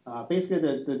basically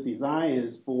the design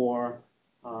is for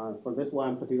this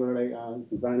one particularly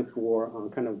designed for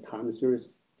kind of time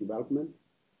series development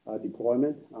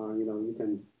deployment. You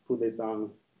can put this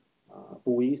on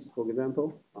buoys, for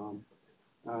example.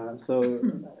 So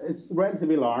it's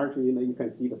relatively large. You can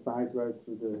see the size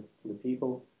relative to the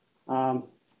people. And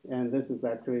this is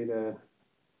actually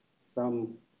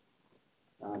some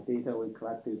data we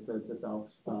collected just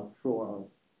offshore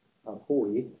of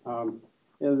Hawaii. And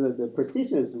the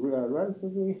precision is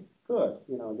relatively good.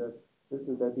 This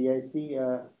is the DIC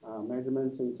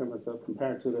measurement in terms of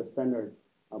compared to the standard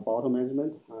bottle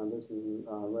measurement. This is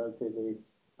relatively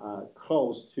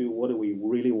close to what we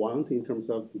really want in terms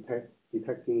of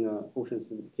detecting ocean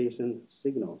acidification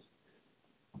signals.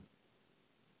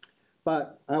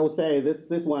 But I would say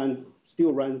this one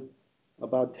still runs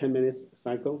about 10 minutes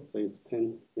cycle, so it's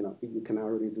 10. You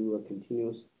cannot really do a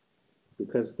continuous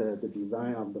because the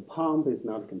design of the pump is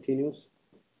not continuous.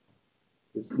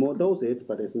 It's small dosage,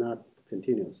 but it's not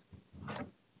continuous.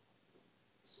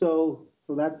 So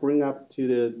that brings up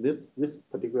to this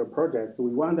particular project. So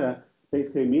we want to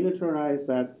basically miniaturize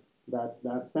that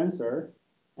sensor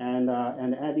and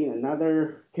adding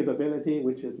another capability,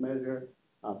 which is measure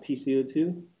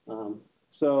PCO2.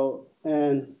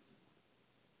 And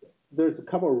there's a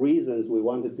couple of reasons we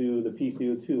want to do the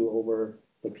PCO2 over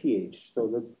the pH. So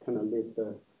let's kind of list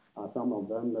some of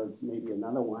them. There's maybe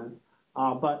another one.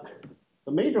 But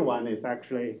the major one is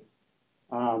actually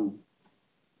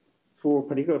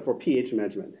particularly for pH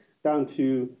measurement. Down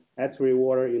to estuary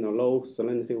water, low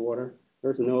salinity water,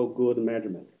 there's no good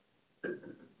measurement.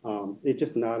 It's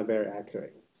just not very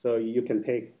accurate. So you can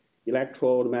take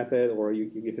electrode method, or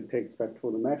you can take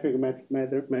spectrometric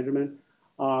measurement.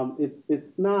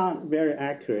 It's not very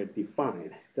accurate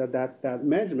defined. That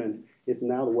measurement is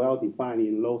not well defined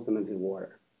in low salinity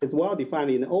water. It's well defined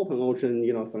in open ocean,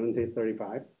 salinity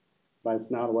 35, but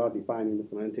it's not well defined in the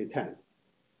salinity 10.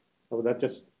 So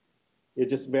it's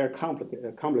just very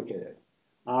complicated.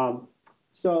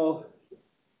 So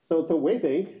we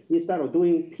think instead of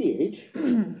doing pH,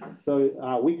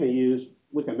 so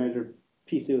we can measure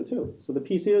PCO2. So the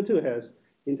PCO2 has,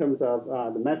 in terms of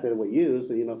the method we use,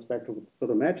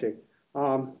 spectrophotometric,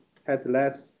 has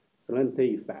less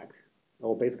salinity effect,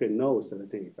 or basically no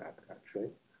salinity effect actually.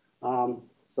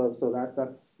 So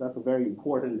that's very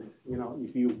important.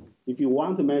 If you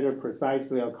want to measure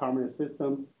precisely a carbonate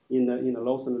system in the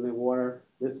low salinity water,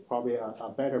 this is probably a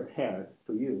better pair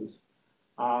to use.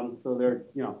 So there,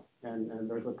 and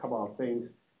there's a couple of things,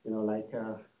 like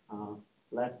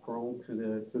less prone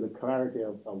to the clarity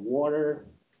of water,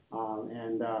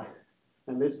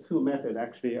 and these two methods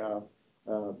actually are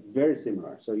very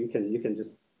similar. So you can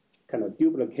just kind of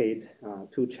duplicate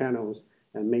two channels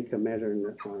and make a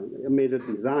measure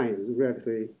design is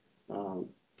relatively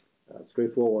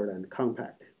straightforward and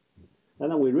compact. And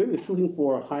then we're really shooting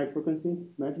for high frequency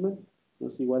measurement.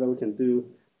 We'll see whether we can do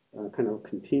kind of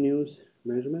continuous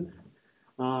measurement.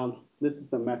 This is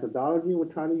the methodology we're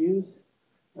trying to use,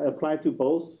 applied to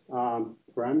both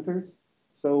parameters.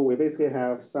 So we basically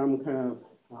have some kind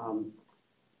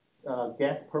of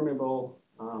gas permeable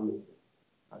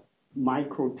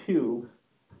micro tube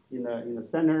in the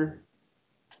center,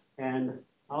 and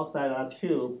outside that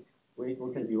tube, we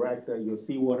can direct your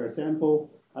seawater sample.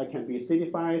 It can be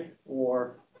acidified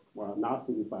or, well, not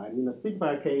acidified. In the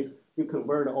acidified case, you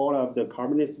convert all of the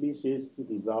carbonate species to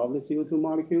dissolve the CO2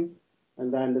 molecule,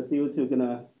 and then the CO2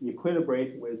 gonna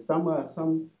equilibrate with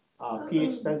some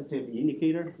pH-sensitive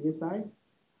indicator inside.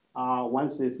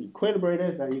 Once it's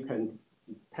equilibrated, then you can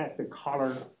detect the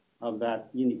color of that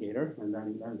indicator, and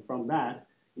then from that,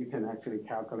 you can actually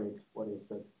calculate what is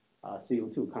the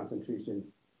CO2 concentration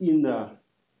in the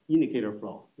indicator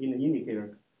flow, in the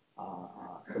indicator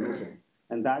solution.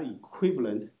 And that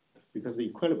equivalent, because the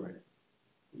equilibrate,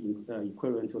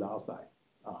 equivalent to the outside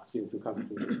CO2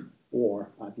 concentration or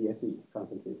DSE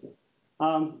concentration.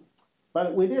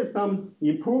 But we did some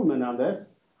improvement on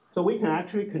this. So we can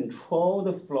actually control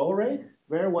the flow rate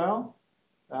very well.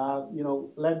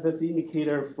 Let this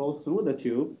indicator flow through the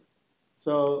tube.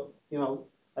 So,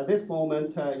 at this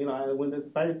moment, if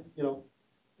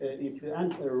you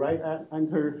enter right at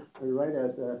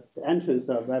the entrance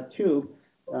of that tube,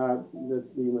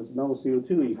 there's no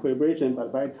CO2 equilibration,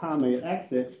 but by the time it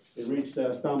exits, it reached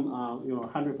some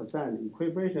 100%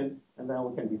 equilibration, and then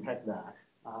we can detect that.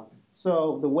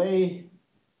 So the way,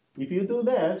 if you do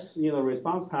this,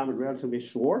 response time is relatively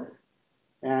short,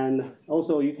 and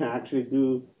also you can actually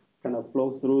do kind of flow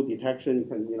through detection.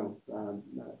 You can,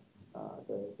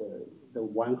 the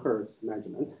 1 Hertz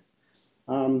measurement.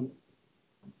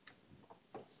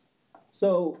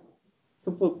 So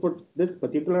for this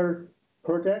particular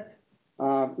project,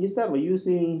 instead of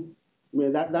using,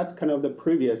 that's kind of the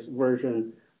previous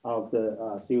version of the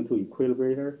CO2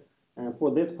 equilibrator. And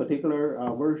for this particular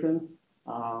version,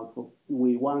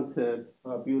 we want to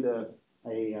build a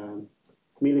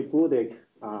millifluidic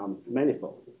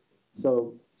manifold.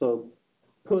 So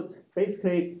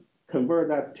basically convert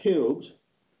that tube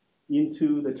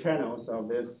into the channels of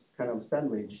this kind of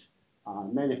sandwich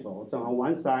manifold. So on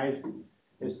one side,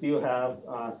 you still have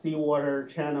seawater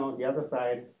channel. The other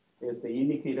side is the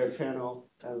indicator channel,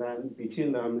 and then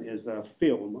between them is a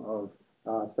film of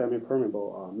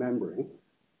semi-permeable membrane.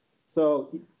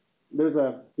 So there's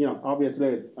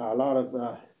obviously a lot of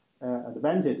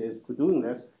advantages to doing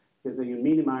this, because you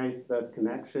minimize the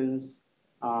connections,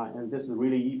 and this is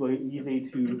really easy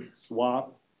to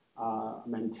swap,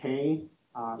 maintain,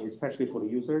 especially for the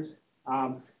users.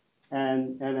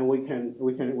 And then we think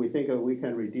we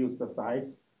can reduce the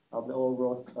size of the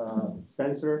overall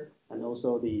sensor and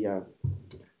also the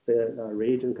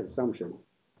reagent consumption.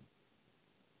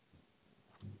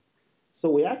 So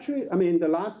we actually,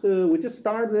 we just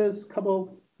started this a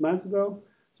couple months ago.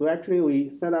 So actually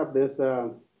we set up this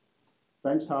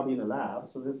benchtop in the lab.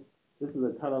 So this is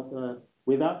a kind of,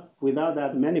 without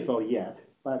that manifold yet,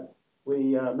 but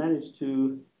we managed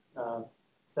to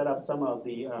set up some of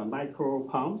the micro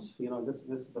pumps. This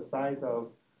is the size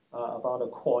of about a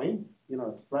coin,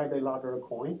 slightly larger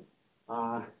coin.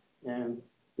 And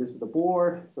this is the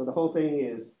board. So the whole thing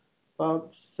is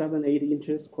about 7-8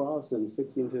 inches across and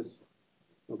 6 inches.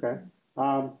 Okay.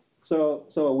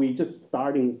 So we just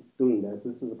starting doing this.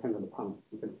 This is kind of the pump.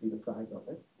 You can see the size of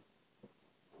it.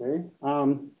 Okay.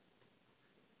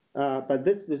 But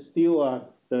this is still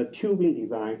the tubing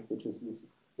design, which is this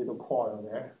little coil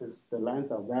there. The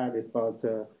length of that is about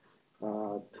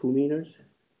 2 meters.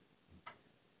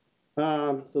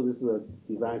 So this is a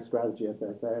design strategy, as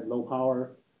I said, low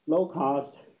power, low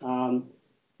cost.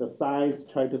 The size,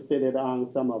 try to fit it on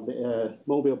some of the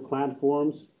mobile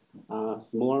platforms,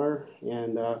 smaller,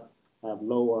 and have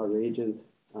lower reagent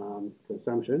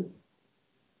consumption.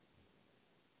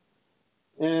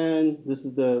 And this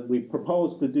is we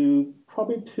propose to do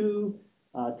probably 2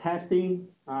 testing.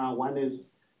 One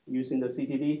is using the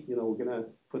CTD. We're gonna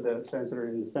put the sensor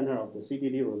in the center of the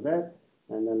CTD rosette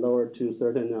and then lower to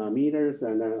certain meters.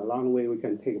 And then along the way, we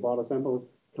can take bottle samples,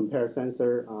 compare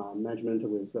sensor measurement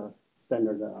with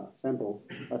standard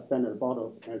standard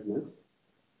bottle measurement.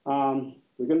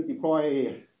 We're gonna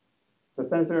deploy the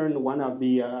sensor in one of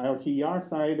the LTER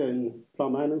site in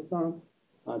Plum Island Sound,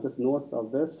 just north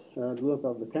of north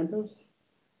of the campus.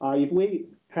 If we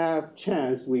have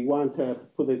chance, we want to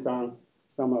put this on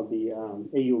some of the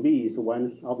AUVs.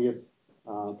 One obvious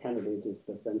candidate is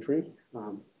the Sentry.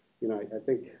 I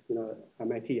think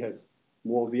MIT has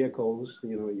more vehicles.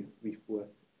 If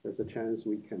there's a chance,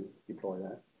 we can deploy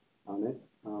that on it.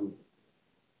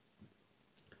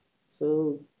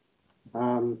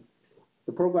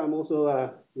 The program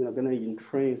also going to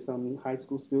train some high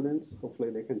school students. Hopefully,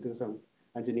 they can do some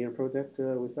engineer project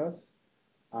with us.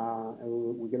 And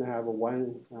we're going to have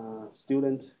 1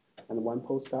 student and 1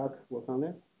 postdoc work on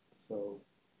it. So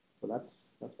that's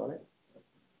about it.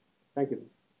 Thank you.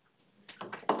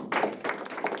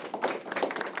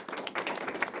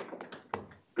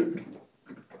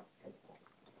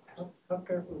 How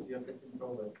carefully do you have to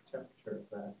control the temperature of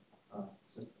that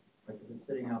system? Like if it's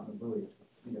sitting out in the buoy,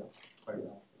 quite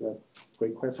well. That's a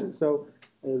great question. So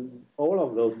all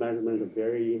of those measurements are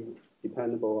very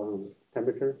dependable on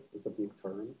temperature. It's a big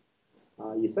term.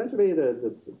 Essentially,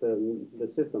 the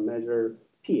system measures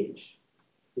pH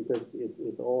because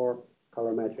it's all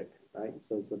colorimetric, right?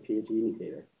 So it's a pH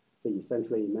indicator. So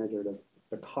essentially, you measure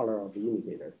the color of the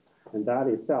indicator. And that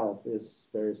itself is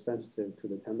very sensitive to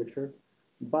the temperature.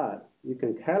 But you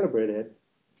can calibrate it,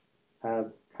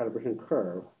 have calibration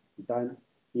curve done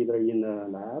either in the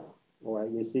lab or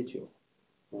in situ.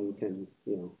 And you can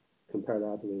compare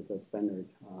that with a standard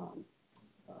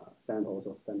samples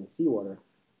or standard seawater,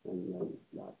 and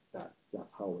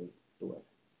that's how we do it.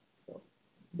 So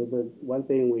the one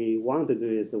thing we want to do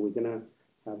is that we're gonna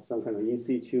have some kind of in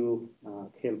situ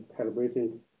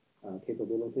calibration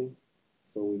capability.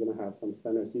 So we're gonna have some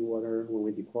standard seawater when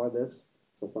we deploy this.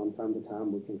 So from time to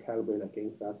time, we can calibrate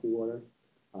against that seawater,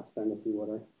 standard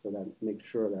seawater, so that make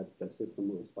sure that the system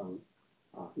will respond,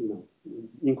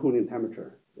 including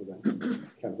temperature, so that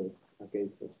calibrate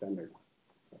against the standard.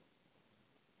 So.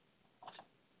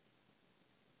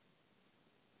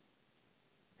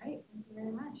 All right, thank you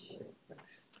very much.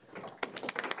 Thanks.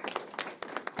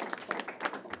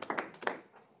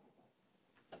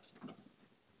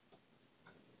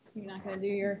 You're not going to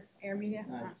do your air media?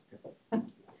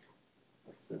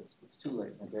 It's too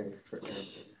late in the day for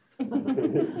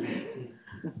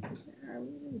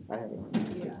I have it.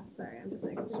 Yeah, sorry, I'm just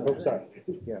like. Oh, sorry.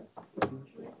 Yeah.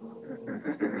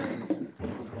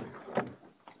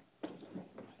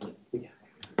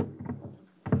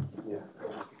 Yeah.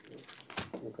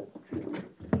 Okay.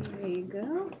 There you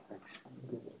go. Thanks.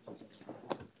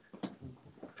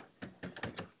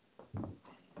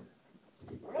 Let's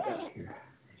see what we got here.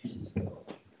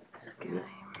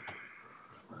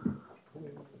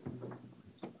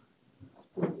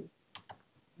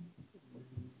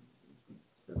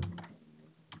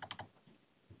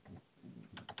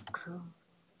 Okay.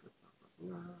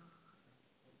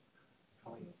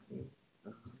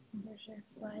 share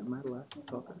slide. Am I the last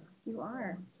talker? You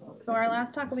are. So our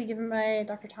last talk will be given by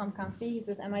Dr. Tom Comfy. He's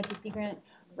with MIT Sea Grant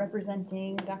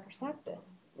representing Dr.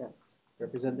 Saxis. Yes,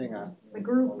 representing the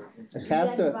group. a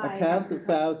cast of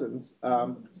thousands.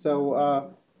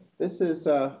 This is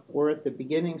we're at the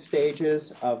beginning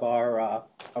stages of our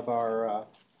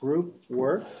group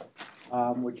work,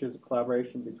 which is a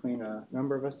collaboration between a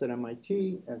number of us at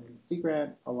MIT and Sea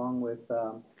Grant, along with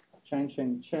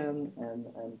Chang-Sheng Chen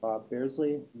and Bob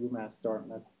Beersley, UMass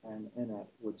Dartmouth, and at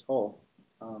Woods Hole.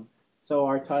 So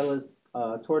our title is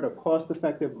Toward a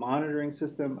Cost-Effective Monitoring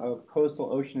System of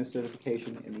Coastal Ocean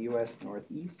Acidification in the U.S.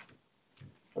 Northeast.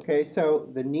 Okay, so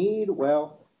the need,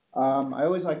 well, I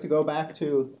always like to go back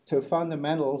to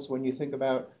fundamentals when you think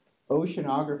about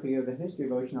oceanography or the history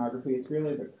of oceanography. It's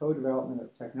really the co-development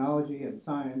of technology and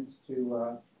science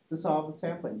to solve the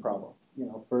sampling problem. You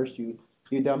know, first you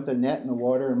dumped a net in the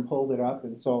water and pulled it up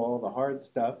and saw all the hard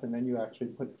stuff, and then you actually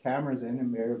put cameras in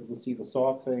and were able to see the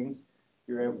soft things.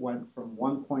 You went from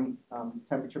 1-point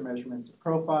temperature measurement to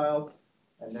profiles,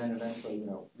 and then eventually, you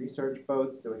know, research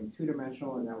boats doing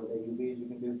 2-dimensional, and now with AUVs you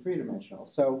can do 3-dimensional.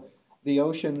 So the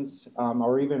oceans,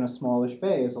 or even a smallish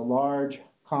bay, is a large,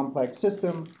 complex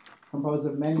system composed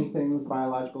of many things,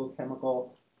 biological,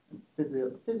 chemical, and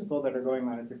physical, that are going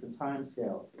on at different time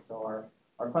scales. So our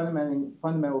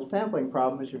fundamental sampling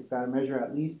problem is you've got to measure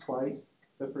at least twice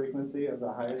the frequency of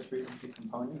the highest frequency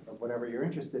component of whatever you're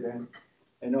interested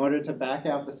in order to back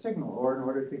out the signal, or in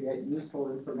order to get useful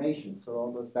information. So it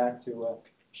all goes back to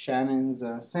Shannon's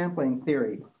sampling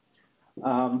theory.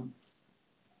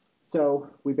 So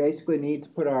we basically need to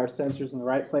put our sensors in the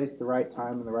right place, the right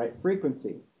time, and the right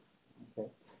frequency. Okay.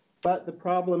 But the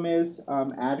problem is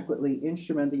adequately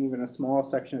instrumenting even a small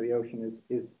section of the ocean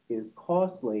is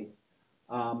costly.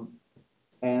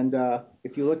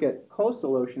 If you look at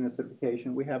coastal ocean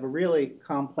acidification, we have a really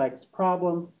complex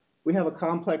problem. We have a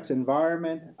complex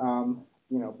environment,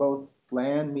 you know, both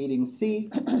land meeting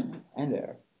sea and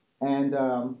air. And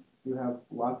you have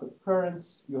lots of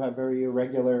currents. You have very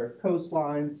irregular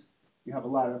coastlines. You have a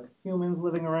lot of humans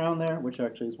living around there, which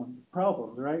actually is one of the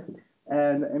problems, right?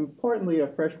 And importantly, a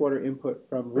freshwater input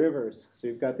from rivers. So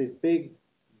you've got these big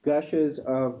gushes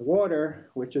of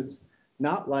water, which is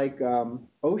not like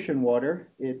ocean water.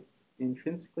 It's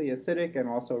intrinsically acidic and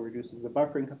also reduces the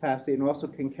buffering capacity, and also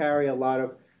can carry a lot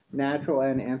of natural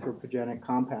and anthropogenic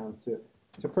compounds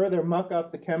to further muck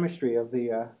up the chemistry of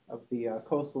the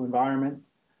coastal environment.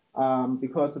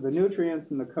 Because of the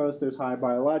nutrients in the coast, there's high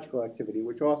biological activity,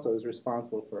 which also is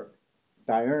responsible for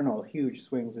diurnal huge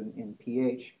swings in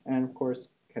pH, and of course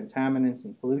contaminants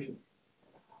and pollution.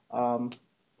 I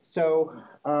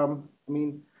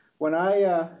mean, when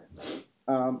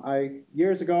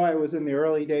years ago, I was in the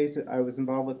early days, I was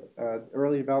involved with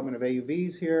early development of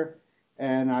AUVs here,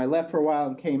 and I left for a while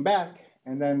and came back,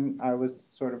 and then I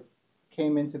was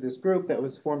came into this group that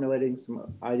was formulating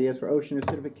some ideas for ocean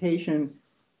acidification,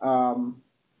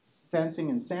 sensing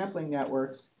and sampling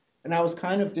networks, and I was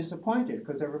kind of disappointed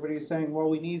because everybody was saying, well,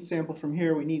 we need sample from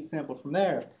here, we need sample from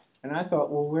there. And I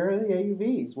thought, well, where are the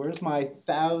AUVs? Where's my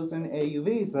 1,000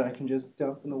 AUVs that I can just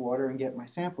dump in the water and get my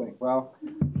sampling? Well,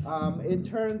 it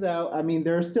turns out, I mean,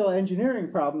 there are still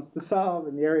engineering problems to solve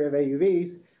in the area of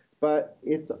AUVs, but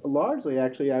it's largely,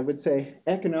 actually, I would say,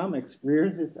 economics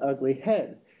rears its ugly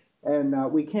head.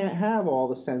 And we can't have all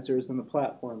the sensors and the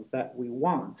platforms that we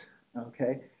want,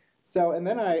 okay? So, and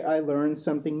then I learned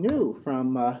something new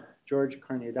from George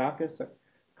Karniadakis, a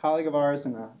colleague of ours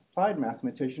and an applied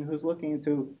mathematician who's looking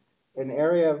into an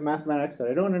area of mathematics that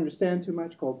I don't understand too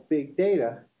much called big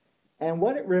data. And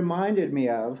what it reminded me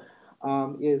of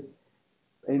is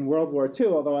in World War II,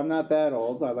 although I'm not that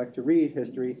old, I like to read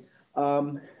history,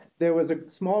 there was a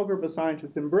small group of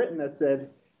scientists in Britain that said,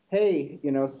 hey,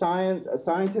 you know,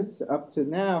 scientists up to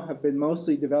now have been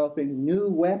mostly developing new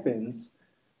weapons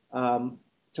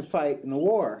to fight in the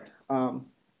war.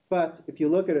 But if you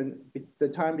look at the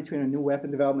time between a new weapon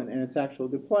development and its actual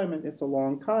deployment, it's a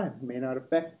long time. It may not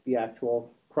affect the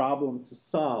actual problem to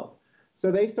solve.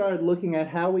 So they started looking at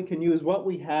how we can use what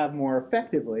we have more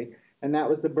effectively, and that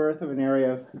was the birth of an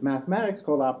area of mathematics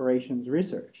called operations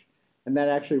research. And that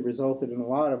actually resulted in a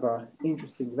lot of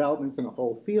interesting developments in the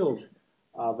whole field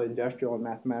of industrial and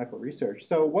mathematical research.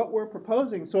 So what we're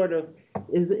proposing sort of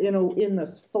is in the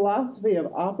philosophy of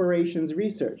operations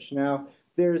research. Now,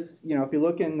 there's, you know, if you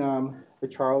look in the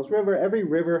Charles River, every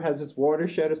river has its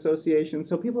watershed association.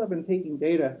 So people have been taking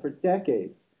data for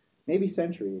decades, maybe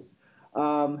centuries.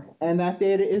 And that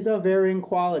data is of varying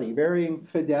quality, varying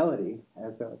fidelity,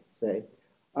 as I would say.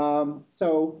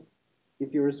 So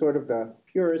if you were sort of the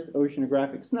purest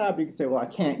oceanographic snob, you could say, well, I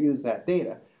can't use that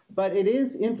data. but it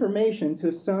is information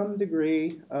to some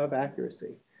degree of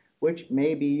accuracy, which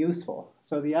may be useful.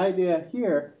 So the idea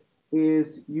here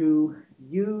is you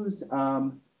use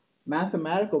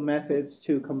mathematical methods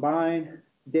to combine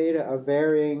data of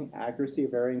varying accuracy,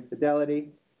 varying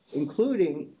fidelity,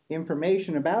 including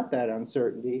information about that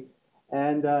uncertainty,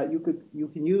 and you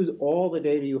can use all the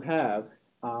data you have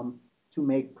to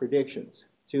make predictions,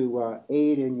 to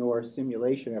aid in your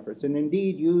simulation efforts, and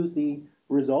indeed use the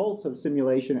results of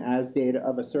simulation as data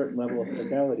of a certain level of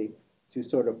fidelity to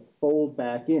sort of fold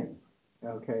back in.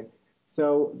 Okay,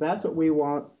 so that's what we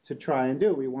want to try and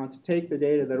do. We want to take the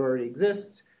data that already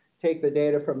exists, take the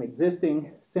data from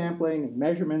existing sampling and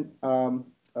measurement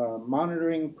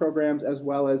monitoring programs, as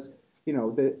well as, you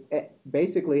know,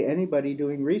 basically anybody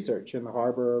doing research in the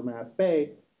harbor or Mass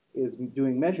Bay is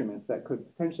doing measurements that could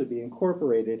potentially be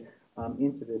incorporated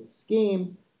into this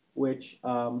scheme, which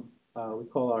we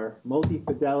call our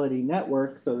multi-fidelity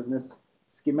network. So in this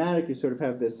schematic, you sort of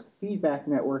have this feedback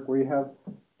network where you have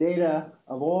data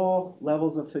of all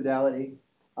levels of fidelity,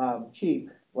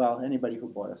 cheap. Well, anybody who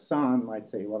bought a SON might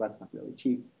say, well, that's not really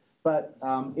cheap. But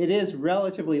it is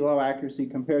relatively low accuracy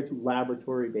compared to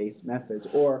laboratory-based methods,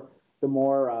 or the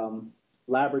more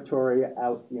laboratory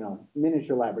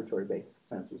miniature laboratory-based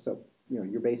sensors. So, you know,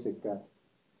 your basic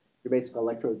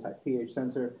electrode type pH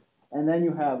sensor. And then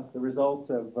you have the results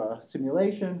of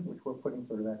simulation, which we're putting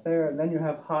sort of out there. And then you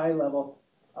have high-level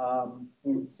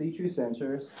in situ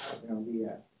sensors. You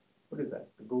know, what is that?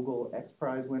 The Google X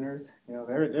Prize winners. You know,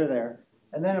 they're there.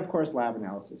 And then, of course, lab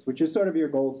analysis, which is sort of your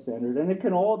gold standard. And it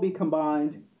can all be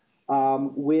combined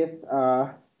with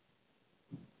a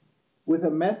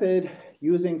method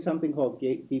using something called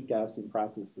deep Gaussian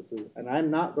processes. And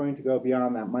I'm not going to go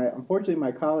beyond that. Unfortunately,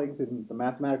 my colleagues in the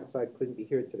mathematical side couldn't be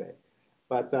here today.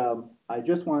 But I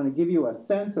just want to give you a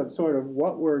sense of sort of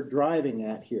what we're driving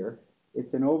at here.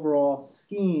 It's an overall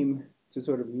scheme to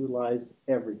sort of utilize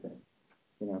everything,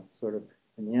 you know, sort of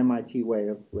in the MIT way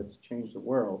of let's change the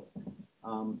world.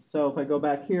 So if I go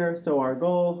back here, so our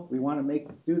goal, we want to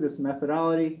do this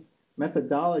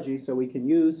methodology so we can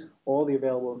use all the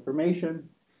available information,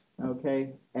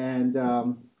 okay? And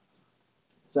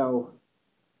so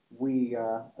we,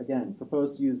 again,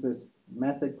 propose to use this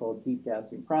method called deep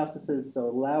Gaussian processes, so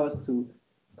allow us to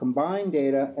combine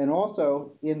data, and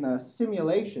also in the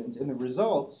simulations, in the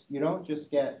results, you don't just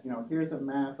get, you know, here's a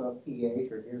map of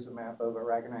pH or here's a map of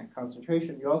aragonite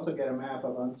concentration, you also get a map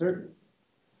of uncertainties.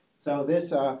 So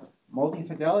this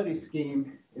multi-fidelity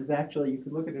scheme is actually, you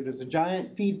can look at it as a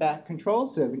giant feedback control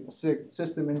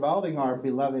system involving our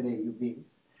beloved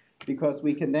AUVs, because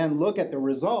we can then look at the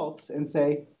results and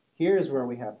say, here's where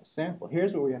we have to sample.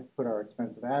 Here's where we have to put our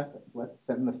expensive assets. Let's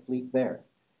send the fleet there.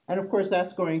 And of course,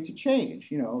 that's going to change.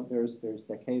 You know, there's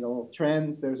decadal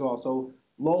trends. There's also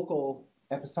local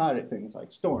episodic things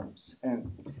like storms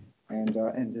and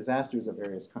disasters of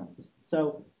various kinds.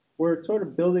 So we're sort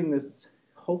of building this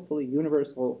hopefully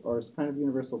universal or kind of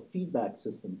universal feedback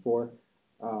system for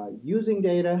using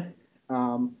data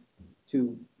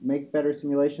to make better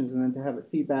simulations and then to have it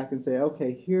feedback and say,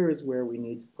 okay, here is where we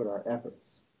need to put our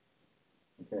efforts.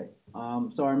 Okay,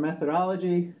 so our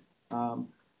methodology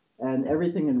and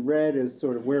everything in red is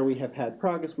sort of where we have had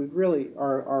progress. We've really,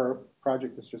 our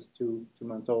project is just two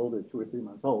months old or 2 or 3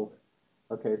 months old.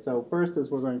 Okay, so first is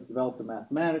we're going to develop the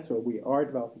mathematics, or we are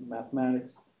developing the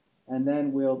mathematics, and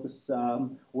then we'll just,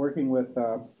 working with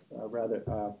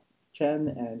Chen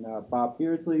and Bob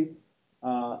Beardsley,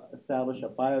 establish a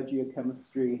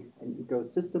biogeochemistry and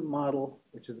ecosystem model,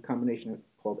 which is a combination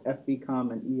called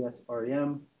FBCOM and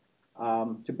ESREM,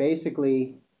 to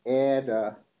basically add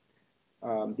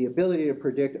the ability to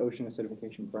predict ocean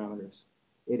acidification parameters.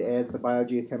 It adds the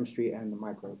biogeochemistry and the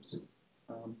microbes.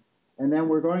 And then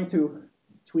we're going to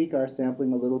tweak our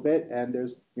sampling a little bit, and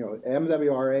there's, you know,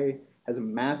 MWRA has a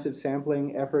massive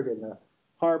sampling effort in the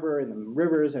harbor, in the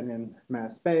rivers, and in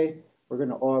Mass Bay. We're going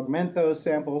to augment those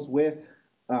samples with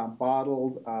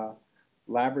bottled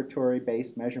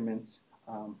laboratory-based measurements,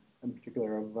 in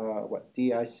particular of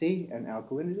DIC and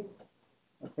alkalinity.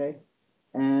 Okay,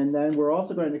 and then we're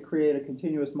also going to create a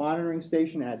continuous monitoring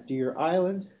station at Deer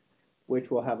Island, which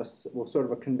will have sort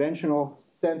of a conventional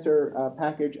sensor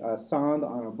package, a sonde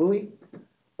on a buoy,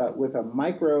 but with a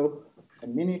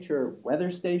miniature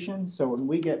weather station. So when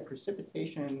we get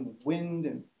precipitation, wind,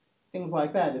 and things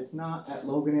like that, it's not at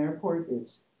Logan Airport.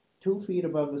 It's 2 feet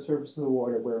above the surface of the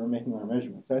water where we're making our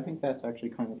measurements. So I think that's actually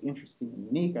kind of interesting and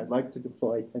unique. I'd like to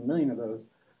deploy 10 million of those.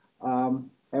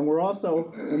 And we're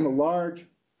also in the large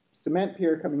cement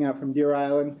pier coming out from Deer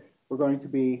Island. We're going to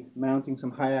be mounting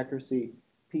some high accuracy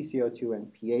PCO2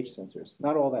 and pH sensors.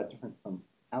 Not all that different from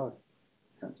Alex's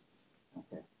sensors.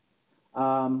 Okay.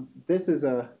 This is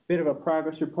a bit of a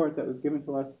progress report that was given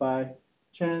to us by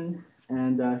Chen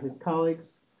and his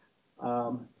colleagues.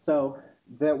 So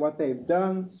that what they've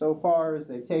done so far is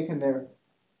they've taken their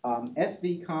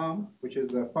FVCOM, which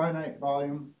is a finite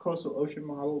volume coastal ocean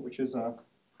model, which is a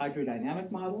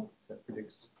hydrodynamic model that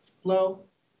predicts flow,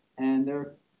 and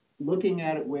they're looking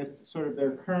at it with sort of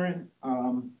their current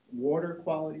water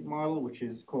quality model, which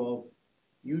is called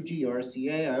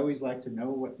UGRCA. I always like to know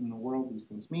what in the world these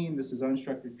things mean. This is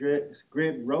unstructured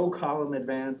grid row column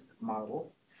advanced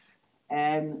model.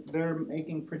 And they're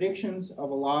making predictions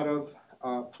of a lot of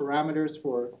parameters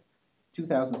for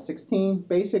 2016,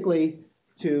 basically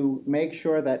to make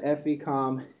sure that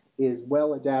FVCOM is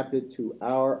well adapted to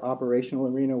our operational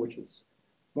arena, which is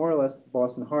more or less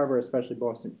Boston Harbor, especially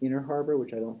Boston Inner Harbor,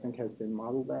 which I don't think has been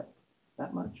modeled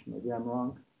that much. Maybe I'm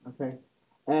wrong. Okay.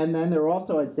 And then they're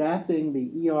also adapting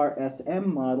the ERSM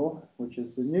model, which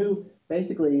is the new,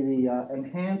 basically the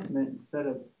enhancement. Instead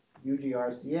of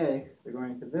UGRCA, they're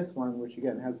going to this one, which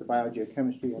again has the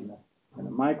biogeochemistry and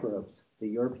the microbes, the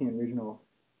European Regional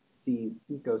Seas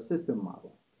Ecosystem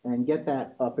Model, and get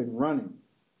that up and running.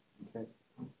 Okay.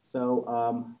 So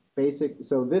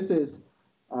so this is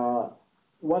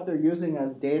what they're using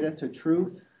as data to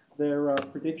truth their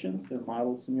predictions, their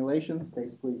model simulations,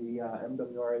 basically the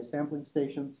MWRA sampling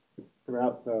stations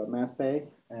throughout the Mass Bay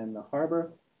and the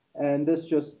harbor. And this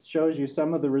just shows you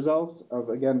some of the results of,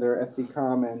 again, their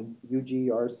FVCOM and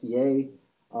UGRCA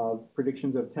of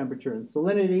predictions of temperature and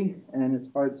salinity. And it's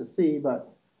hard to see,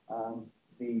 but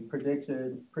the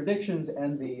predictions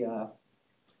and the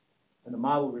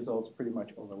model results pretty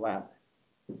much overlap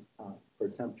for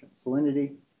temperature and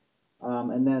salinity.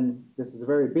 And then this is a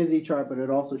very busy chart, but it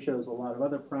also shows a lot of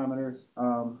other parameters,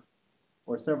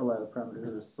 or several other parameters.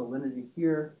 There's salinity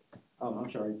here.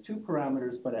 I'm sorry, 2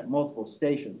 parameters, but at multiple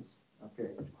stations. Okay,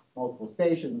 multiple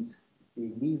stations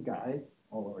being these guys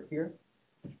all over here.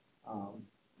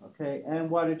 Okay, and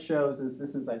what it shows is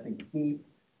this is, I think, deep.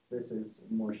 This is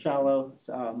more shallow,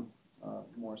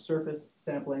 more surface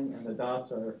sampling, and the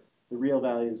dots are the real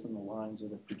values and the lines are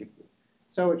the predicted.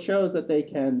 So it shows that they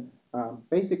can,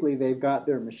 basically they've got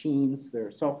their machines, their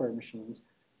software machines,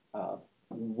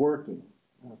 working,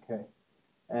 okay?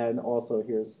 And also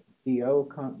here's DO,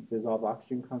 dissolved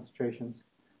oxygen concentrations.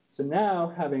 So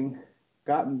now, having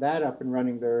gotten that up and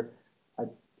running, they're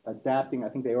adapting. I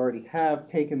think they already have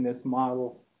taken this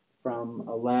model from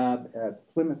a lab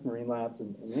at Plymouth Marine Labs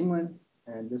in England,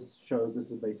 and this shows, this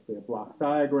is basically a block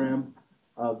diagram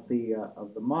of the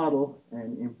model,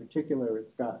 and in particular,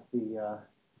 it's got the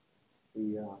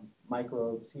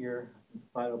microbes here,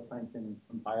 phytoplankton, and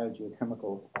some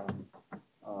biogeochemical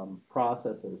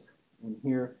processes in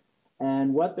here.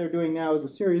 And what they're doing now is a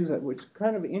series which is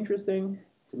kind of interesting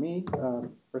to me.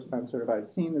 It's the first time sort of I've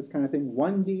seen this kind of thing,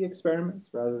 1D experiments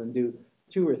rather than do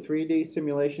 2 or 3D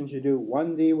simulations. You do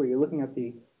 1D where you're looking at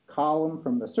the column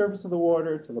from the surface of the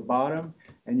water to the bottom,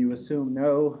 and you assume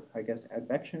no, I guess,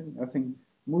 advection, nothing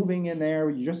moving in there.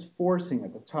 You're just forcing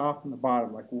at the top and the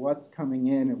bottom, like what's coming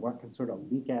in and what can sort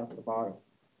of leak out the bottom.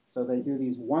 So they do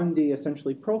these 1D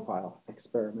essentially profile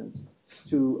experiments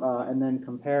to and then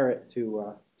compare it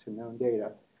to known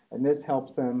data. And this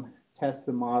helps them test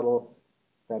the model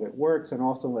that it works and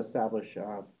also establish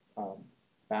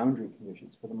boundary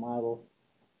conditions for the model.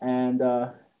 And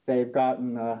they've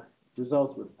gotten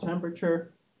results with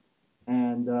temperature.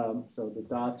 And so the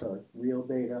dots are real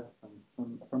data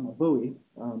from a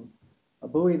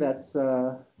buoy that's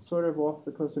sort of off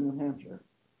the coast of New Hampshire.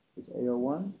 Is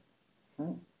AO1,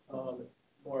 right?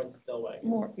 More in Stillwagon.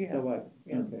 More, yeah. Stillwagon,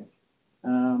 Yeah.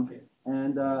 okay.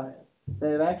 And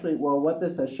they've actually, well, what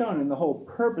this has shown, and the whole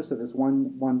purpose of this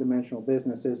one-dimensional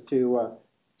business is to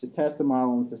test the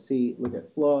model and to look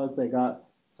at flaws. They got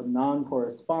some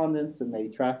non-correspondence, and they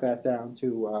track that down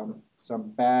to some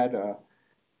bad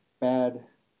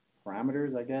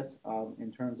parameters, I guess,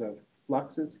 in terms of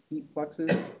fluxes, heat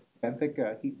fluxes,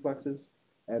 benthic heat fluxes,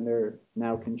 and they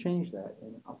now can change that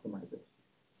and optimize it.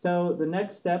 So the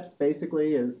next steps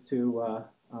basically is to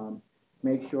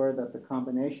make sure that the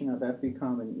combination of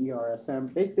FVCOM and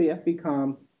ERSM, basically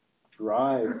FVCOM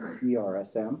drives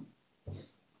ERSM,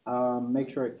 make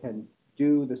sure it can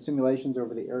do the simulations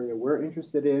over the area we're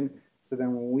interested in, so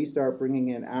then when we start bringing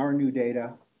in our new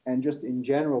data, and just in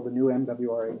general, the new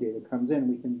MWRA data comes in,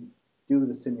 we can do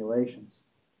the simulations.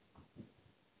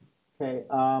 Okay,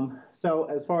 so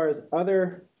as far as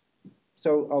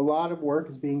so a lot of work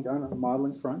is being done on the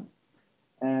modeling front.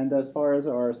 And as far as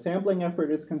our sampling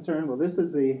effort is concerned, well, this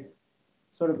is the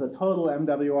sort of the total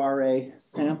MWRA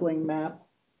sampling map.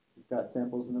 We've got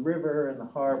samples in the river, in the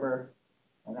harbor,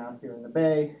 and out here in the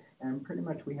bay. And pretty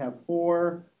much we have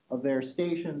 4 of their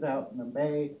stations out in the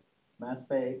bay, Mass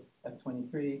Bay,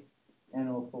 F-23,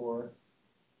 N-04,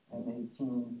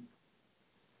 M-18.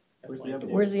 Where's the other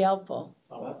one? Where's the outfall?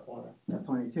 Top corner.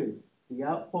 F-22. The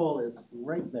outfall is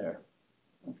right there.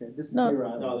 Okay, this is No, Deer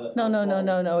Island.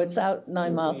 no, it's out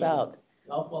 9 miles out.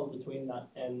 The outfall is between that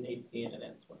N18 and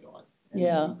N21.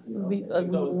 Yeah,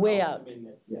 way out.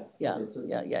 Yeah. Yeah, Okay, so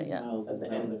yeah, 2 miles That's is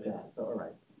the end of it. So, all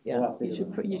right. Yeah,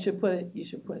 you should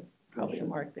put probably a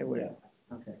mark there where.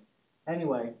 Okay.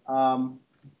 Anyway, so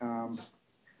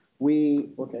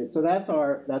that's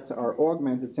our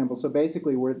augmented sample. So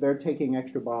basically, they're taking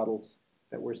extra bottles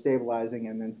that we're stabilizing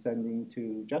and then sending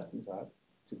to Justin's lab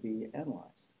to be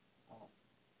analyzed.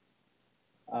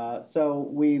 So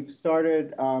we've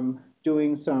started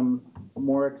doing some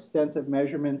more extensive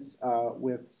measurements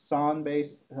with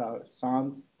SON-based,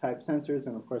 SONS type sensors,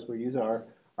 and of course we use our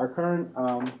current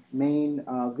main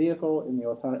vehicle in the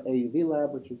AUV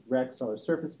lab, which is REX, our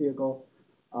surface vehicle.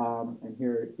 And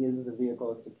here is the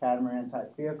vehicle. It's a catamaran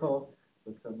type vehicle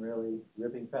with some really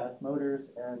ripping fast motors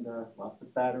and lots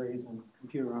of batteries and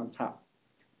computer on top.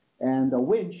 And a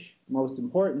winch, most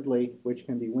importantly, which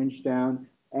can be winched down,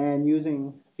 and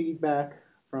using feedback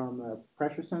from a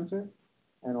pressure sensor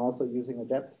and also using a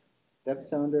depth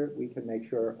cylinder, we can make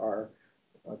sure our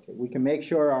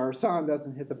SON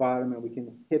doesn't hit the bottom and we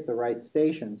can hit the right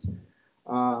stations.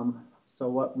 So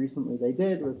what recently they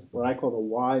did was what I call the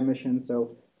Y mission.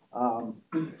 So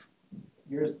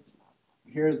here's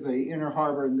the inner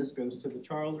harbor, and this goes to the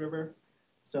Charles River.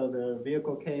 So the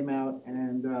vehicle came out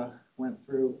and went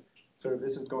through, sort of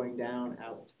this is going down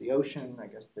out to the ocean. I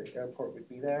guess the airport would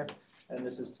be there. And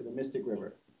this is to the Mystic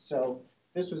River. So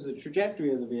this was the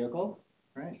trajectory of the vehicle,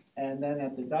 right? And then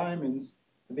at the diamonds,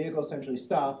 the vehicle essentially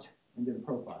stopped and did a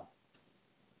profile.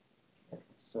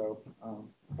 So,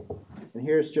 and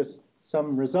here's just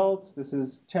some results. This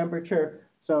is temperature.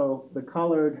 So the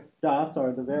colored dots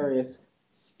are the various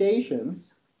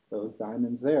stations, those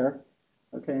diamonds there.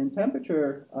 Okay, and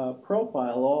temperature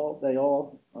profile, they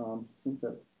all seem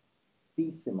to be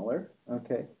similar.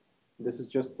 Okay, this is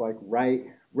just like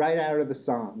right out of the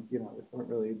SON. You know, we haven't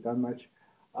really done much.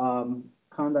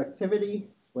 Conductivity,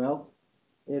 well,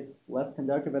 it's less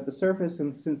conductive at the surface,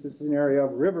 and since this is an area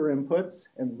of river inputs,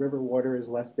 and river water is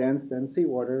less dense than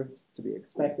seawater, it's to be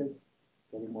expected,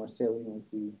 getting more saline as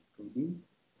we proceed.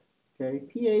 Okay,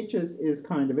 pH is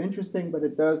kind of interesting, but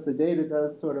the data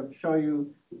does sort of show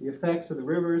you the effects of the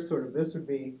rivers. Sort of this would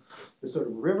be the sort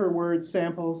of riverward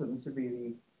samples, and this would be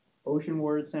the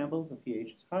oceanward samples. The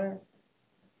pH is higher.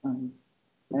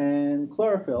 And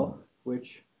chlorophyll,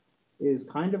 which is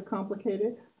kind of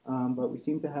complicated, but we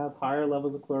seem to have higher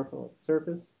levels of chlorophyll at the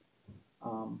surface.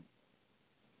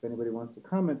 If anybody wants to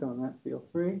comment on that, feel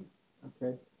free.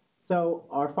 Okay. So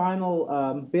our final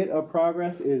bit of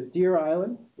progress is Deer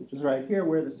Island, which is right here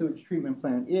where the sewage treatment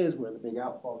plant is, where the big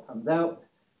outfall comes out.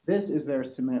 This is their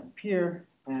cement pier,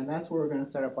 and that's where we're going to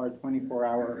set up our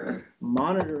 24-hour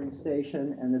monitoring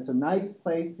station. And it's a nice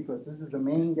place because this is the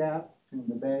main gap between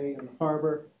the bay and the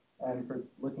harbor. And for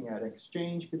looking at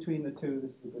exchange between the two,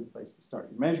 this is a good place to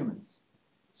start your measurements.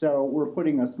 So we're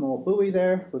putting a small buoy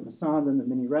there with the sonde and the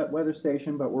mini weather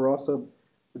station, but we're also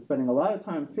spending a lot of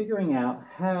time figuring out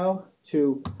how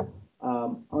to,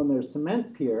 on their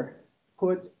cement pier,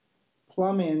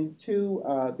 plumb in two,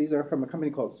 these are from a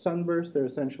company called Sunburst. They're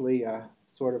essentially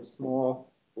sort of small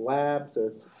labs, a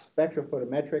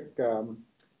spectrophotometric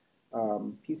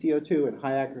PCO2 and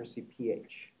high accuracy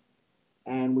pH.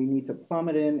 And we need to plumb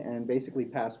it in and basically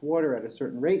pass water at a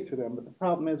certain rate through them. But the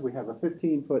problem is we have a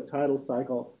 15-foot tidal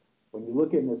cycle. When you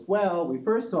look in this well, we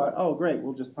first thought, oh, great,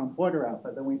 we'll just pump water out.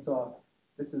 But then we saw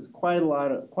this is quite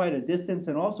a distance.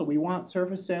 And also we want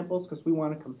surface samples because we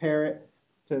want to compare it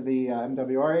to the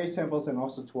MWRA samples and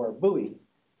also to our buoy.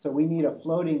 So we need a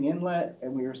floating inlet,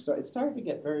 and it's starting to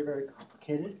get very, very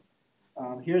complicated.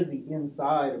 Here's the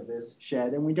inside of this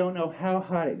shed, and we don't know how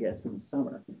hot it gets in the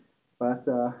summer. But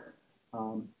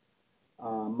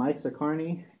Mike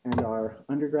Sakarni and our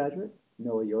undergraduate,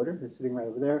 Noah Yoder, who's sitting right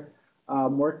over there,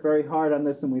 worked very hard on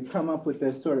this, and we've come up with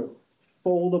this sort of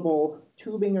foldable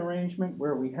tubing arrangement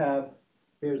where we have,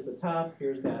 here's the top,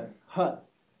 here's that hut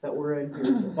that we're in,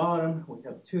 here's the bottom. We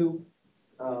have two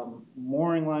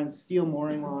mooring lines, steel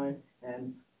mooring line,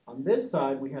 and on this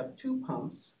side we have two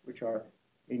pumps, which are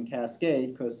in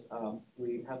cascade because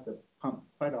we have to pump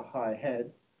quite a high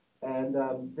head. And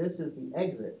this is the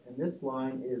exit, and this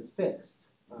line is fixed.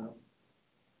 I'm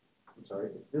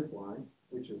sorry, it's this line,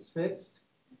 which is fixed.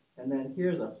 And then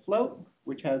here's a float,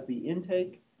 which has the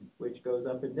intake, which goes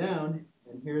up and down.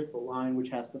 And here's the line, which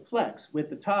has to flex with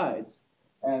the tides.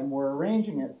 And we're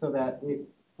arranging it so that it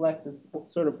flexes,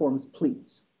 sort of forms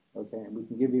pleats. Okay, and we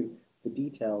can give you the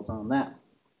details on that.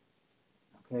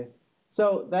 Okay,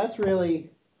 so that's really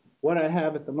what I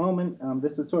have at the moment.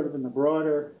 This is sort of in the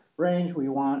broader range. We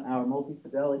want our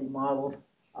multi-fidelity model,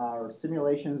 our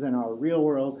simulations, and our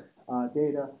real-world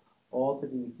data all to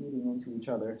be feeding into each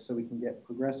other so we can get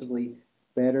progressively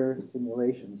better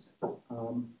simulations.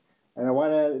 And I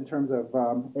want to add, in terms of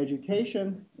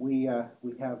education, we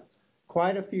have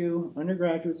quite a few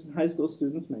undergraduates and high school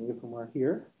students, many of whom are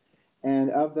here.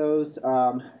 And of those,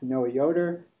 Noah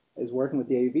Yoder is working with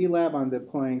the AV lab on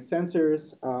deploying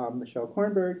sensors. Michelle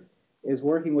Kornberg is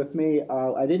working with me.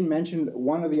 I didn't mention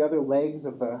one of the other legs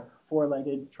of the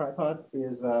four-legged tripod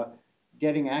is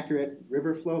getting accurate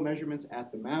river flow measurements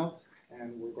at the mouth,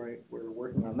 and we're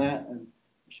working on that, and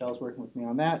Michelle's working with me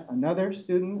on that. Another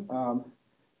student,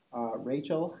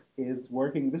 Rachel, is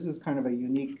working. This is kind of a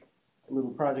unique little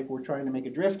project. We're trying to make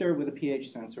a drifter with a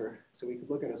pH sensor, so we could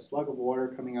look at a slug of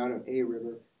water coming out of a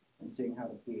river and seeing how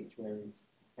the pH varies.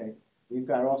 Okay, we've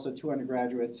got also two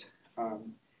undergraduates,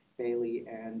 Bailey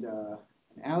and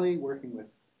Allie, working with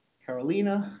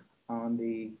Carolina on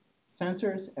the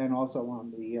sensors and also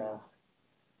on the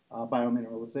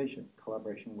biomineralization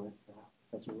collaboration with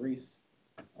Professor Reese.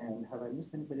 And have I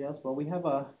missed anybody else? Well, we have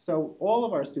so all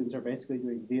of our students are basically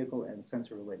doing vehicle and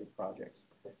sensor-related projects.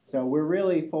 So we're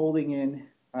really folding in,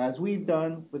 as we've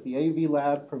done with the AV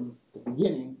lab from the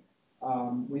beginning,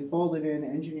 we folded in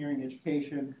engineering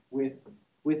education with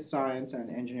science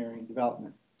and engineering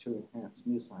development to enhance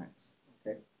new science.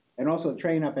 Okay, and also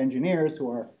train up engineers who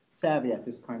are savvy at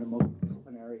this kind of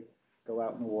multidisciplinary, go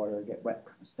out in the water, get wet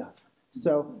kind of stuff.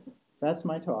 So that's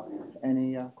my talk.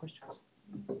 Any questions?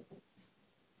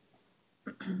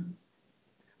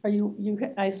 Are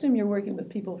I assume you're working with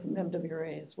people from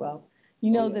MWRA as well.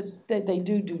 You know yes. that they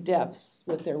do depths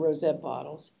with their rosette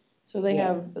bottles. So they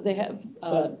have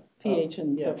pH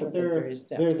and so forth at various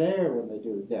depths. They're there when they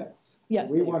do depths.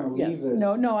 Yes. We want to leave this.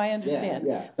 No, I understand.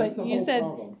 Yeah, but you said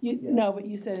no, but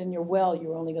you said in your well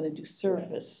you're only going to do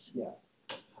surface. Yeah.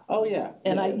 Oh yeah.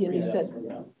 And yeah, you said.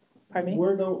 Pardon me?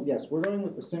 We're going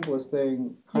with the simplest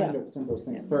thing, simplest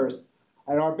thing first.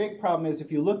 And our big problem is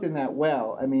if you looked in that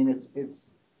well, I mean, it's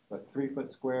what, 3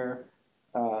 foot square,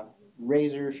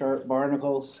 razor sharp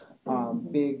barnacles,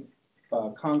 big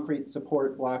concrete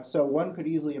support blocks. So one could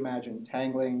easily imagine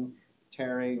tangling,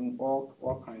 tearing,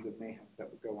 all kinds of mayhem that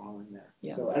would go on in there.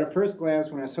 Yeah. So at a first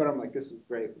glance, when I saw it, I'm like, this is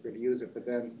great, we're going to use it. But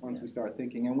then once we start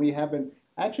thinking, and we haven't,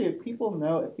 actually, if people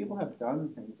have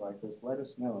done things like this, let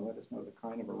us know, and let us know the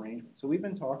kind of arrangement. So we've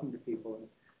been talking to people,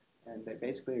 and they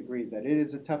basically agreed that it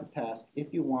is a tough task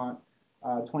if you want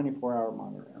 24-hour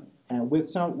monitoring, and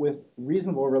with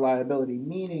reasonable reliability,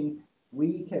 meaning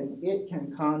it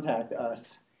can contact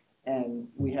us, and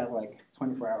we have like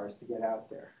 24 hours to get out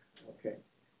there. Okay,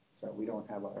 so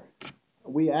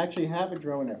we actually have a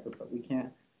drone effort, but we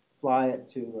can't fly it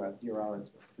to Deer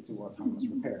Island to do autonomous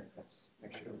repair. That's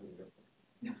extra.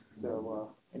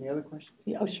 So, any other questions?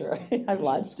 Yeah, oh, sure. I have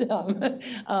lots.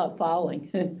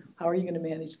 Fouling. How are you going to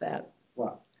manage that?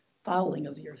 What? Fouling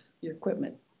of your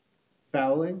equipment.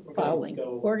 Fouling? Fouling.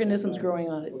 Organisms growing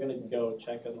on it. We're going to go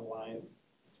check on the line,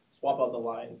 swap out the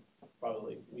line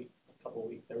probably every couple of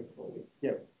weeks.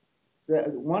 Yeah.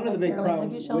 One of the big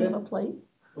problems have you shown them a plate?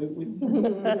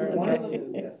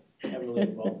 Heavily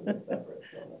involved in this effort.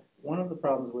 So. One of the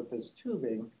problems with this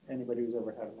tubing, anybody who's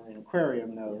ever had a marine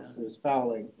aquarium knows there's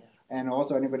fouling. And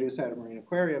also anybody who's had a marine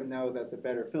aquarium know that the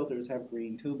better filters have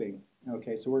green tubing.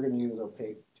 Okay, so we're going to use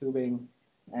opaque tubing.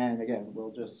 And again,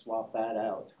 we'll just swap that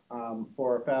out.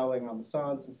 For fouling on the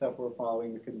sods and stuff, we're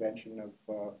following the convention of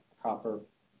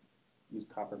use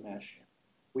copper mesh.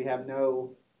 We have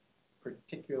no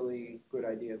particularly good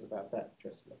ideas about that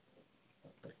just yet.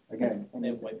 Again, they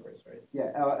have wipers, right?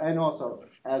 Yeah, and also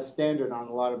as standard on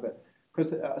a lot of it,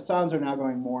 because sods are now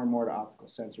going more and more to optical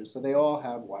sensors, so they all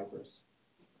have wipers,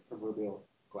 proverbial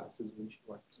glasses, windshield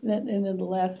wipers. And then the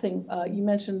last thing you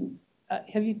mentioned, I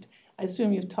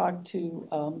assume you've talked to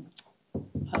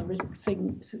Rick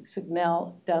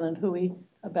Signal down in Hui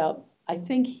about. I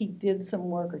think he did some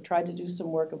work or tried to do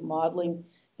some work of modeling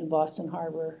in Boston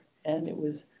Harbor, and it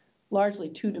was largely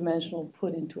two-dimensional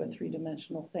put into a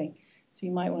three-dimensional thing. So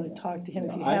you might want to talk to him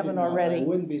if you haven't already. I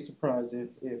wouldn't be surprised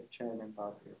if Chen and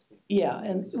Bob could speak. Yeah,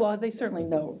 and well, they certainly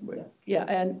know. Yeah,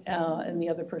 and the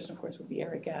other person, of course, would be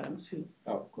Eric Adams, who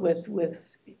with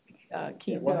Keith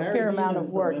did a fair amount of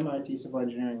work. From MIT Civil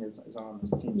Engineering is on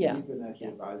this team. Yeah. He's been actually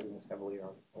advising us heavily on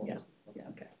all this. Yeah,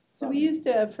 okay. So we used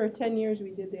to, for 10 years,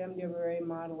 we did the MWRA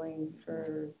modeling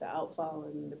for the outfall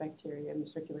and the bacteria and the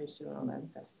circulation and all that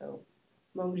stuff. So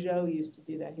Meng Zhou used to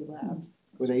do that. He left.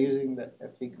 Were they using the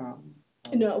FVCOM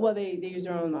No, well, they use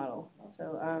their own model.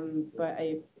 So, but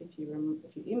if you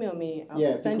email me,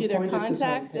 I'll send you their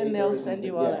contacts and they'll send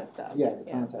you all that stuff. Yeah,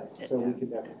 the contacts. So we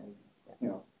could definitely, you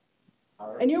know.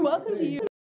 And you're welcome to use.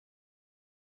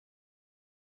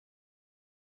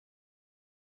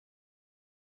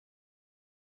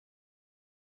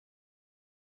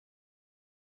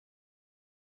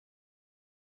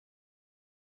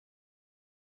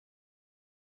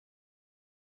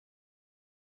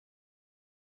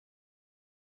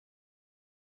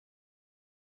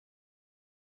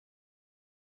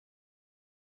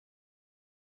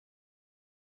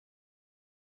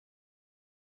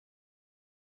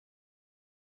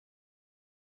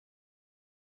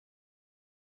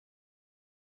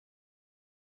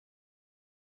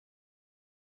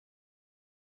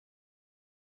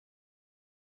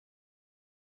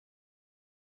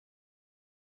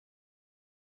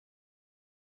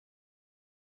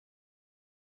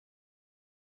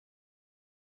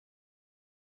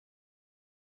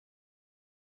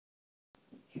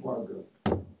 Swagger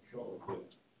showed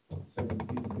 17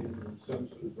 billion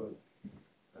sensors that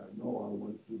NOAA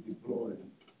wants to deploy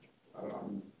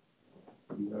around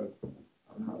the Earth.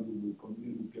 And how do we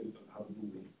communicate and how do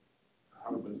we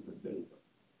harvest the data?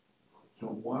 So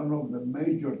one of the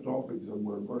major topics that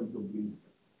we're going to be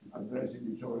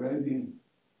addressing is already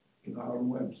in our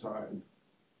website.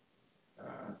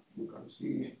 You can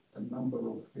see a number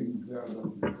of things there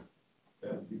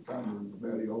that is becoming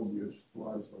very obvious to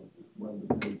us that one of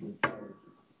the major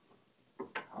challenges.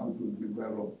 How to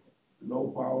develop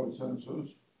low power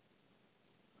sensors,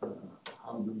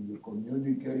 how do you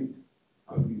communicate,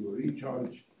 how do you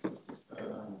recharge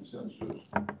sensors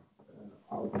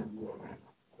out in the ocean.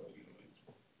 So,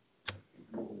 if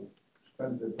you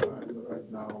spend the time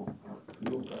right now,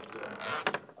 look at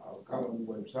our current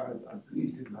website, at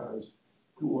least it has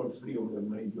 2 or 3 of the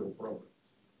major problems.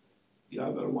 The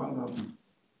other one, I'm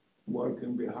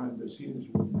working behind the scenes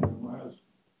with UMass,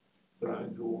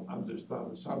 trying to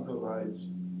understand satellites,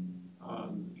 and I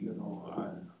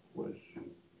was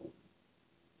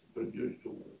introduced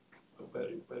to a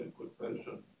very, very good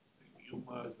person in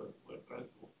UMass that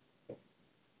we're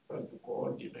trying to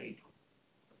coordinate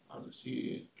and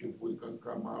see if we can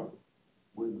come up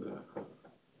with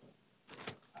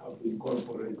how to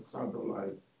incorporate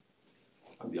satellites.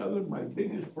 And the other, my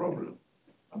biggest problem,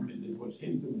 I mean, it was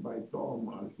hinted by Tom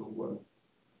as to what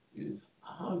is,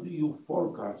 how do you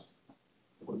forecast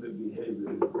what the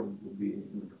behavior is going to be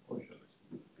in the ocean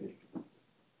acidification?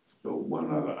 So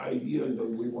one of the ideas that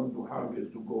we want to have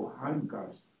is to go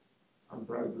hindcast and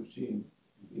try to see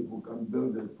if we can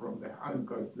build it from the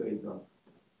hindcast data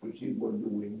to see what do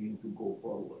we need to go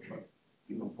forward.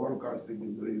 But forecasting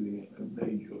is really a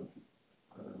major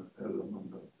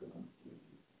element of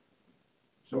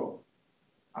so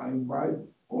I invite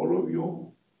all of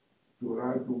you to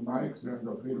write to Mike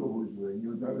Strandafilo, who is the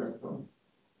new director.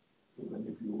 Even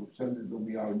if you send it to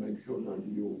me, I'll make sure that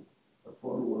you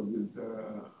forward it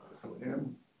to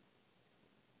him.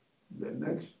 The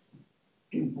next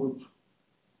input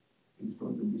is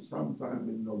going to be sometime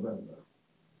in November,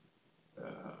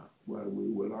 where we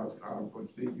will ask our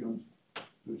constituents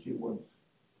to see what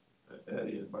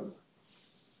areas, but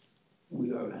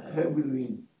we are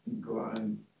heavily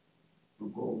inclined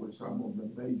to go with some of the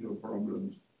major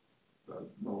problems that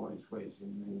NOAA is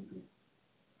facing, namely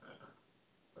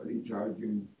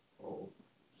recharging of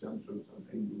sensors and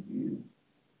AUVs,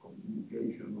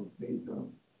 communication of data.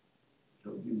 So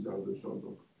these are the sort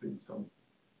of things.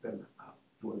 Then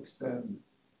to extend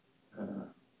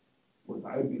what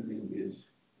I believe is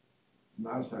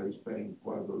NASA is paying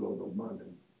quite a lot of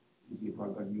money, is if I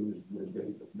can use the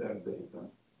data, their data,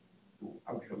 to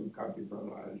actually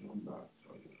capitalize on that.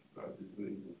 So that is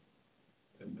really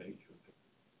a major thing.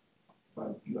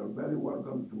 But you are very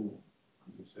welcome to,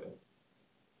 as I said,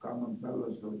 come and tell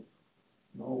us that,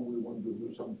 no, we want to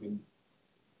do something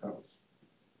else.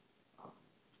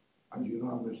 As you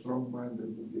know, I'm a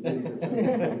strong-minded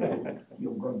individual.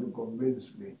 You've got to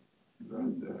convince me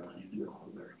that,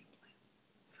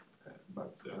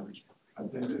 but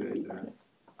at any rate,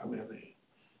 I mean,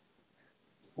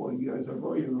 4 years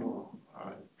ago,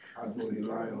 I had to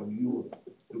rely on you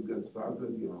to get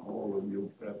started. All of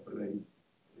you played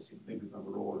a significant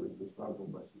role in the start of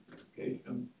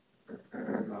acidification.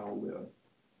 And now we're,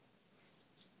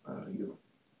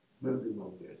 building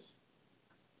on this.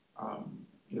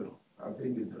 I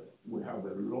think we have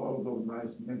a lot of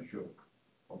nice mixture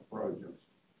of projects.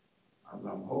 And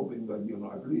I'm hoping that,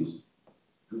 at least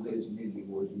today's meeting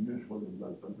was useful in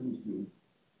that at least you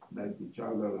met each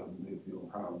other, and if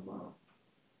you have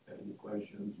any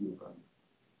questions, you can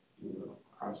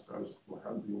ask us to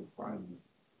help you find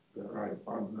the right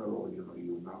partner, or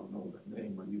you now know the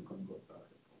name and you can go to it.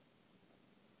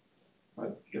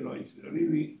 But it's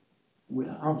really, we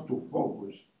have to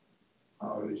focus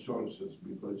our resources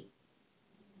because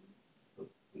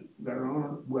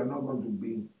we're not going to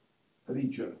be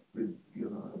richer. If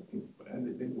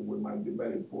anything, we might be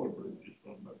very poor, but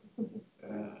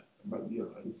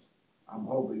I'm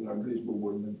hoping at least we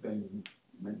will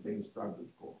maintain status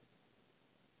quo.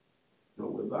 So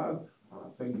with that,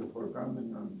 thank you for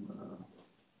coming, and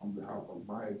on behalf of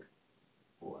Mike,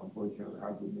 who unfortunately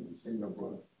had to be in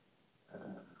Singapore,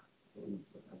 many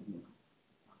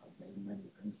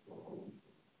thanks for all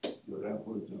of your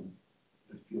efforts, and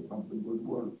just keep up the good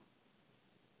work.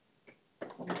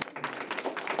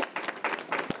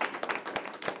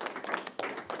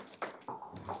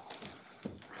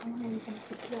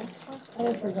 I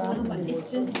had forgotten.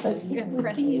 It's just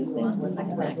pretty useful,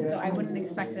 so I wouldn't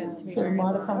expect it to be very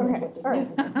modify. Okay,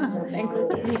 thanks.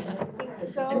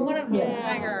 And one of them,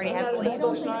 Tiger already has the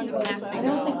legal shot. I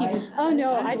don't think he was. Oh, no,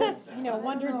 I just,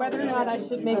 wondered whether or not I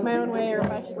should make my own way or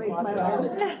if I should wait for my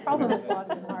own. Problem with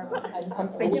Boston Harbor. I'm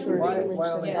pretty sure they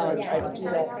originally tried to do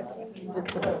that. Did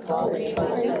some of the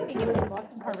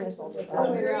Boston Harbor has all this.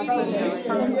 Boston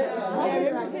Harbor,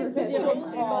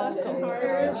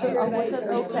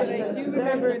 but I do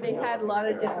remember they had a lot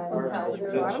of difficulties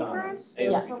with the bottom currents.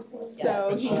 Yes.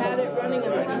 So he had it running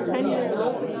and it was a 10-year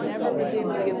loop, and he never was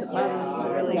able to get the bottom to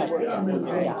really work.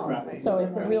 Yeah. So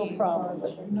it's a real problem.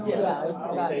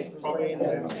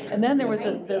 And then there was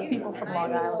the people from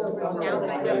Long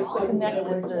Island who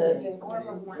connected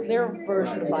their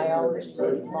version of biology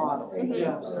model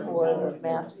for the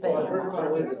mass spade.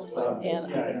 And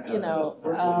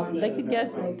they could get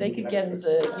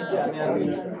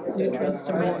the nutrients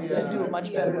to do a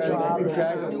much better job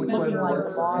looking like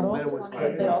the model,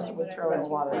 but they also would throw in a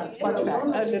lot of sponge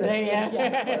bags. And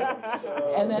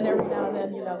then every now and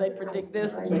then, they predict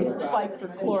this, and the spike for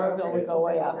chlorophyll would go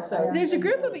way up. So there's a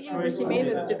group up at University of Maine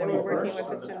that were working with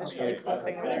this, and it's really cool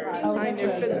thing. They're trying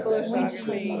their physical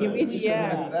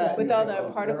oceanography, with all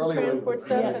the particle transport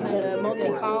stuff and then the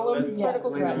multi-column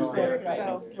particle transport.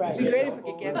 So it'd be great if we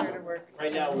could get there to work.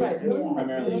 Right now, we're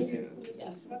primarily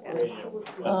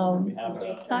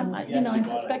I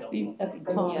suspect as we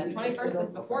come. Yeah, 21st is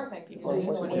before Thanksgiving.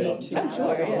 I'm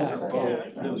sure,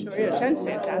 yeah. Trent's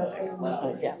fantastic.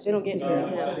 They don't get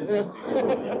here.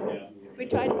 We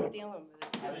tried to deal them,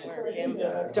 but it didn't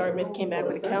work. And Dartmouth came back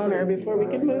with a counter before we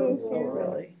could move. Oh,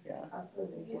 really? Yeah.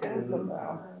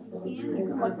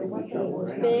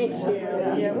 Thank you.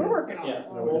 Yeah, we're working on it.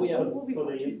 Well, we have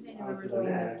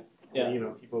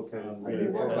people can really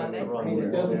focus on and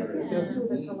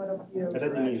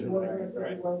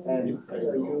so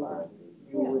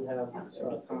you would have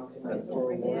constant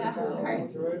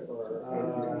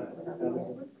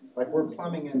like we're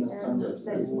plumbing in the summer.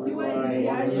 So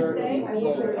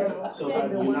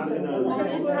you're not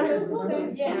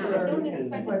gonna. Yeah, I don't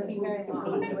expect it to be very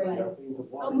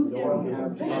long,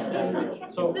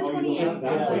 but. So we could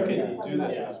do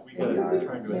this because we're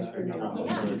trying to figure out the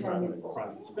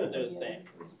process. They're the same.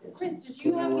 Chris, did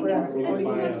you have anything specific you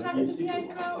want to talk to the PI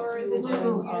about, or is it just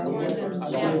you just wanted them to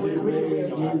chat?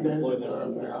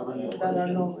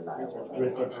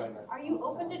 Are you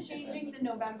open to changing the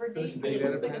November date? It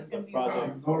looks like it's going to be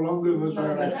No longer the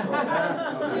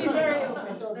He's very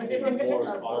open.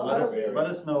 Let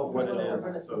us know what it is,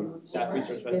 so that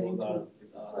research festival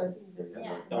I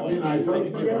thought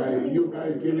you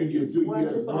guys giving you 2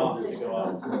 years notice.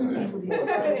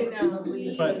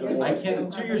 But I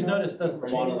can't, 2 years notice doesn't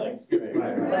change things.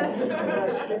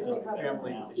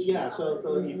 Yeah, so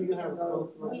if you have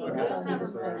both. We don't have a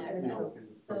plan,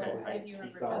 so if you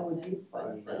remember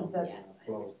Justin, but still, yes.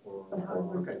 The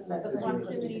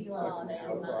proximity to holiday is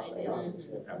not ideal.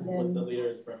 What's the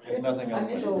leaders for me? If nothing else.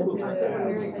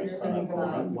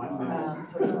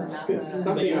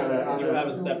 You have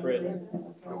a separate.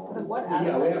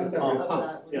 Yeah, we have a separate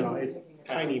pump, it's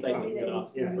tiny pump,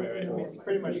 It's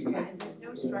pretty much the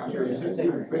structure is the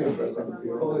same.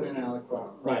 Pull it in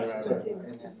aliquot. Right.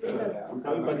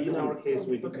 But in our case,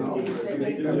 we can use.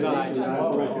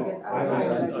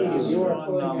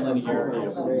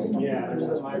 Yeah, there's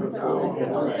a microphone. I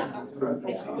totally understand.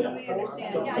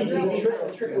 Yeah, you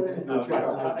Trickle it. We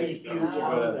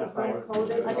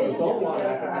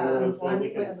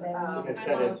can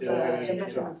set it to.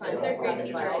 They're great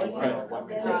teachers.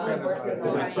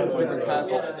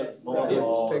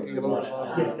 It's taking a little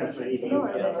time.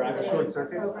 Short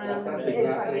circuit.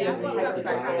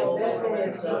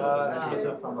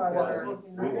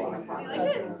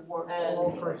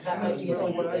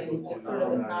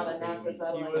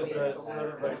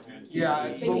 Yeah,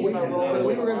 But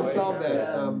we were gonna solve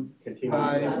that,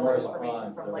 by,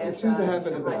 it seems to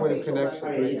happen at the point of connection,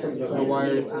 right, from the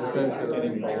wires to the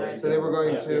sensor. So they were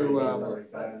going to,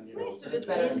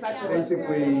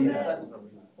 basically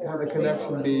have the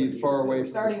connection be far away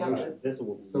from the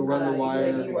solution. So run the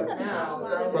wire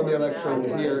from the electrode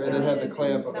to here, and then have the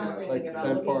clamp like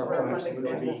that far from the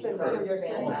solution.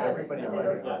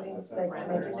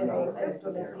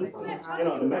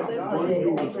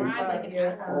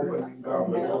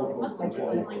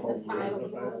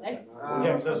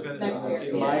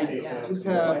 Just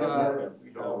have,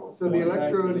 so the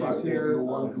electrode is here,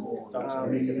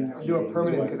 do a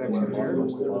permanent connection here,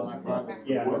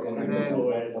 and then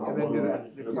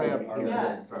do the clamp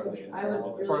here,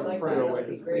 further away,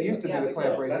 because they used to do the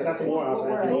clamp right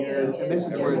here, and this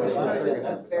is where the short circuit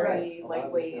is. Very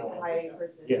lightweight, high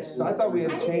precision. Yes, so I thought we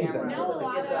had changed that.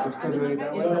 We're still doing it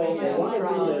that way?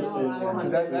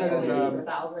 That is,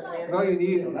 because all you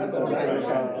need is a little bit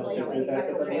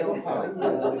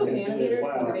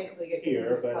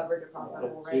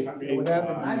what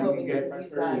happens is you can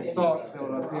get salt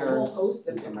filled up here.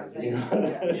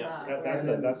 And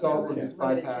then salt will just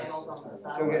bypass.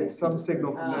 You'll get some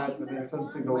signal from that, and then some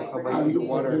signal will come out of the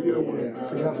water.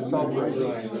 Because you have a salt bridge on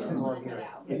here.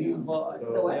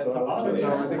 So I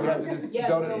think you have to just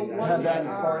don't have that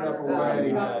far enough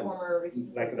away.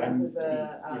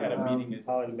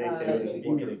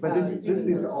 But this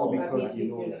needs to all be coded.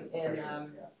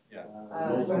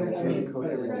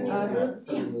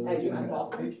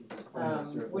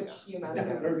 Which you I'm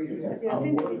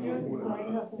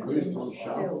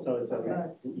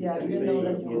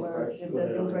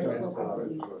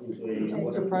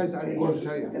surprised I didn't even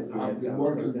tell you. I've been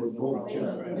working with both I don't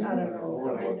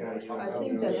know. I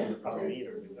think that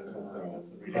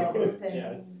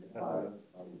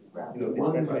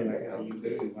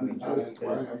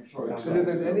if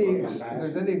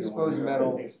there's any exposed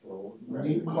metal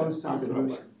close to the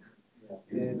solution,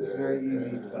 it's very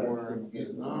easy for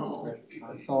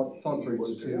a salt bridge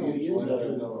to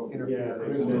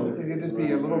interfere. It could just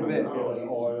be a little bit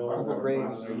of a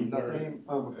range, nothing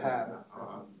of a path.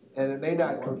 And it may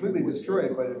not completely destroy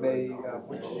it, but it may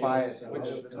bias the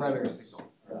primary signal.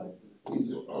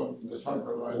 The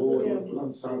satellite,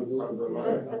 the satellite.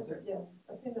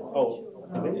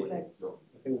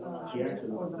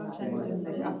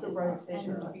 After Brian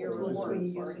Station,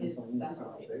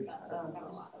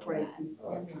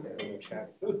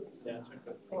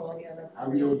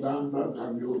 Have you done that?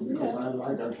 Have you, because I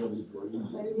like actually drawing.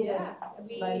 Yeah,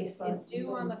 it's due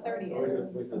on the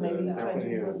 30th.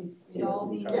 It's all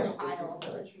being compiled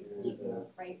as we speak,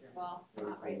 right, well,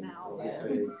 not right now, but.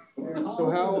 So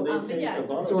how, yeah.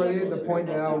 so are they at the point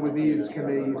now with these, can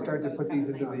they start to put these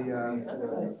into the,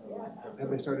 have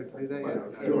they started to do that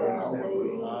yet?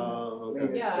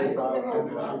 Yeah, I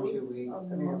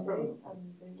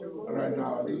Right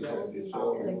now, it's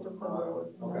all,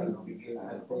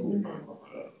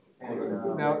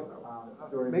 Now,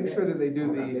 make sure that they do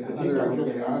the other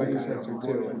value sensor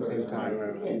too at the same time.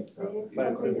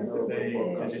 But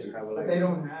they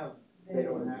don't have.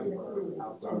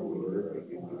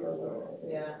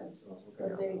 Yeah.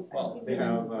 Well, they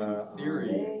have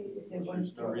theory,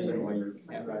 there's no reason why you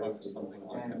can't hook something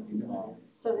like a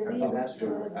so they need to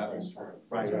atmosphere.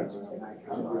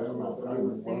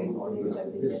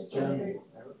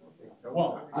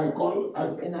 Well, I call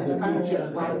him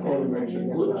actually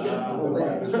good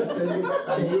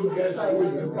you guys are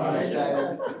with the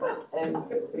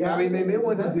Yeah, I mean, they may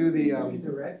want to do the,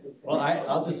 well,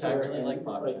 I'll just act really like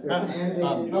Bob.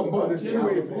 no, but there's two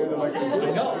ways to do it, like, I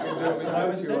know, that's what I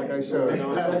was like I showed.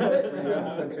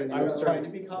 I was trying to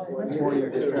be complimentary. Before you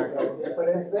extract it. But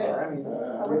it's there, I mean,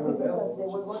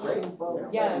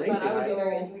 Yeah, but I would be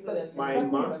very interested in. My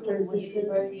monster coming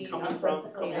from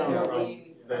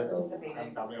this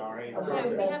WRA. Yeah,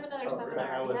 we have another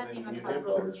seminar, we had Nemo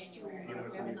talk in January.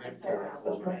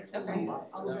 Okay.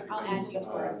 I'll add you to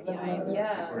our PI.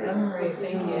 Yeah, that's great,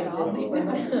 thank you.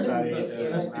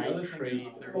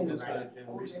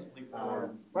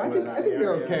 Well, I think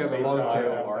they're okay on the long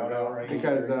tail,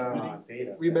 because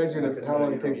we measured how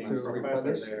long it takes to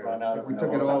replenish. We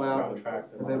took it all out,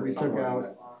 and then we took out,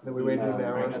 then we waited an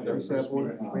hour,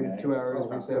 resampled, waited 2 hours,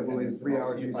 resampled, waited 3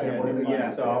 hours, resampled, and then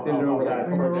did it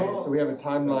over. So we have a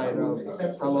timeline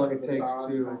of how long it takes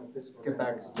to get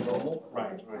back to normal.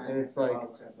 Right. And it's like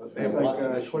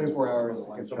 24 hours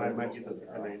to get started.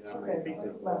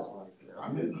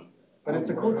 But it's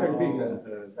a cool technique.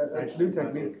 That's a new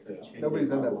technique. Nobody's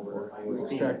done that before. We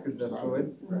extracted the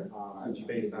fluid.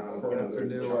 So that's a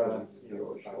new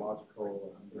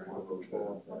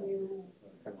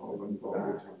I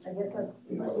guess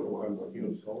I'm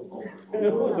still so.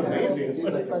 It was amazing.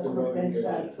 But prevent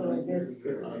that, so I guess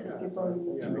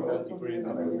people also do it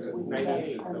with that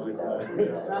and without.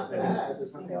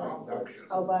 It's not bad.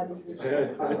 How bad is it?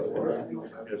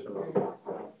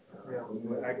 Yes,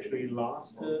 we actually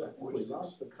lost the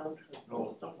contract.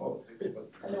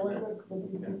 And there was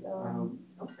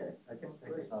Okay. I guess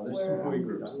there's some boy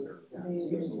groups there.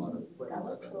 The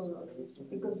scallops or,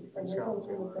 because I guess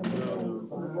also depending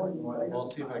on the volume, right? I'll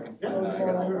see if I can So find it's that.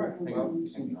 more like it would be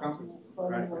continuous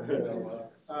volume or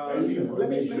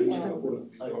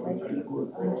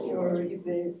I'm sure if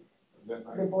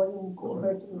the volume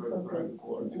compared to the surface, I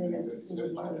mean, it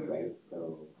would matter, right? So.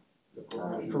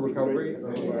 For recovery?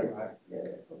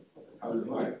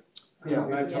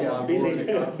 Yeah, before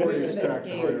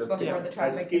the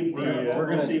traffic. We're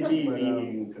gonna see the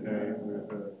meeting today.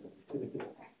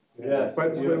 Yes.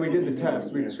 But when we did the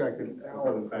test, we extracted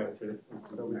all the fluid.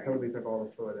 So we totally took all the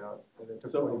fluid out. And it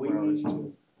took 24 hours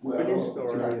to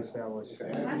reestablish.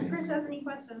 Unless Chris has any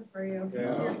questions for you.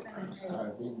 Yeah.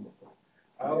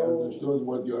 I understood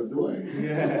what you're doing.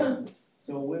 Yeah.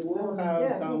 So we will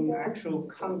have some actual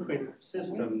concrete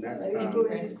system next time.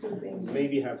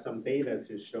 Maybe have some data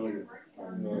to show you.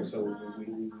 So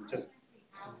we just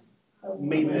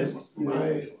made this.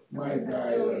 My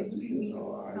guy, you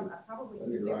know, I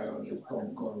rely on the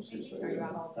consensus.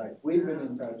 Right, we've been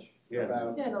in touch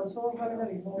about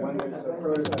when there's a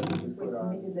prototype to put on.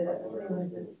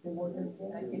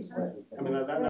 I mean, that